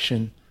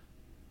direction,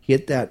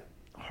 get that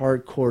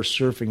hardcore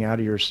surfing out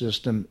of your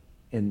system.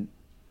 And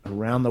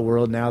around the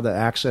world now, the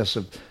access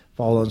of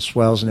following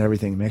swells and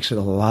everything makes it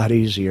a lot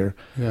easier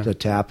to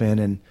tap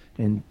in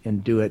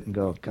and do it and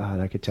go, God,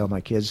 I could tell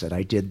my kids that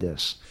I did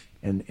this.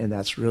 And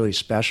that's really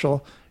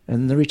special.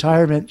 And the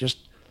retirement,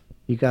 just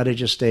you got to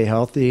just stay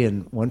healthy,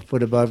 and 1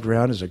 foot above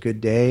ground is a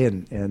good day,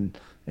 and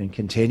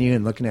continue.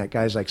 And looking at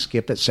guys like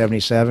Skip at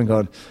 77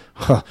 going,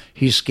 oh,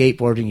 he's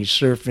skateboarding, he's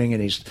surfing,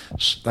 and he's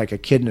like a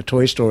kid in a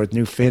toy store with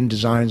new fin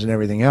designs and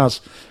everything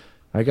else.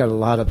 I got a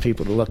lot of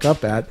people to look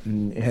up at,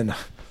 and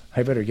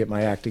I better get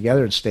my act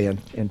together and stay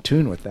in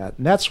tune with that.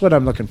 And that's what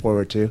I'm looking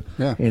forward to.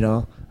 Yeah. You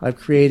know, I've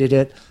created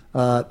it.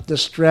 The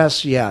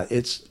stress,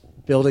 it's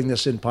building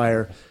this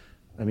empire.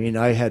 I mean,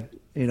 I had,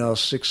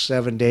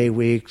 6-7 day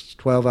weeks,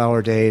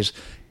 12-hour days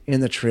in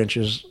the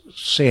trenches,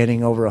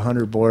 sanding over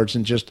 100 boards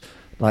and just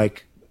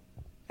like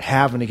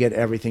having to get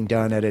everything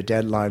done at a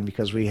deadline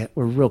because we're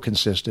real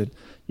consistent.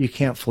 You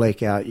can't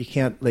flake out. You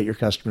can't let your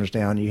customers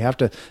down. You have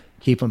to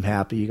keep them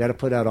happy. You got to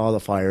put out all the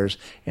fires,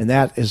 and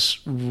that is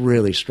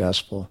really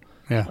stressful.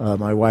 Yeah.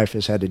 My wife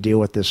has had to deal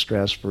with this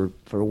stress for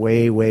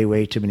way, way,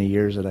 way too many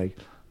years that I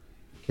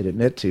could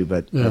admit to,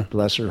 but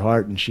bless her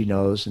heart, and she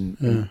knows,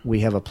 and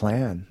we have a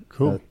plan.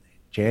 Cool.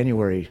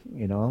 January,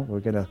 we're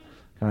going to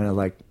kind of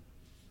like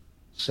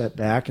set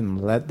back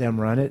and let them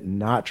run it and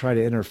not try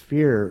to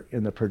interfere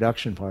in the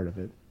production part of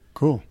it.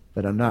 Cool.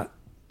 But I'm not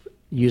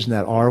using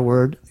that R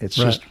word. It's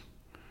just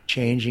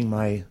changing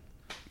my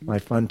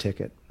fun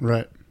ticket.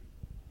 Right.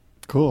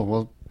 Cool.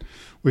 Well,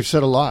 we've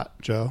said a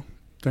lot, Joe.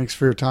 Thanks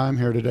for your time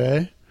here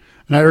today.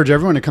 And I urge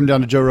everyone to come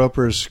down to Joe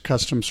Roper's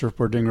Custom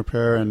Surfboard Ding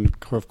Repair. And,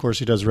 of course,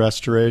 he does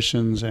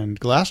restorations and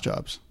glass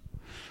jobs.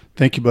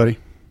 Thank you, buddy.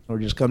 or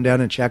just come down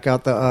and check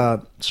out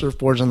the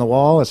surfboards on the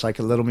wall. It's like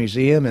a little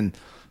museum,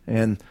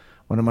 and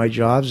one of my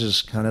jobs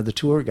is kind of the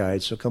tour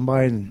guide. So come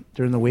by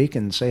during the week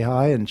and say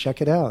hi and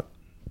check it out.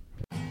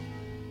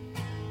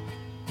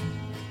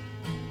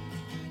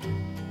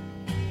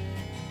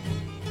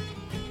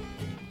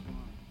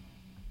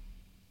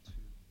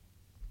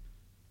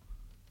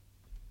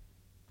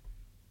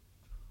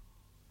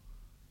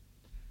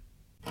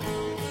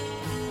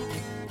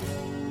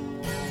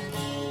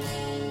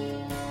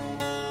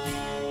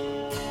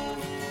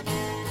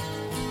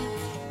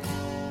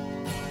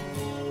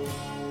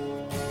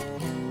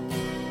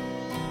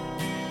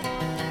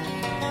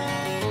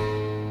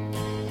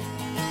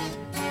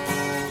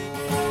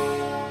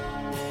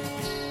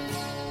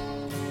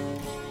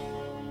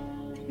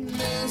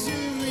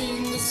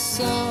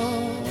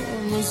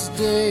 Summer's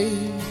day,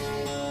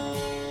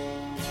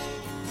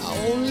 I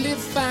only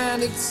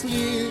find it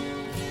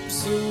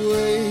slips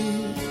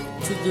away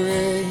to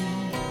gray.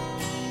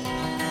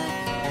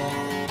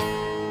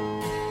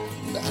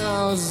 The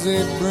hours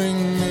they bring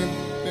me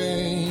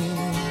pain.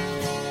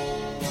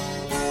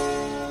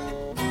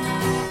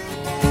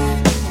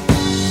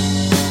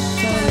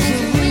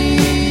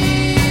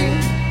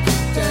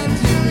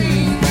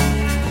 Tangerine,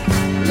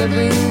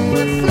 living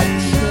reflections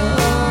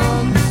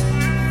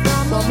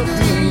from a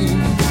dream.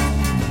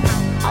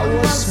 I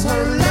was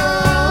her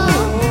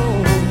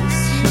love,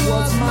 she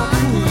was my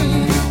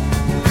queen,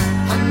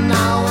 and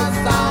now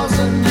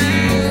 1,000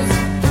 years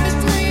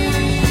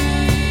between.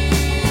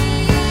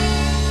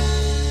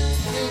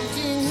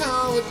 Thinking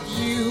how it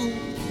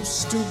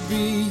used to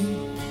be.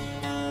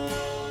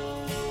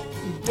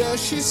 Does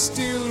she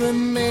still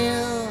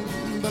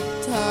remember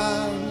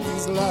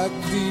times like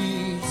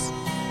these?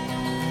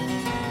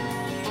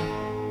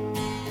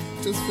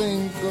 To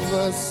think of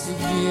us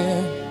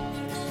again.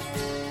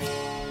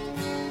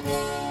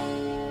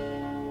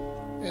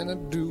 And I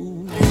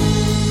do.